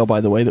Holy Grail,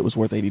 by the way, that was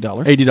worth $80.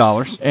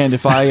 $80. And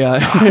if I,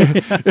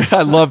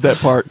 I love that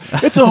part.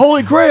 It's a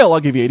Holy Grail.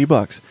 I'll give you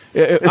 $80.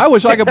 I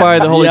wish I could buy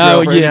the Holy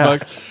Grail for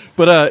 $80.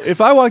 But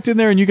if I walked in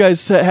there and you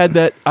guys had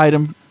that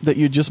item that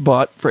you just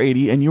bought for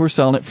 $80 and you were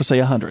selling it for say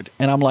 $100,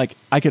 and I'm like,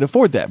 I could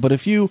afford that. But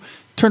if you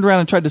turned around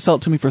and tried to sell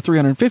it to me for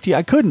 $350,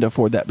 I couldn't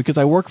afford that because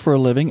I work for a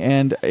living,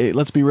 and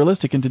let's be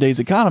realistic, in today's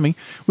economy,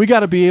 we got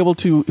to be able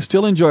to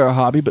still enjoy our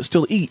hobby but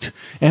still eat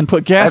and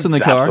put gas in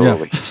the car.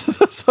 Absolutely.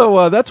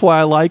 So that's why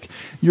I like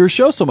your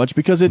show so much,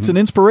 because it's an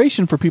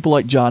inspiration for people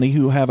like Johnny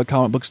who have a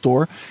comic book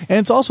store, and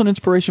it's also an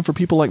inspiration for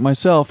people like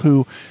myself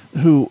who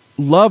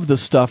love the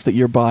stuff that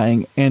you're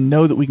buying and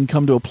know that we can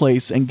come to a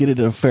place and get it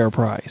at a fair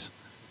price.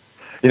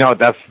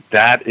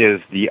 That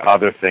is the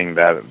other thing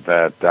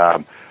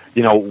that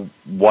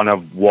one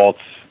of Walt's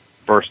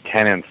first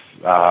tenets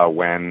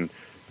when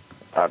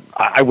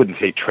I wouldn't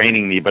say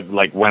training me, but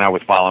like when I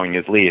was following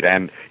his lead,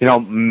 and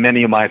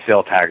many of my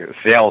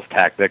sales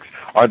tactics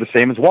are the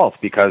same as Walt's,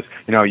 because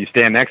you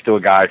stand next to a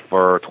guy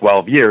for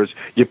 12 years,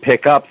 you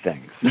pick up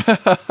things,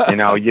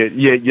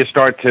 you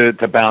start to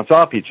bounce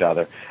off each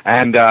other,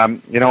 and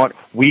you know what,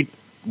 we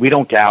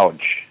don't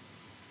gouge.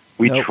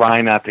 We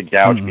try not to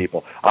gouge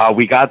people.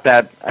 We got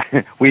that.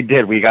 We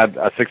did. We got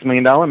a $6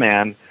 Million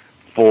Man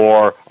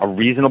for a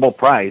reasonable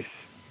price,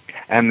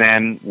 and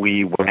then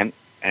we went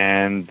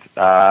and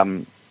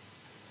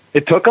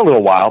it took a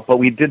little while, but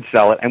we did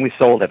sell it, and we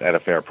sold it at a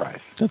fair price.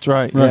 That's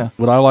right. Right. Yeah.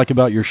 What I like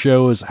about your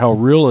show is how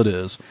real it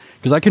is,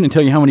 because I couldn't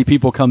tell you how many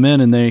people come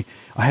in and I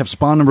have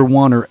Spawn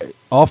 #1 or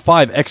all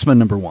 5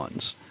 X-Men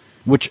 #1s.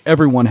 Which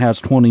everyone has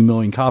 20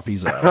 million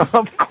copies of.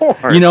 Of course.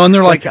 And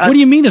they're like, what do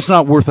you mean it's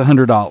not worth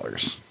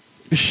 $100?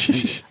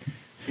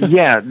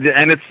 Yeah,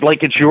 and it's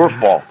like it's your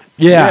fault.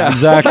 Yeah,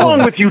 exactly. What's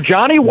wrong with you,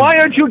 Johnny? Why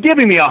aren't you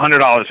giving me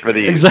 $100 for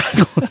these?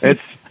 Exactly.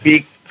 It's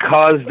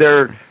because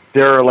there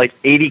are like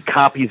 80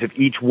 copies of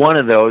each one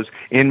of those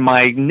in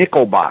my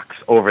nickel box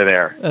over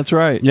there. That's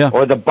right. Yeah.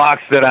 Or the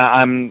box that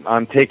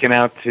I'm taking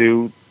out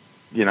to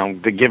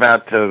give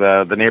out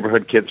to the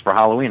neighborhood kids for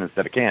Halloween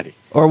instead of candy.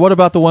 Or what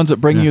about the ones that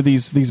bring you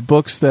these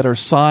books that are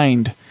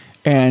signed,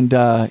 and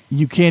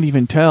you can't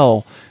even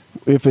tell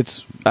if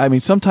it's... I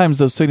mean, sometimes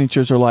those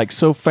signatures are like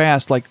so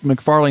fast, like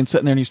McFarlane's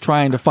sitting there and he's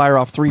trying to fire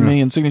off 3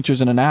 million signatures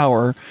in an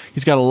hour.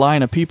 He's got a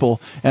line of people,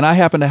 and I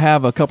happen to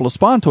have a couple of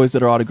Spawn toys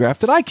that are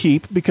autographed that I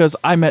keep because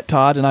I met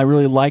Todd and I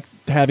really like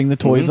having the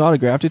toys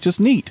autographed. It's just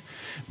neat.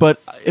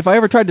 But if I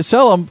ever tried to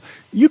sell them,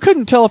 you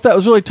couldn't tell if that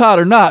was really Todd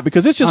or not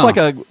because it's just like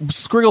a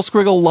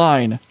scriggle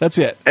line. That's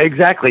it.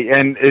 Exactly,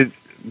 and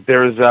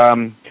there's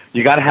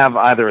you got to have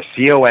either a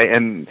COA,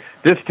 and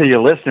this to your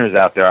listeners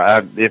out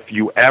there, if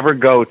you ever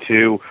go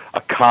to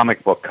a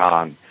comic book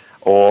con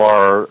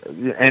or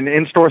an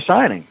in-store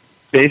signing,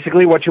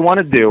 basically what you want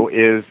to do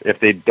is, if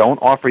they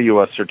don't offer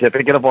you a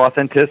certificate of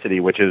authenticity,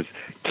 which is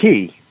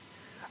key,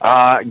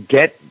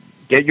 get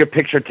your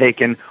picture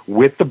taken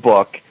with the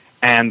book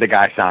and the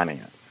guy signing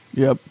it.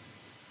 Yep.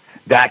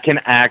 That can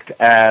act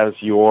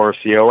as your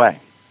COA.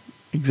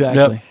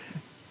 Exactly. Yep.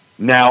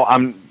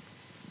 Now,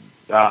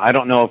 I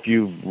don't know if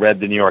you've read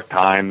the New York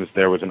Times.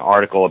 There was an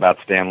article about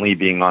Stan Lee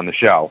being on the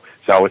show.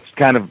 So it's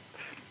kind of,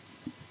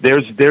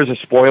 there's a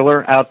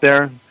spoiler out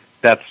there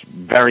that's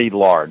very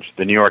large,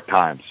 the New York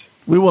Times.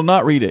 We will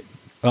not read it.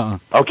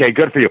 Okay,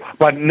 good for you.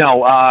 But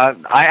no, I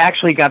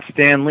actually got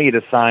Stan Lee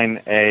to sign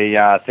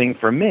a thing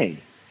for me.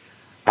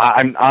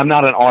 I'm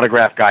not an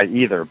autograph guy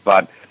either,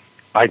 but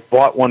I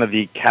bought one of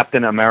the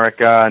Captain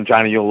America, and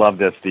Johnny, you'll love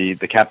this, the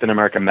Captain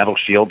America metal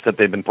shields that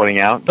they've been putting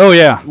out. Oh,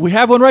 yeah. We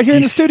have one right here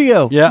in the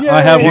studio. Yeah, Yay.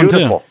 I have one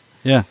Beautiful.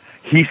 too. Yeah.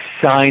 He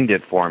signed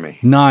it for me.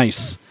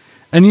 Nice.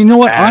 And you know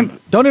what?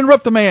 Don't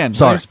interrupt the man.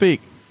 Sorry. Let him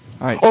speak.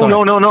 All right. Oh,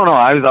 sorry. no.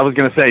 I was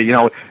going to say,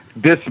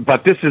 this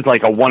is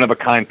like a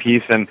one-of-a-kind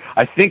piece, and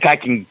I think I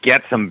can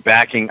get some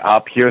backing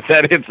up here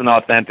that it's an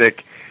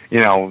authentic,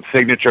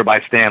 signature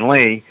by Stan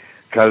Lee,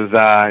 because,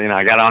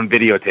 I got it on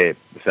videotape.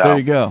 So There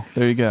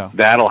you go.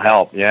 That'll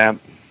help, yeah.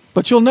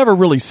 But you'll never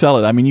really sell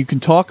it. I mean, you can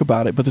talk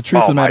about it, but the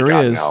truth of the matter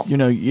is,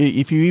 no.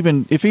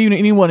 if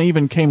anyone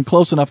even came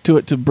close enough to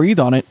it to breathe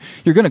on it,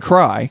 you're going to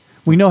cry.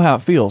 We know how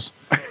it feels.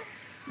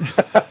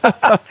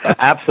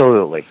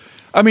 Absolutely.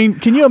 I mean,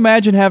 can you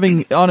imagine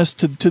having, honest,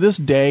 to this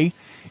day,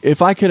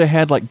 if I could have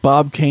had like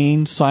Bob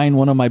Kane sign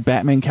one of my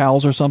Batman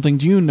cowls or something,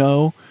 do you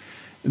know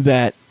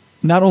that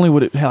not only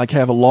would it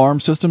have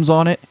alarm systems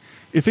on it,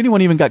 if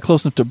anyone even got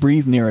close enough to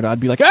breathe near it, I'd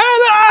be like,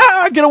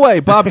 get away,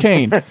 Bob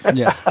Kane.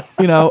 Yeah.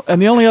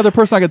 And the only other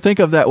person I could think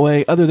of that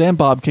way, other than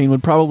Bob Kane,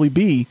 would probably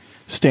be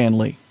Stan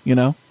Lee,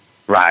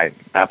 Right,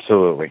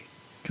 absolutely.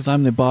 Because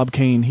I'm the Bob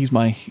Kane. He's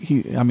I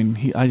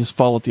just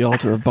fall at the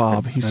altar of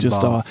Bob. He's And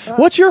just, Bob.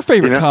 What's your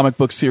favorite comic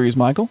book series,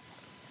 Michael?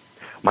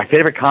 My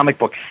favorite comic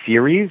book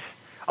series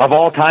of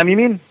all time, you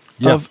mean?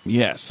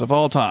 Yes, of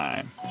all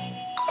time.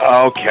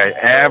 Okay,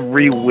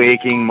 every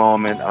waking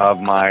moment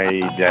of my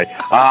day.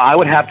 I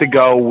would have to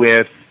go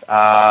with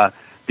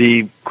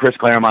the Chris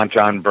Claremont,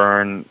 John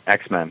Byrne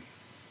X-Men.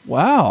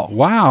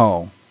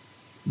 Wow.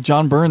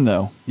 John Byrne,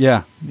 though.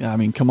 Yeah. Yeah, I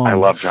mean, come on. I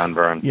love John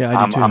Byrne. Yeah,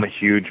 I do too. I'm a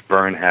huge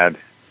Byrne head.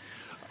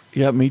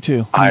 Yeah, me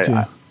too.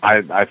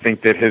 I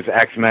think that his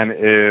X-Men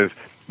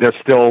they're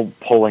still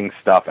pulling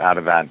stuff out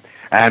of that.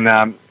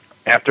 And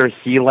after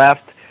he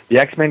left, the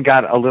X-Men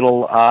got a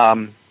little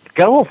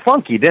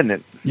funky, didn't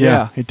it?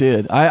 Yeah, it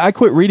did. I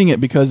quit reading it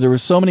because there were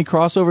so many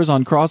crossovers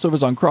on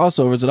crossovers on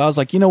crossovers that I was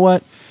like, you know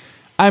what?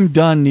 I'm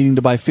done needing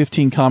to buy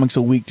 15 comics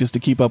a week just to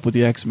keep up with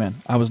the X-Men.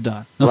 I was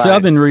done. Now, see,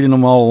 I've been reading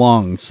them all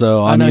along,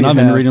 so I've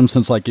been reading them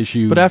since like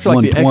issue. But after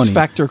like the 120. X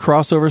Factor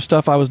crossover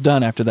stuff, I was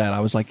done after that. I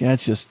was like,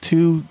 that's just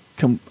too.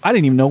 I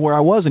didn't even know where I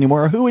was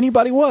anymore or who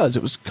anybody was.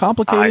 It was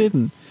complicated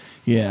and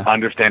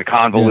understand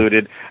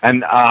convoluted. Yeah.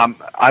 And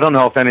I don't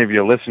know if any of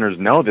your listeners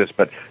know this,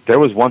 but there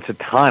was once a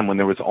time when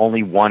there was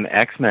only one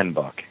X-Men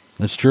book.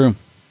 That's true.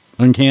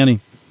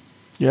 Uncanny.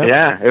 Yep.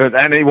 Yeah,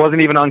 and it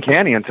wasn't even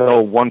uncanny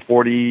until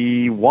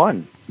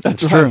 141.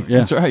 That's true. Right. Yeah.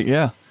 That's right.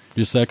 Yeah.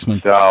 Just X-Men.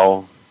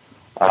 So,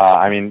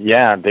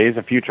 Days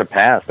of Future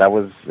Past.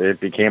 It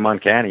became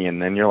uncanny,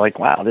 and then you're like,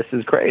 wow, this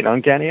is great,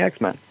 Uncanny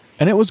X-Men.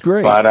 And it was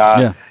great.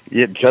 But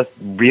it just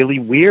really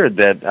weird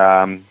that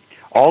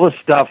all the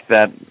stuff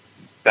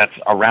that's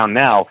around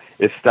now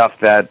is stuff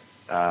that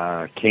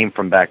came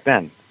from back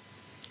then.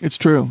 It's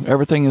true.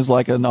 Everything is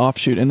like an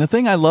offshoot. And the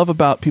thing I love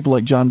about people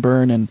like John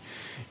Byrne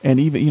and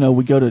even,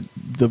 we go to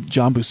the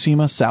John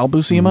Buscema, Sal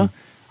Buscema.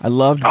 I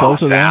loved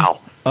both of them.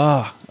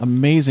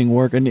 Amazing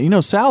work.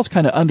 And, Sal's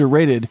kind of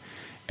underrated,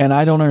 and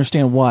I don't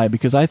understand why,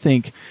 because I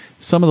think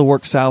some of the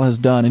work Sal has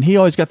done, and he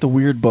always got the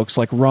weird books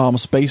like Rom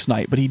Space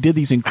Knight, but he did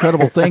these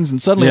incredible things, and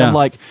suddenly I'm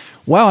like,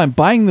 wow, I'm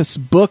buying this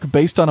book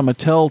based on a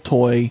Mattel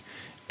toy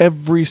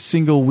every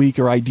single week,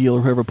 or Ideal,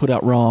 or whoever put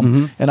out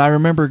Rom. And I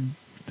remember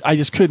I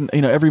just couldn't,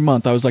 every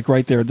month I was like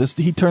right there.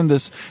 He turned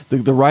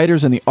the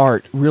writers and the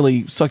art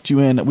really sucked you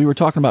in. We were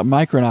talking about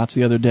Micronauts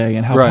the other day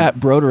and how Pat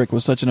Broderick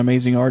was such an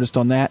amazing artist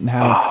on that, and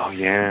how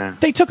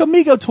they took a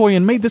Mego toy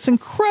and made this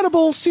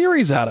incredible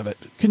series out of it.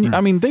 Can you?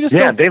 I mean, they just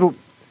don't.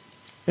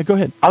 Go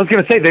ahead. I was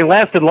going to say they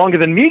lasted longer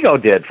than Mego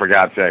did, for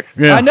God's sake.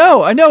 Yeah. I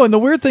know. And the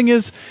weird thing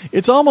is,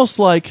 it's almost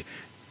like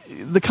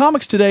the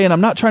comics today, and I'm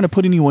not trying to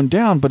put anyone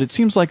down, but it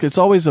seems like it's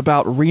always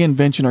about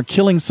reinvention or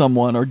killing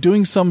someone or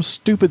doing some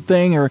stupid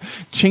thing or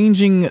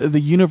changing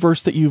the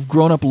universe that you've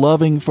grown up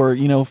loving for,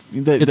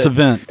 its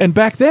event. And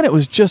back then it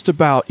was just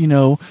about,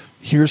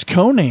 here's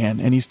Conan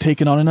and he's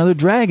taking on another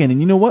dragon. And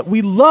you know what?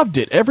 We loved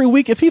it. Every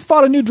week, if he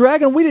fought a new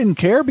dragon, we didn't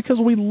care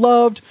because we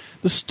loved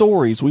the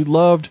stories. We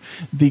loved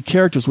the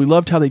characters. We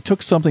loved how they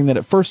took something that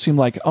at first seemed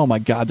like, oh my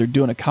God, they're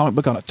doing a comic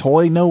book on a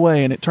toy? No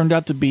way. And it turned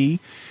out to be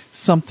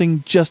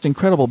something just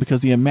incredible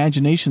because the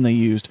imagination they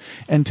used.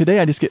 And today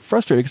I just get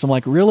frustrated because I'm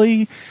like,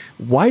 really?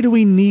 Why do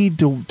we need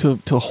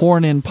to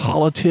horn in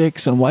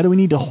politics, and why do we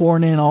need to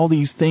horn in all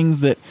these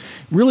things that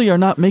really are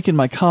not making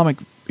my comic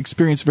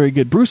experience very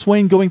good? Bruce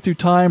Wayne going through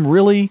time,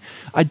 really?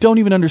 I don't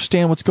even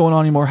understand what's going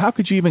on anymore. How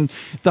could you even...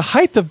 The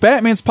height of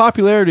Batman's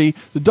popularity,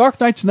 The Dark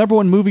Knight's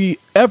 #1 movie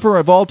ever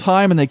of all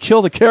time, and they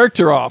kill the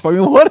character off. I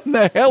mean, what in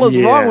the hell is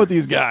wrong with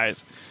these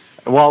guys?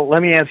 Well,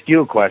 let me ask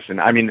you a question.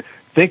 I mean,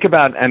 think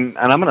about, and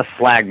I'm going to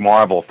slag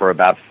Marvel for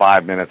about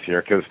 5 minutes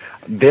here, because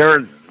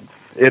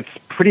it's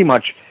pretty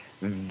much,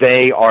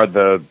 they are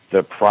the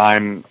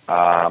prime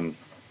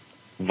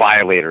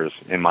violators,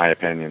 in my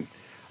opinion,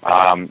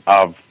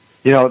 of,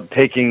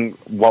 taking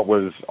what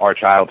was our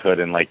childhood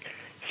and like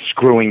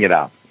screwing it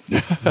up.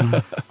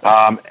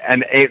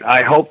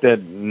 I hope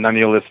that none of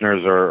your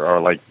listeners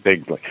are like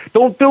big, like,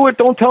 don't do it,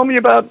 don't tell me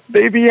about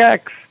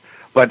AVX.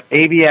 But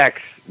AVX,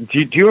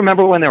 do you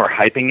remember when they were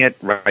hyping it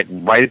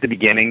right at the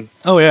beginning?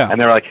 Oh, yeah. And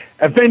they're like,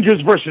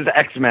 Avengers versus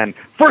X-Men.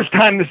 First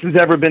time this has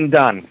ever been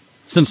done.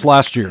 Since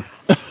last year.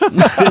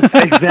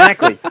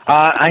 Exactly.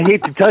 I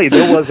hate to tell you,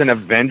 there was an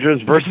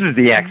Avengers versus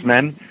the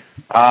X-Men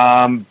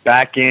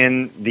back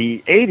in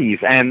the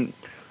 80s. And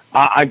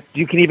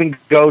you can even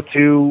go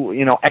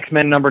to,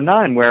 X-Men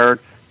 #9, where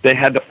they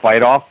had to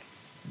fight off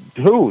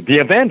the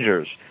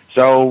Avengers.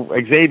 So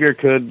Xavier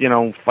could,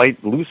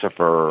 fight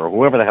Lucifer or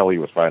whoever the hell he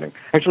was fighting.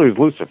 Actually, it was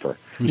Lucifer.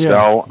 Yeah.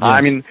 So,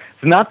 Yes.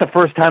 it's not the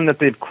first time that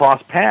they've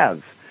crossed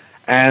paths.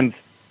 And,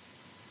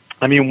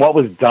 what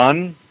was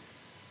done,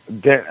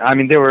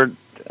 they were,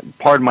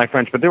 pardon my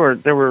French, but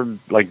there were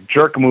like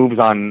jerk moves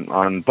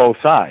on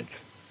both sides.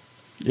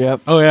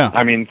 Yep. Oh,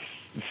 yeah.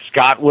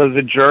 Scott was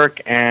a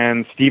jerk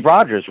and Steve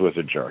Rogers was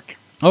a jerk.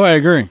 Oh, I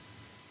agree.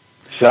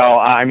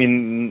 So,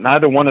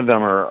 neither one of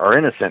them are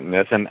innocent in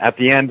this. And at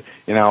the end,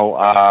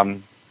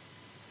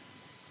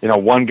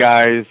 one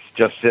guy's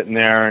just sitting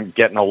there and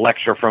getting a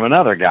lecture from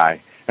another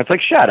guy. It's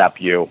like, shut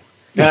up, you.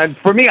 And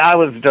for me, I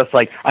was just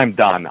like, I'm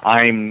done.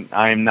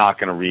 I'm not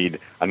going to read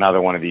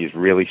another one of these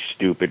really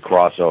stupid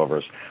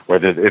crossovers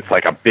where it's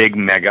like a big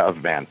mega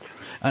event.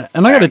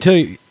 And I got to tell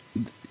you,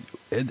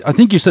 I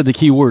think you said the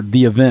key word,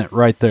 the event,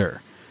 right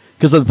there.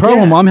 Because the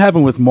problem I'm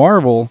having with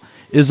Marvel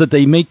is that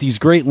they make these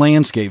great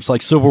landscapes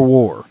like Civil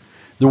War,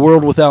 The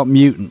World Without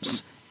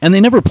Mutants, and they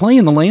never play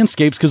in the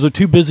landscapes because they're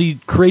too busy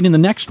creating the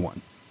next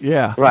one.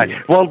 Yeah.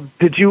 Right. Well,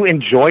 did you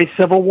enjoy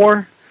Civil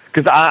War?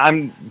 Because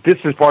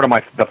this is part of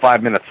the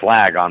 5-minute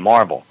slag on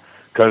Marvel.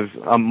 Because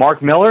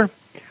Mark Miller,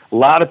 a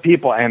lot of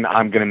people, and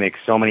I'm going to make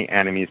so many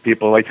enemies.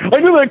 People are like, I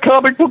knew that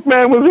comic book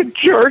man was a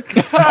jerk.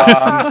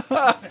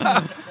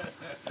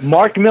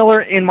 Mark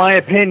Miller, in my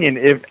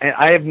opinion,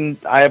 I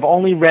have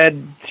only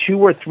read 2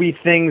 or 3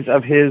 things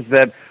of his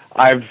that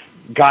I've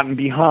gotten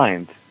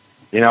behind,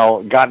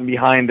 and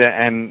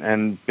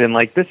been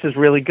like, this is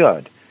really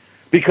good,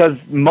 because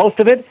most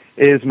of it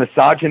is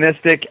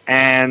misogynistic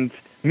and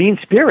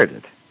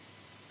mean-spirited.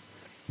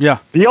 Yeah,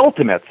 The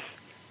Ultimates,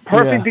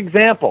 perfect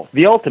example.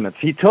 The Ultimates.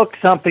 He took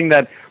something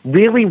that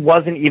really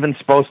wasn't even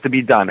supposed to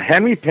be done.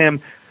 Henry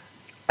Pym,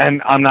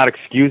 and I'm not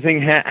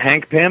excusing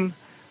Hank Pym.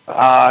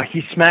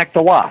 He smacked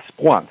the Wasp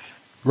once.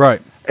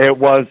 Right.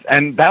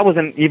 And that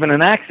wasn't even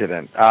an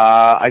accident.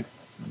 I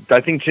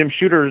think Jim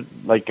Shooter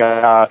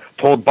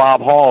told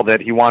Bob Hall that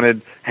he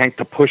wanted Hank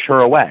to push her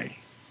away,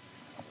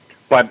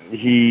 but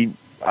he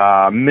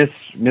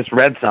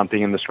misread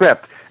something in the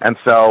script, and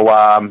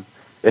so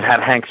it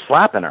had Hank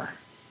slapping her.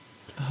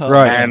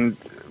 Right.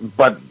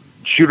 But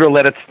Shooter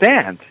let it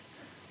stand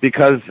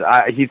because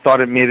he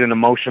thought it made an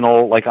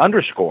emotional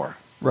underscore.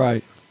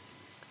 Right.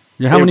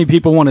 Yeah, how many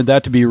people wanted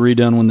that to be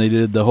redone when they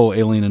did the whole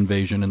alien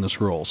invasion in the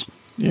Skrulls?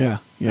 Yeah.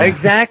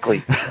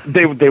 Exactly.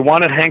 They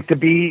wanted Hank to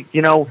be,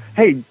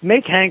 hey,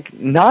 make Hank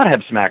not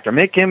have smacked her,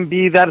 make him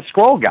be that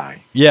Skrull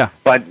guy. Yeah.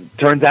 But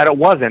turns out it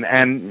wasn't,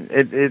 and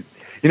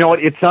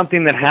it's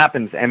something that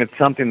happens, and it's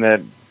something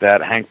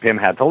that Hank Pym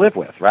had to live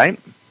with, right?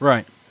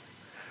 Right.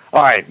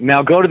 All right,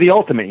 now go to the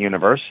Ultimate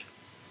Universe.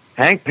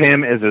 Hank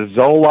Pym is a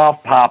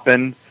Zoloft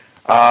popping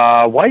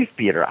wife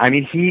beater.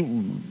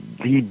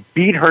 He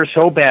beat her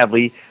so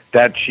badly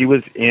that she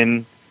was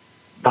in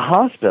the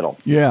hospital.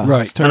 Yeah,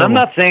 right. And I'm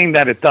not saying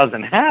that it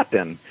doesn't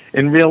happen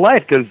in real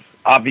life, because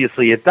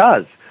obviously it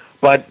does.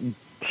 But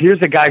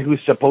here's a guy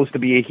who's supposed to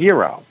be a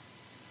hero,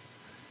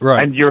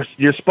 right? And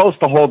you're supposed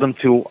to hold him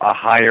to a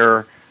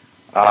higher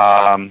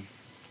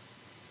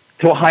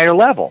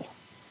level.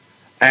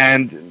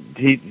 And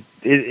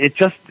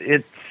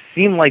it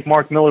seemed like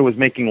Mark Miller was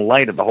making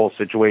light of the whole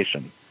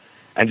situation,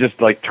 and just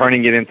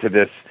turning it into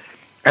this,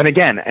 and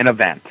again, an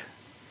event.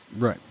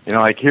 Right.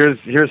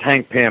 Here's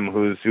Hank Pym,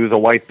 who's a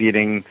wife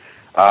beating.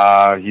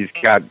 He's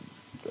got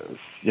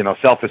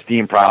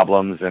self-esteem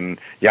problems and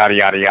yada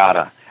yada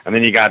yada. And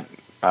then you got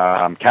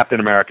Captain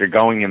America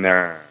going in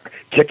there,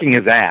 kicking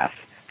his ass,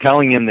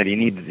 telling him that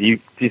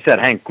he said,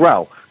 Hank,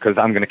 grow, because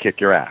I'm going to kick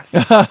your ass.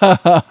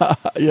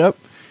 Yep.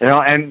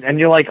 And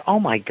you're like, oh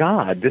my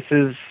God, this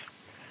is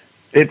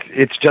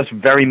it's just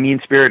very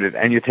mean-spirited,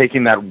 and you're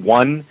taking that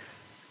one.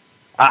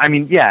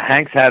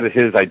 Hank's had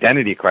his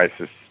identity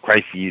crises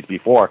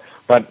before,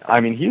 but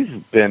he's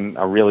been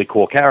a really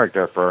cool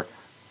character for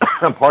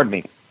pardon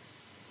me,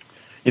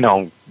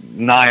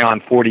 nigh on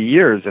 40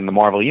 years in the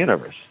Marvel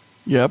universe.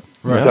 Yep.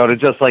 Right. So to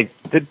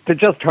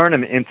just turn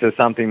him into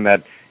something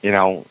that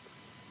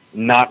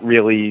not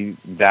really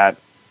that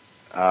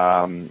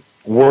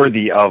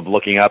worthy of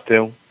looking up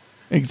to.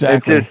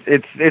 Exactly.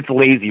 It's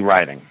lazy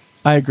writing.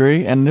 I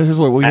agree, and this is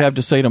what we have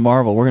to say to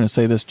Marvel. We're going to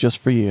say this just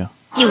for you.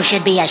 You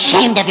should be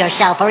ashamed of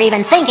yourself for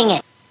even thinking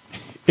it.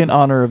 In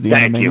honor of the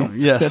Thank you.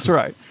 Animaniacs. Yes. That's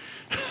right.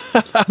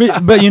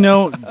 but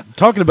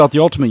talking about the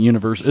Ultimate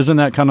Universe, isn't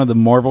that kind of the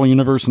Marvel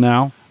Universe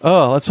now?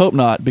 Oh, let's hope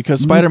not,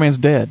 because Spider-Man's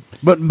dead.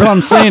 But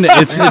I'm saying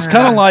it's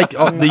kind of like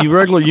the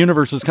regular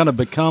universe has kind of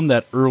become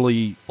that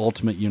early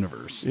Ultimate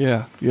Universe.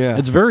 Yeah, yeah.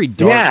 It's very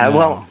dark. Yeah, now.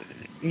 well,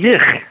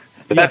 yeah.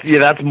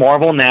 That's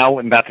Marvel now,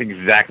 and that's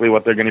exactly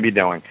what they're going to be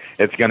doing.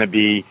 It's going to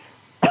be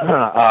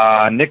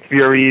Nick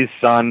Fury's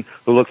son,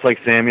 who looks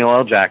like Samuel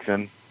L.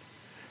 Jackson.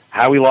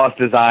 How he lost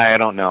his eye, I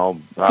don't know.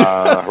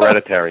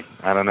 Hereditary,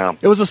 I don't know.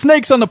 It was the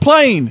snakes on the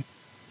plane.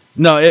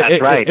 No,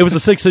 That's right. It was a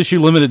 6-issue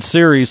limited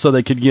series, so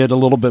they could get a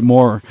little bit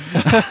more.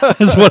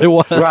 Is what it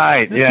was.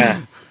 Right?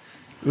 Yeah.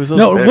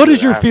 No, what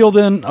is your feel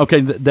then?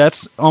 Okay,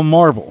 that's on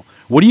Marvel.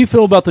 What do you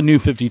feel about the New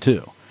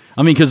 52?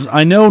 I mean, because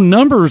I know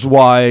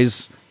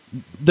numbers-wise,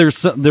 they're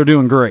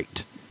doing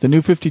great. The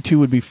New 52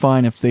 would be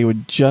fine if they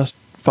would just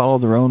follow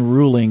their own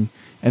ruling.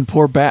 And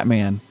poor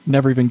Batman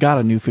never even got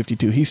a New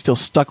 52. He's still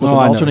stuck with an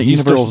alternate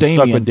universe still Damian.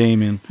 Stuck with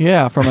Damian.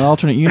 Yeah, from an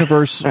alternate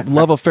universe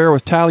love affair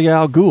with Talia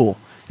al Ghul.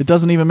 It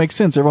doesn't even make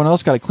sense. Everyone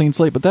else got a clean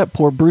slate, but that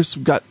poor Bruce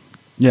got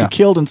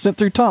killed and sent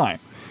through time.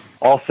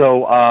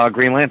 Also,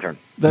 Green Lantern.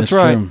 That's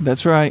right. True.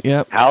 That's right.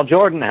 Yep. Hal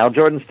Jordan. Hal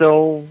Jordan's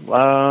still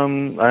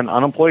an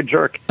unemployed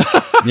jerk.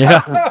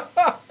 Yeah.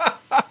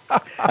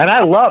 And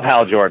I love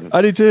Hal Jordan.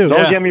 I do too.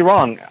 Don't get me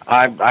wrong.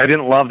 I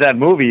didn't love that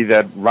movie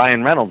that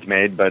Ryan Reynolds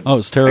made, but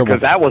it's terrible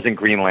because that wasn't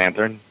Green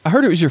Lantern. I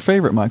heard it was your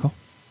favorite, Michael.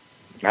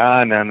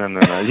 No.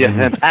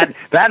 Yeah, that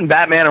and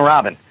Batman and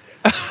Robin.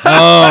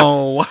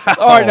 Oh, wow.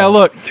 All right, now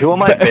look. Two of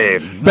my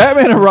faves.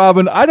 Batman and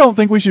Robin, I don't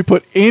think we should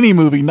put any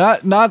movie,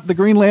 not the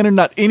Green Lantern,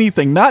 not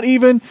anything, not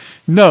even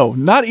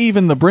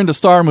the Brenda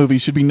Starr movie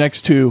should be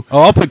next to.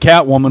 Oh, I'll put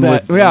Catwoman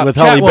with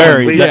Halle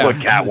Berry. Please put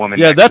Catwoman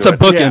yeah, next that's to a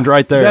bookend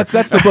right there. That's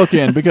the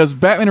bookend because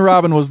Batman and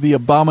Robin was the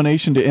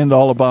abomination to end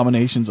all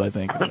abominations, I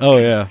think. Oh,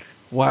 yeah.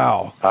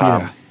 Wow.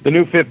 The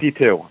New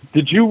 52.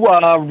 Did you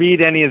read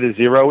any of the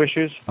Zero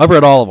issues? I've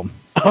read all of them.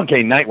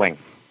 Okay, Nightwing.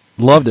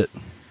 Loved it.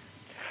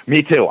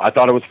 Me too. I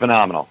thought it was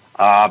phenomenal.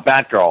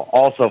 Batgirl,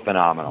 also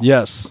phenomenal.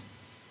 Yes.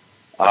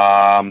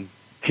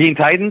 Teen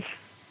Titans?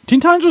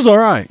 Teen Titans was all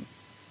right.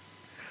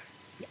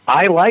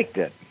 I liked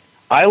it.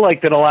 I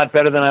liked it a lot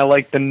better than I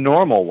liked the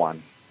normal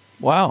one.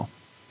 Wow.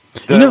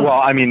 Well,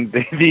 I mean,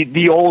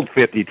 the old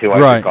 52,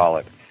 I should call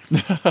it.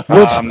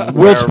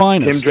 World's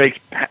finest. Tim Drake's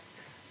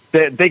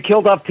they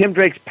killed off Tim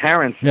Drake's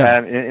parents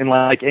in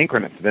like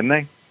increments, didn't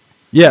they?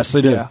 Yes,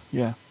 they did.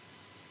 Yeah.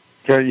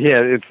 So, yeah,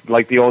 it's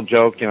like the old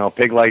joke,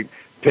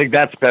 pig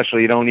that special,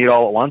 you don't eat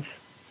all at once.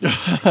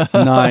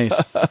 Nice.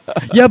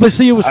 Yeah, but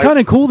see, it was kind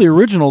of cool, the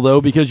original, though,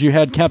 because you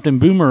had Captain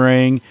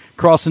Boomerang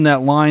crossing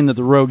that line that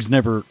the Rogues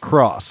never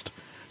crossed.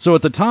 So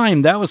at the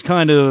time, that was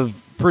kind of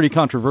pretty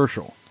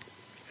controversial.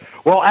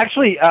 Well,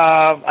 actually,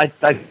 I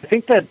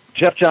think that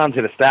Jeff Johns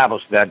had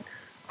established that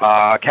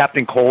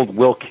Captain Cold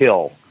will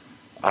kill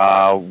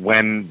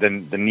when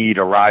the need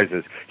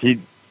arises. You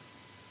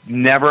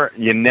never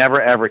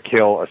ever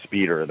kill a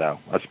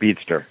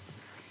speedster.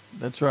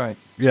 That's right.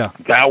 Yeah.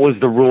 That was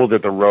the rule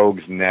that the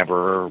Rogues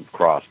never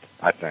crossed,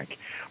 I think.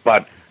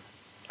 But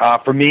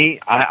for me,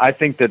 I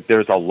think that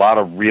there's a lot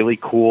of really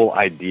cool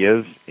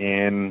ideas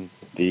in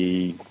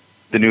the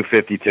New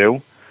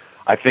 52.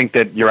 I think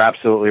that you're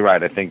absolutely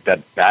right. I think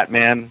that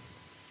Batman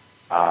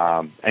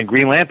and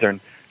Green Lantern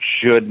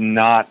should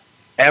not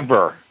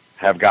ever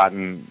have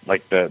gotten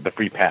like the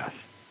free pass.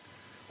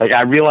 Like,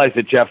 I realize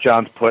that Jeff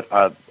Johns put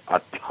a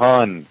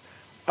ton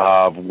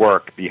of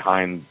work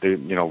behind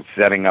the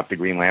setting up the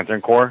Green Lantern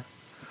Corps.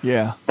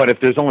 Yeah. But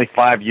if there's only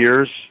 5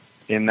 years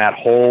in that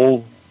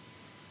whole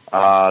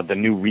the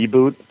new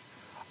reboot,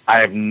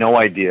 I have no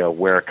idea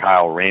where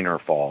Kyle Rayner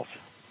falls.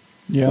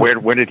 Yeah.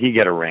 Where did he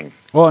get a ring?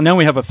 Well, now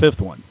we have a fifth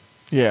one.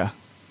 Yeah.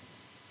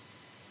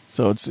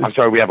 So it's I'm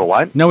sorry, we have a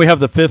what? Now we have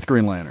the fifth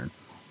Green Lantern.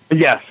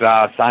 Yes,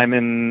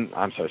 Simon.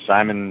 I'm sorry,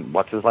 Simon.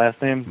 What's his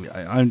last name?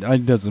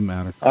 It doesn't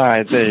matter. All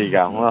right, there you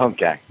go. Well,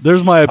 okay.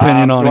 There's my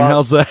opinion on him.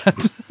 How's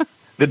that?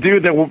 The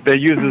dude that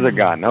uses a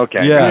gun.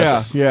 Okay.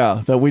 Yes.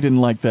 Yeah. That we didn't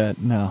like that.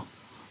 No.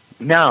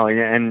 No,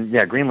 and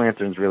Green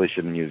Lanterns really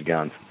shouldn't use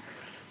guns.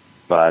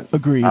 But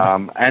agreed.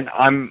 And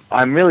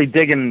I'm really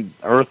digging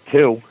Earth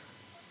 2.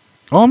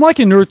 Oh, I'm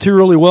liking Earth 2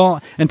 really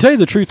well. And tell you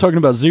the truth, talking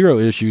about Zero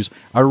issues,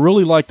 I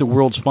really like the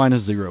World's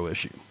Finest Zero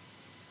issue.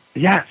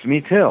 Yes,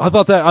 me too. I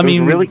thought that.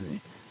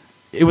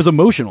 It was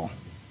emotional.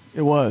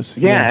 It was.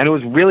 Yeah, and it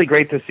was really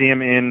great to see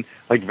him in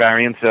like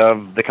variants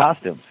of the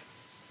costumes.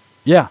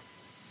 Yeah.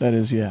 That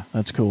is,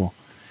 that's cool.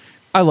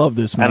 I love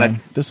this,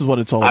 man. This is what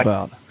it's all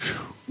about.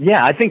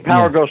 Yeah, I think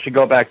Power Girl should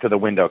go back to the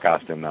window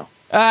costume, though.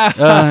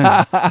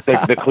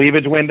 The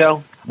cleavage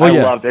window. Well, I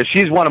loved it.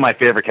 She's one of my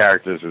favorite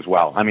characters as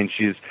well. I mean,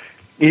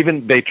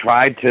 they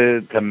tried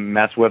to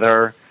mess with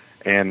her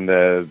in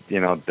the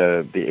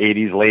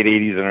 80s, late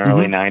 80s and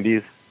early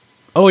 90s.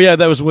 Oh, yeah,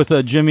 that was with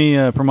Jimmy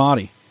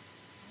Primati.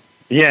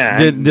 Yeah.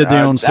 Did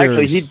their own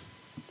series. Actually,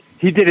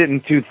 he did it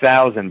in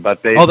 2000,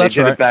 but they did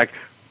it back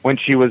when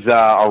she was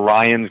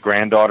Orion's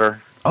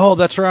granddaughter. Oh,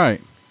 that's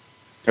right.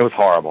 It was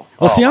horrible.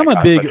 Well, see, I'm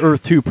a big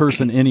Earth 2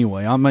 person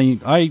anyway. I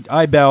mean,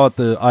 I bow at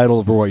the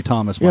idol of Roy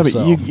Thomas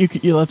myself. Yeah,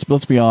 but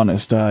let's be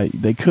honest.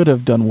 They could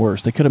have done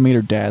worse. They could have made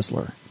her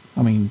Dazzler.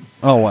 I mean...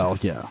 Oh, well,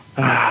 yeah.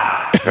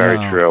 Very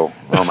true.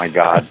 Oh, my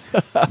God.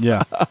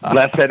 Yeah.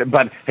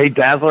 But, hey,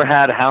 Dazzler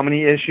had how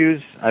many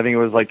issues? I think it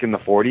was like in the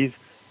 40s.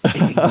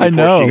 I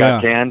know. She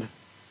got canned.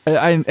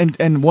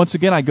 And once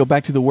again, I go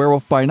back to the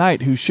Werewolf by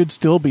Night, who should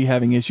still be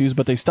having issues,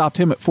 but they stopped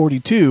him at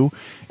 42.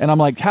 And I'm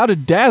like, how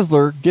did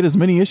Dazzler get as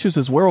many issues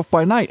as Werewolf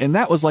by Night? And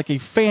that was like a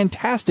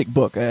fantastic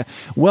book,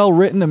 well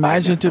written,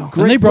 imaginative,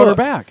 great. And they brought book.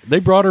 her back. They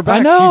brought her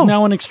back. I know. She's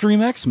now an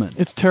Extreme X-Men.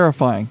 It's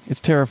terrifying.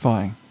 It's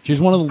terrifying. She's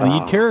one of the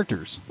lead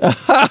characters.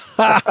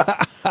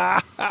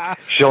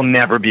 She'll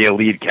never be a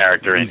lead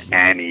character in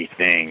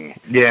anything.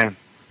 Yeah.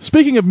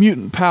 Speaking of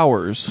mutant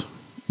powers,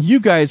 you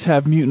guys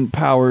have mutant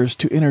powers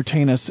to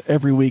entertain us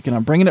every week, and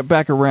I'm bringing it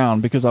back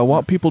around because I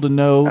want people to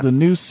know the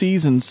new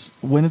seasons,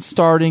 when it's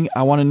starting.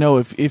 I want to know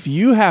if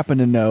you happen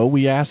to know.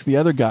 We ask the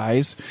other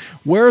guys,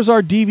 where's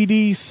our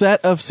DVD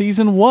set of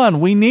season 1?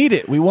 We need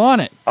it. We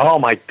want it. Oh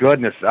my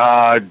goodness,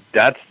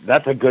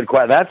 that's a good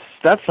question.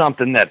 That's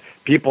something that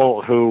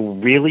people who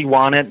really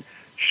want it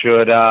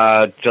should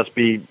just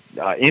be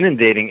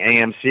inundating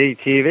AMC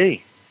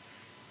TV.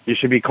 You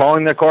should be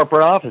calling their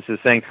corporate offices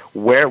saying,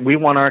 "Where we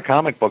want our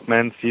Comic Book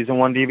Men season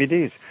 1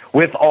 DVDs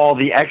with all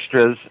the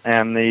extras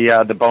and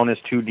the bonus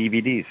 2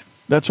 DVDs."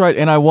 That's right,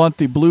 and I want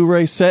the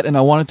Blu-ray set, and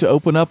I want it to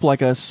open up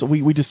like a.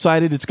 We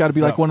decided it's got to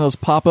be like one of those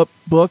pop-up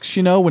books,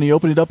 you know. When you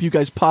open it up, you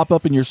guys pop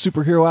up in your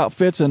superhero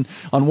outfits, and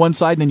on one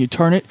side, and then you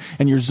turn it,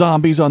 and your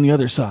zombies on the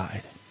other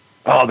side.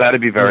 Oh, that'd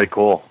be very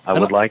cool. I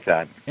would like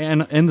that.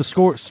 And the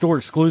store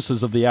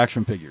exclusives of the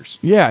action figures.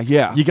 Yeah,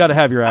 yeah. You got to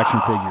have your action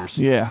figures.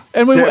 Yeah.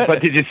 And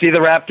but did you see the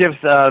wrap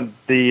gifts?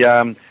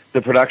 The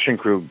production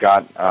crew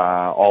got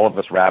all of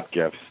us wrap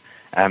gifts,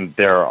 and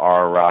there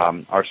are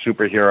our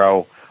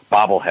superhero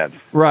bobbleheads.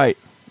 Right.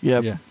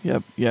 Yep. Yeah.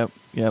 Yep.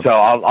 So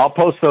I'll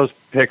post those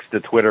pics to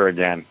Twitter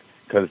again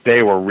because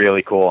they were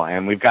really cool,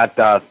 and we've got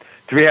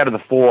 3 out of the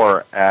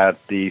 4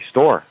 at the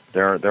store.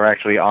 They're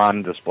actually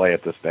on display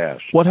at the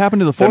stash. What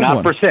happened to the 4th one? They're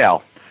not for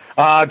sale.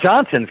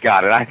 Johnson's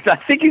got it. I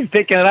think he's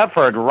picking it up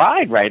for a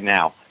ride right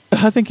now.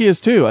 I think he is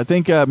too. I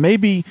think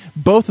maybe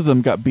both of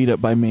them got beat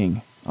up by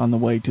Ming on the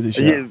way to the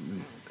show.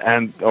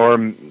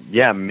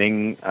 Yeah,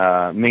 Ming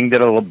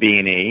did a little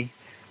beanie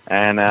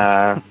and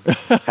had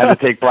to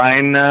take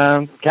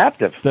Brian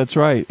captive. That's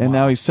right. And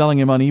now he's selling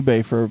him on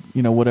eBay for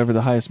whatever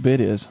the highest bid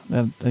is.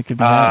 That could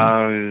be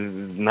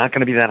not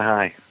going to be that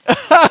high.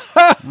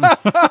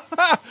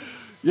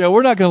 Yeah,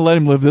 we're not going to let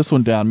him live this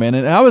one down, man.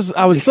 And I was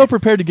so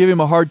prepared to give him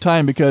a hard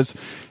time because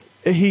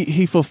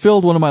he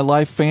fulfilled one of my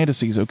life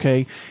fantasies,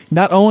 okay?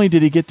 Not only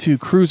did he get to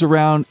cruise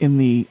around in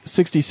the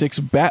 66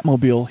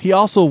 Batmobile, he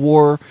also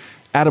wore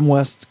Adam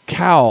West's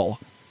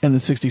cowl in the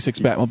 66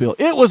 Batmobile.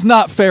 It was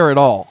not fair at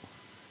all.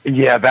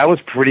 Yeah, that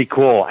was pretty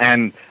cool.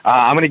 And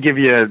I'm going to give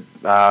you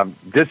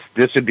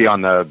this should be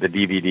on the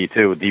DVD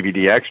too,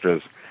 DVD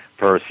extras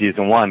for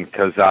season 1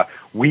 because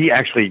we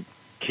actually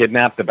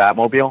kidnapped the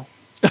Batmobile.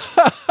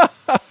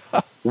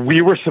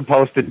 We were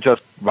supposed to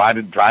just drive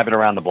it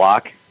around the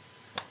block.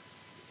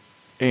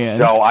 And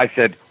so I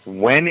said,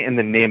 when in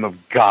the name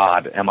of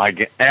God am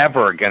I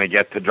ever going to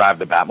get to drive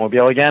the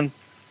Batmobile again?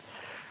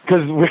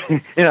 Because,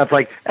 it's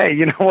like, hey,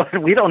 you know what?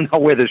 We don't know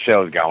where the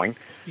show's going.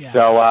 Yeah.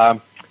 So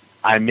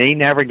I may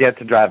never get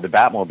to drive the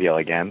Batmobile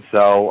again.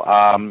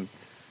 So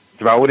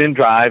throw it in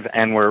drive,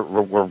 and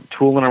we're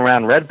tooling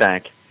around Red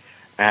Bank.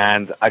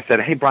 And I said,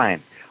 hey,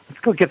 Brian, let's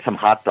go get some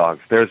hot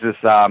dogs. There's this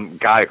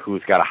guy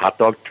who's got a hot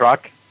dog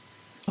truck.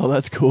 Oh,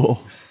 that's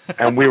cool.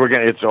 And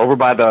it's over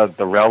by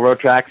the railroad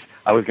tracks.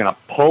 I was going to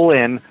pull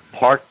in,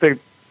 park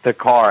the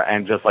car,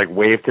 and just like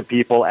wave to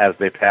people as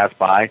they pass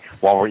by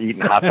while we're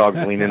eating hot dogs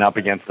leaning up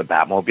against the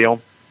Batmobile.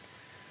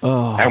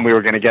 Oh. And we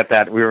were going to get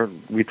that.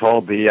 We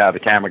told the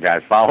camera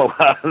guys, follow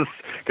us,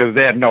 because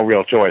they had no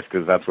real choice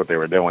because that's what they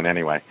were doing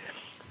anyway.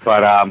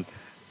 But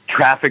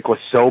traffic was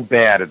so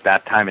bad at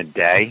that time of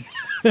day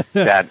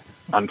that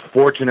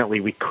unfortunately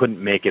we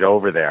couldn't make it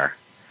over there.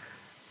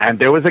 And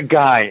there was a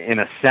guy in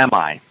a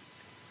semi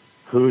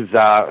who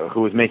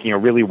was making a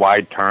really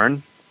wide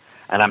turn,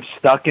 and I'm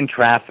stuck in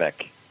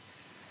traffic,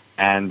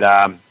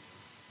 and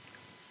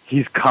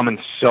he's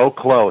coming so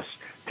close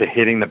to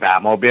hitting the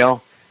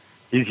Batmobile.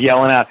 He's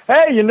yelling out,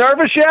 "Hey, you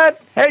nervous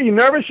yet? Hey, you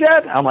nervous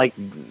yet?" I'm like,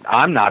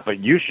 "I'm not, but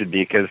you should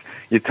be because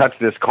you touch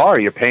this car,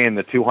 you're paying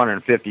the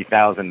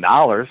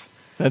 $250,000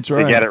 That's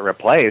right to get it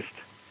replaced."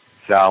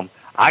 So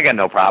I got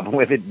no problem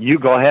with it. You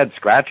go ahead,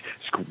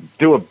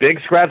 do a big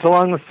scratch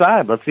along the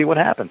side. Let's see what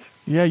happens.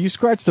 Yeah, you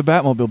scratch the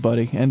Batmobile,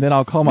 buddy, and then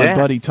I'll call my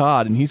buddy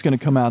Todd, and he's going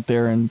to come out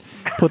there and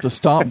put the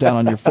stomp down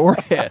on your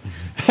forehead.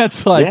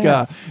 That's like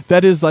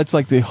that's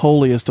like the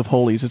holiest of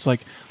holies. It's like,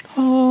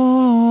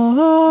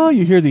 oh,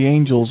 you hear the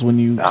angels when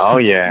you. Oh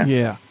yeah,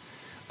 yeah,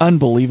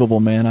 unbelievable,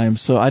 man.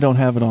 I don't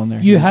have it on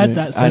there. You had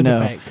that sound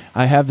effect.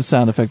 I have the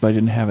sound effect, but I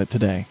didn't have it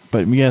today.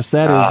 But yes,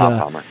 that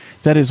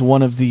is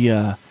one of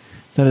the.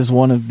 That is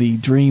one of the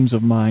dreams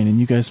of mine, and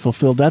you guys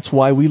fulfilled. That's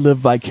why we live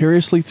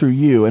vicariously through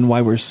you, and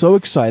why we're so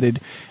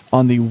excited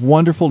on the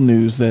wonderful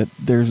news that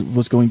there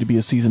was going to be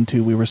a season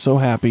 2. We were so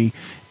happy,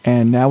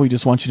 and now we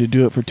just want you to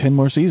do it for 10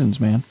 more seasons,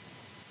 man.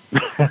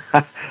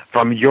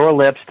 From your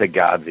lips to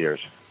God's ears.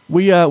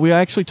 We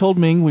actually told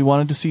Ming we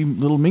wanted to see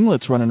little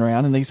Minglets running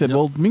around, and they said,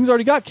 well, Ming's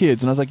already got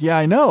kids. And I was like, yeah,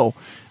 I know.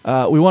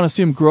 We want to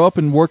see them grow up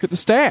and work at the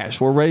stash.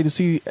 We're ready to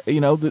see,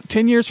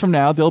 10 years from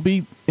now, they'll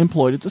be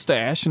employed at the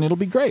stash, and it'll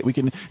be great.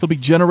 It'll be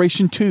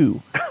Generation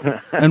 2.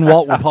 And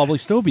Walt will probably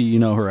still be,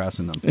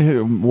 harassing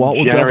them. Walt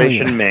will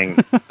Generation Ming.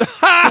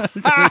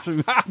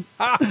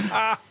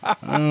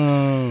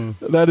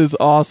 That is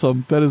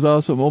awesome. That is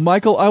awesome. Well,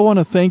 Michael, I want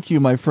to thank you,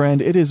 my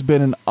friend. It has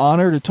been an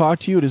honor to talk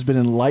to you. It has been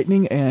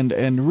enlightening,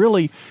 and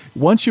really,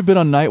 once you've been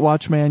on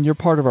Nightwatch, man, you're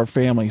part of our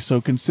family. So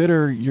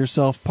consider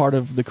yourself part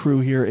of the crew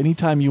here.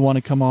 Anytime you want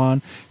to come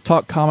on,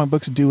 talk comic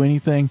books, do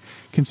anything,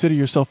 consider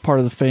yourself part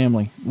of the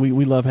family.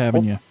 We love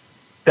having you.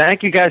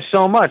 Thank you guys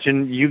so much,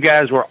 and you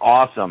guys were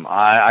awesome.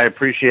 I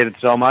appreciate it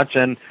so much,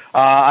 and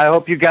I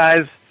hope you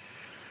guys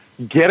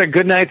get a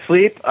good night's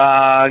sleep.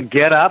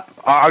 Get up.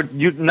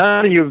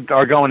 None of you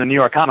are going to New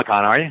York Comic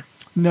Con, are you?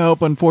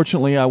 Nope.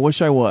 Unfortunately, I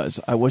wish I was.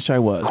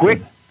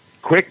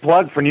 Quick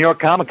plug for New York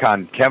Comic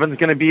Con. Kevin's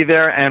going to be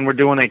there, and we're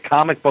doing a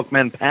comic book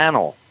men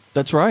panel.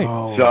 That's right.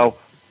 Oh. So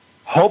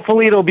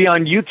hopefully it'll be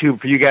on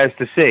YouTube for you guys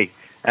to see.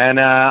 And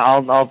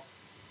I'll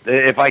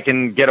if I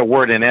can get a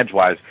word in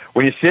edgewise,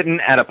 when you're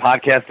sitting at a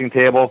podcasting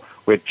table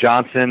with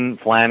Johnson,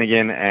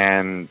 Flanagan,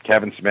 and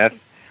Kevin Smith,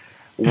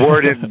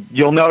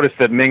 you'll notice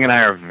that Ming and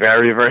I are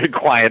very, very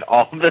quiet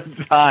all the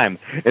time.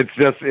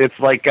 It's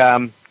like,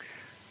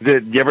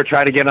 you ever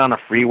try to get on a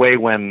freeway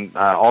when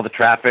all the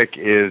traffic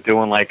is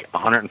doing like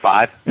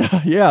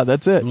 105? Yeah,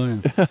 that's it.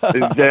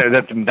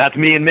 That's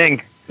me and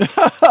Ming.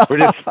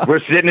 We're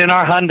sitting in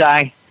our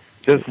Hyundai.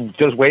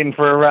 Just waiting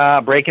for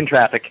a break in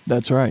traffic.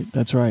 That's right.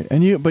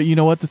 But you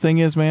know what the thing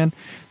is, man?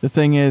 The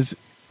thing is,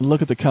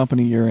 look at the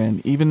company you're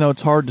in. Even though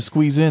it's hard to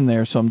squeeze in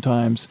there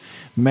sometimes,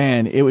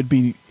 man, it would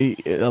be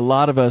a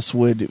lot of us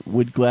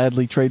would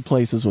gladly trade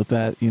places with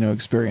that,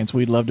 experience.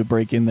 We'd love to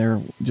break in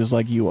there just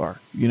like you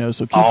are,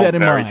 So keep that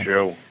in mind.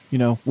 True.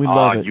 We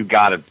love it. You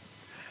got it.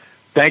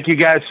 Thank you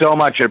guys so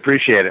much. I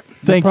appreciate it.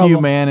 Thank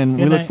you, man, and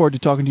we look forward to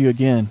talking to you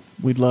again.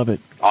 We'd love it.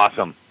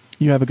 Awesome.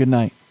 You have a good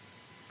night.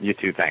 You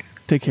too. Thanks.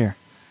 Take care.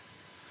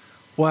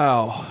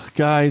 Wow,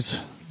 guys,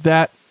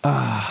 that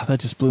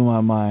just blew my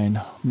mind.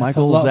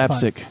 Michael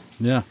Zapcic.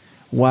 Yeah.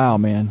 Wow,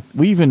 man.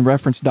 We even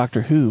referenced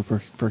Doctor Who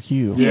for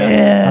Hugh.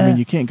 Yeah. I mean,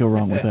 you can't go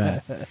wrong with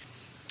that.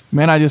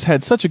 Man, I just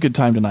had such a good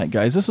time tonight,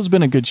 guys. This has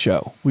been a good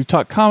show. We've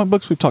talked comic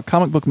books. We've talked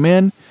comic book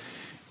men.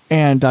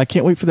 And I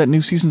can't wait for that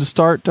new season to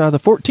start the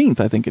 14th,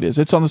 I think it is.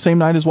 It's on the same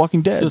night as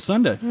Walking Dead. It's this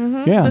Sunday.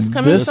 Mm-hmm. Yeah,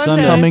 this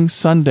coming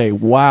Sunday.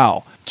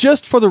 Wow.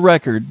 Just for the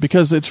record,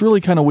 because it's really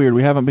kind of weird.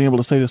 We haven't been able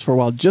to say this for a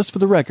while. Just for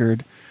the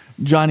record,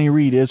 Johnny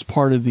Reed is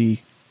part of the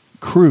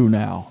crew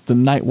now, the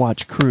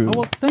Nightwatch crew. Oh,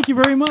 well, thank you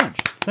very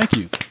much. Thank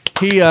you.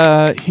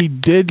 He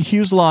did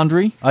Hugh's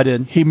laundry. I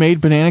did. He made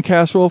banana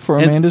casserole for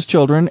Amanda's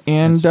children.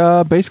 And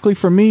basically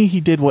for me, he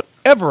did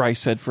whatever I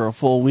said for a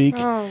full week.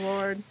 Oh,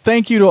 Lord.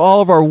 Thank you to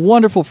all of our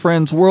wonderful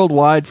friends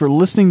worldwide for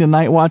listening to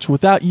Nightwatch.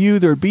 Without you,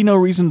 there would be no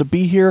reason to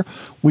be here.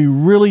 We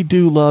really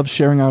do love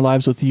sharing our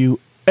lives with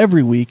you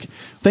every week.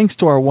 Thanks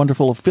to our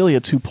wonderful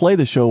affiliates who play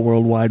the show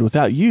worldwide.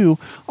 Without you,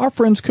 our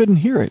friends couldn't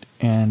hear it,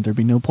 and there'd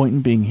be no point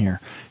in being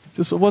here.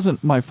 It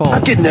wasn't my fault.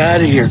 I'm getting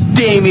out of here,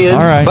 Damien.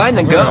 All right. Fine,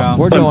 then go.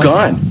 We're going. I'm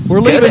gone. We're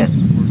leaving.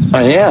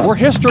 I am. We're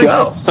history.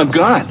 Go. I'm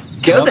gone.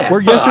 Go then.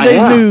 We're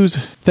yesterday's news.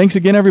 Thanks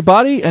again,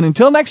 everybody, and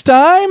until next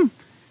time.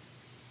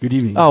 Good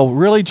evening. Oh,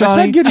 really,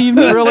 Johnny? I said good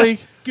evening. Really?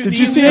 Did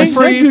you see him I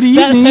freeze? said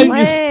good evening.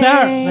 That's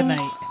how you start the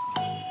night.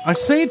 I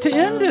say it to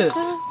end it.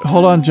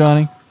 Hold on,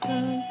 Johnny.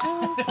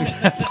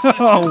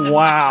 Oh,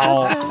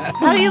 wow.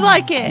 How do you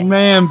like it?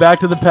 Man, back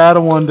to the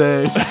paddle one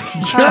day.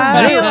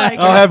 How do you like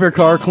I'll it? have your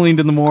car cleaned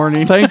in the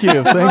morning. Thank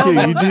you. Thank you.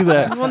 You do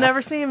that. We'll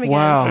never see him again.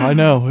 Wow, I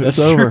know. It's That's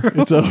over.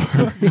 true. It's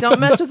over. Don't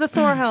mess with the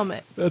Thor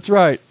helmet. That's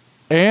right.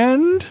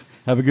 And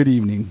have a good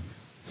evening.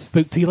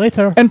 Spook to you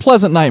later. And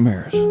pleasant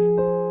nightmares.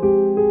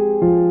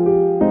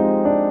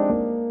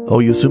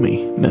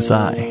 Oyasumi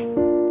Nasai.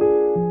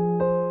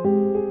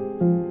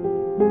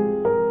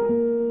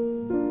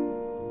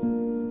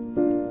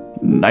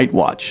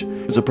 Nightwatch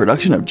is a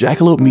production of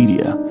Jackalope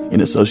Media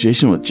in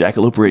association with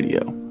Jackalope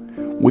Radio,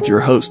 with your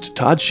host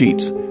Todd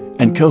Sheets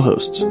and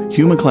co-hosts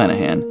Hugh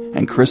McClanahan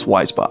and Chris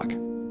Weisbach,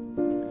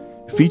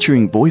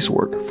 featuring voice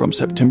work from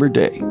September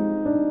Day.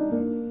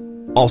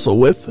 Also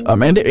with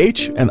Amanda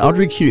H. and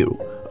Audrey Q,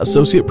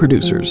 associate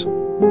producers.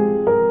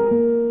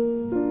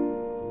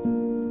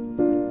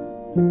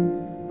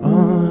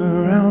 All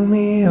around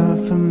me are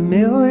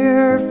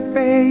familiar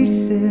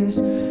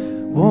faces,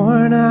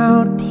 worn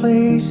out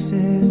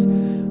places,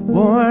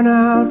 worn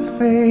out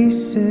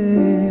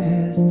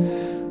faces,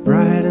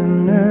 bright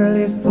and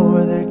early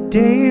for their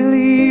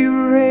daily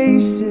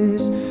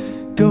races,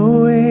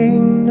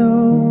 going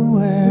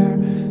nowhere,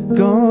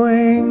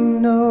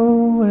 going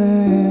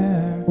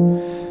nowhere.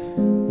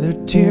 Their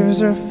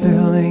tears are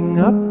filling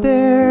up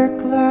their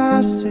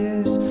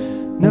glasses,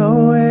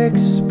 no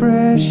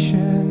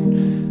expression,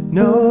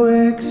 no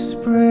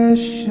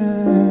expression.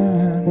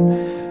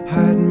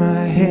 Hide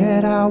my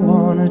head, I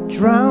wanna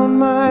drown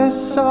my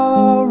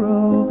sorrow.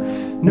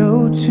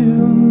 No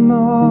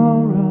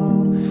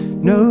tomorrow,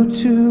 no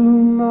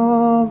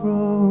tomorrow.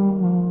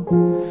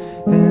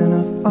 And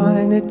a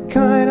find it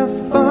kind of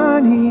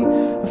funny,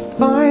 I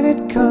find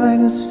it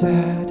kind of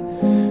sad.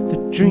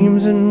 The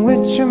dreams in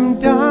which I'm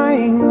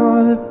dying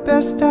are the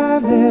best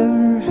I've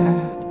ever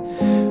had.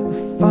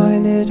 I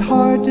find it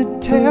hard to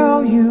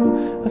tell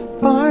you, I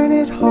find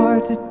it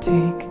hard to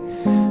take.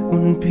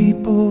 When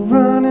people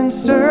run in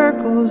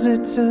circles,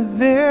 it's a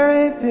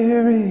very,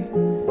 very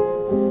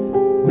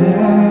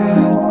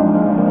mad world.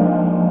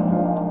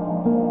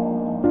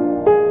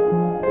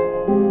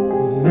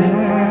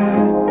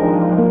 Mad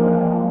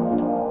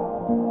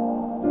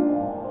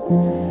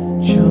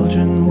world.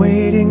 Children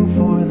waiting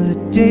for the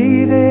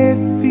day they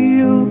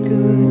feel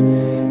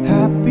good.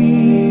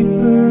 Happy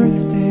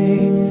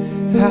birthday,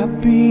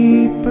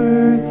 happy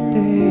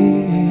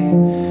birthday.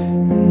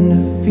 And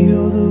to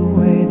feel the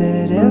way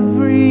that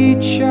every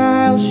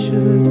child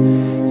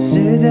should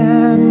sit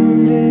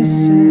and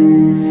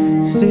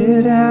listen,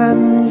 sit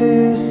and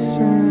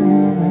listen.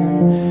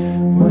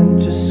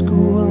 Went to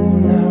school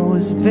and I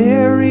was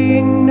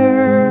very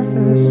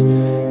nervous.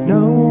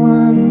 No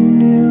one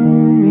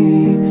knew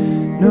me,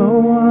 no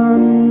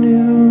one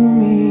knew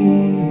me.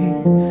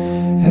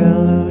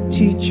 Hello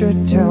teacher,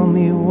 tell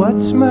me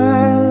what's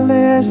my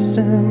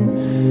lesson.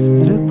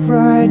 Look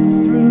right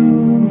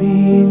through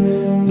me,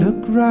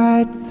 look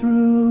right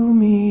through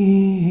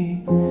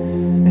me.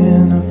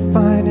 And I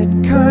find it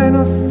kind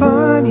of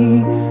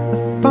funny,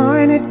 I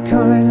find it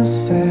kind of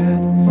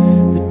sad.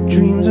 The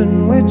dreams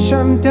in which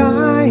I'm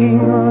dying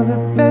are the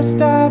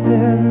best I've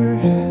ever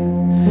had.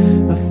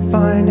 I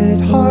find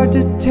it hard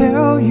to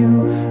tell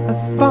you, I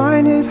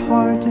find it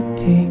hard to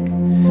take.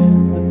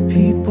 When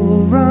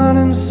people run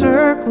in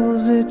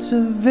circles, it's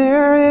a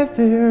very,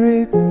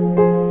 very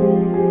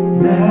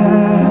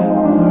mad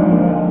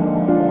world.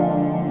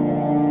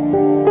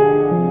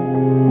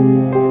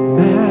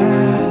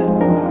 Mad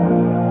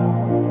world.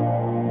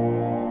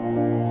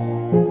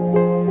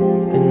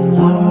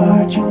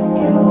 Enlarging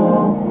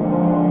your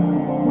world.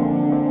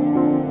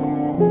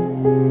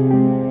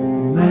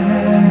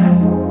 Mad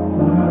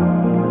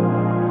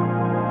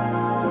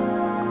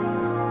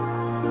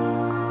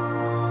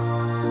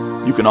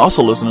You can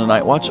also listen to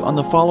Nightwatch on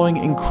the following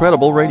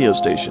incredible radio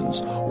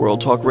stations: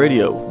 World Talk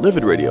Radio,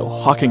 Livid Radio,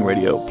 Hawking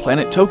Radio,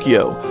 Planet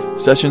Tokyo,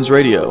 Sessions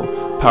Radio,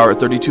 Power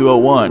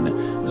 3201,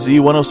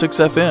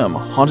 Z106 FM,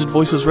 Haunted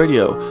Voices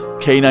Radio,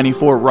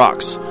 K94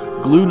 Rocks,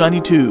 Glue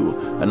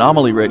 92,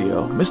 Anomaly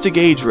Radio, Mystic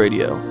Age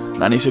Radio,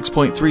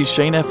 96.3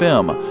 Shane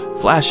FM,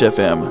 Flash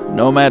FM,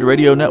 Nomad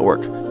Radio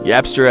Network,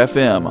 Yapster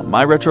FM,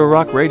 My Retro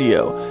Rock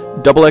Radio,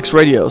 Double X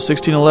Radio,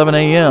 1611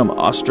 AM,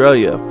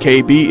 Australia,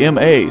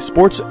 KBMA,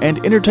 Sports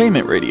and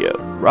Entertainment Radio,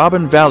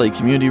 Robin Valley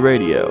Community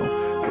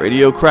Radio,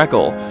 Radio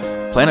Crackle,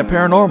 Planet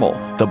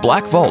Paranormal, The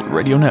Black Vault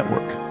Radio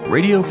Network,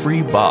 Radio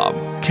Free Bob,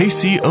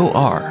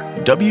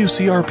 KCOR,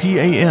 WCRP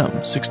AM,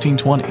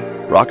 1620,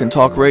 Rock and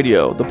Talk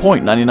Radio, The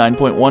Point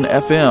 99.1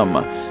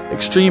 FM,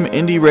 Extreme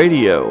Indie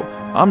Radio,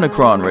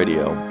 Omnicron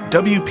Radio,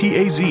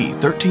 WPAZ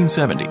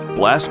 1370,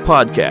 Blast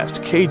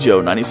Podcast,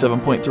 KJO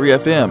 97.3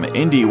 FM,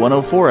 Indie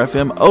 104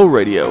 FM O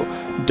Radio,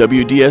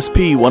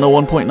 WDSP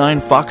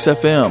 101.9 Fox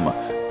FM,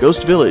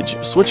 Ghost Village,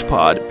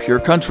 Switchpod, Pure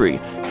Country,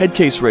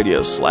 Headcase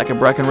Radio, Slack and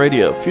Bracken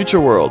Radio,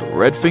 Future World,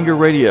 Red Finger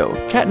Radio,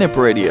 Catnip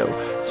Radio,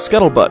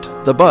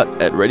 Scuttlebutt, The Butt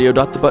at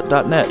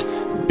radio.thebutt.net,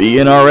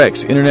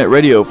 BNRX Internet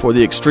Radio for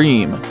the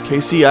Extreme,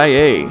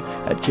 KCIA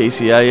at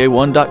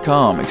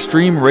kcia1.com,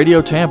 Extreme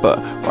Radio Tampa,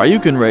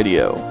 Ryukin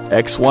Radio,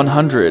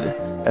 X100,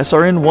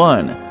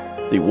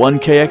 SRN1, the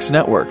 1KX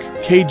Network,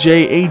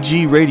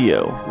 KJAG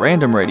Radio,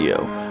 Random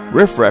Radio,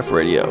 Riff Raff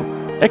Radio,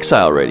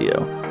 Exile Radio,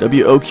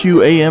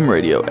 WOQ AM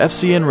Radio,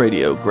 FCN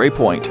Radio, Gray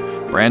Point,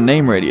 Brand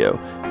Name Radio,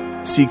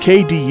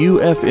 CKDU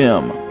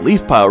FM,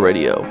 Leaf Pile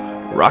Radio,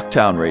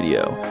 Rocktown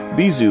Radio,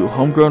 Bizu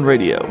Homegrown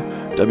Radio,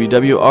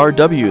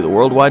 WWRW, the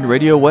Worldwide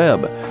Radio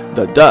Web,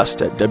 The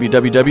Dust at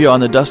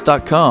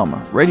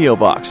www.onthedust.com, Radio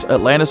Vox,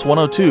 Atlantis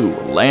 102,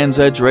 Land's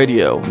Edge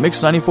Radio,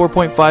 Mix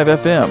 94.5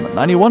 FM,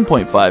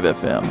 91.5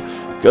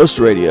 FM, Ghost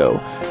Radio,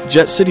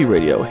 Jet City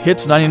Radio,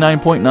 Hits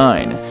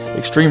 99.9,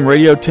 Extreme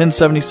Radio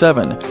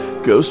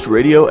 1077, Ghost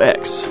Radio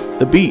X,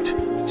 The Beat,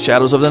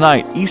 Shadows of the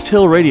Night, East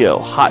Hill Radio,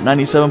 Hot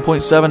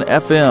 97.7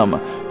 FM,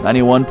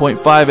 91.5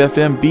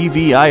 FM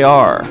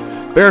BVIR,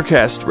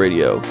 Bearcast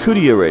Radio,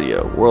 Kudia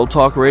Radio, World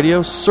Talk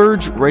Radio,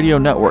 Surge Radio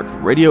Network,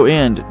 Radio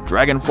End,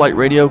 Dragonflight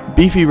Radio,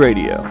 Beefy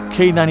Radio,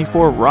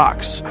 K94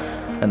 Rocks,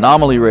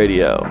 Anomaly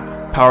Radio,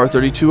 Power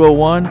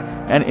 3201,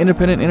 and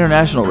Independent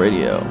International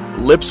Radio,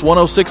 Lips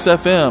 106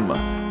 FM,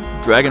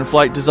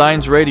 Dragonflight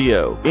Designs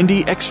Radio,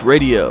 Indie X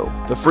Radio,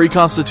 The Free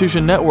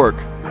Constitution Network,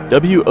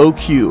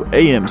 WOQ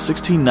AM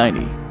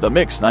 1690, The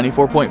Mix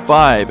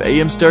 94.5,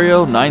 AM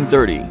Stereo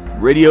 930,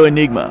 Radio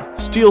Enigma,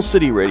 Steel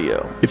City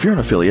Radio. If you're an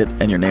affiliate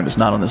and your name is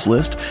not on this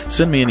list,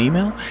 send me an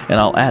email and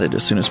I'll add it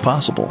as soon as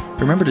possible.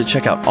 Remember to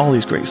check out all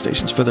these great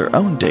stations for their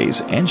own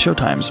days and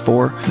showtimes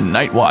for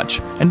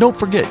Nightwatch. And don't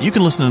forget, you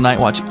can listen to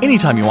Nightwatch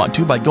anytime you want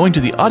to by going to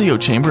the audio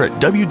chamber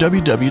at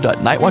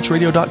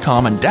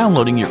www.nightwatchradio.com and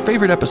downloading your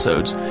favorite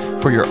episodes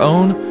for your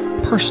own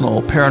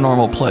personal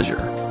paranormal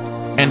pleasure.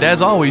 And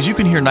as always, you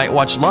can hear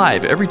Nightwatch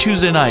live every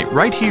Tuesday night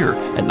right here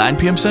at 9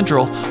 p.m.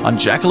 Central on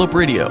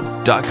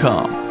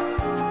jackaloperadio.com.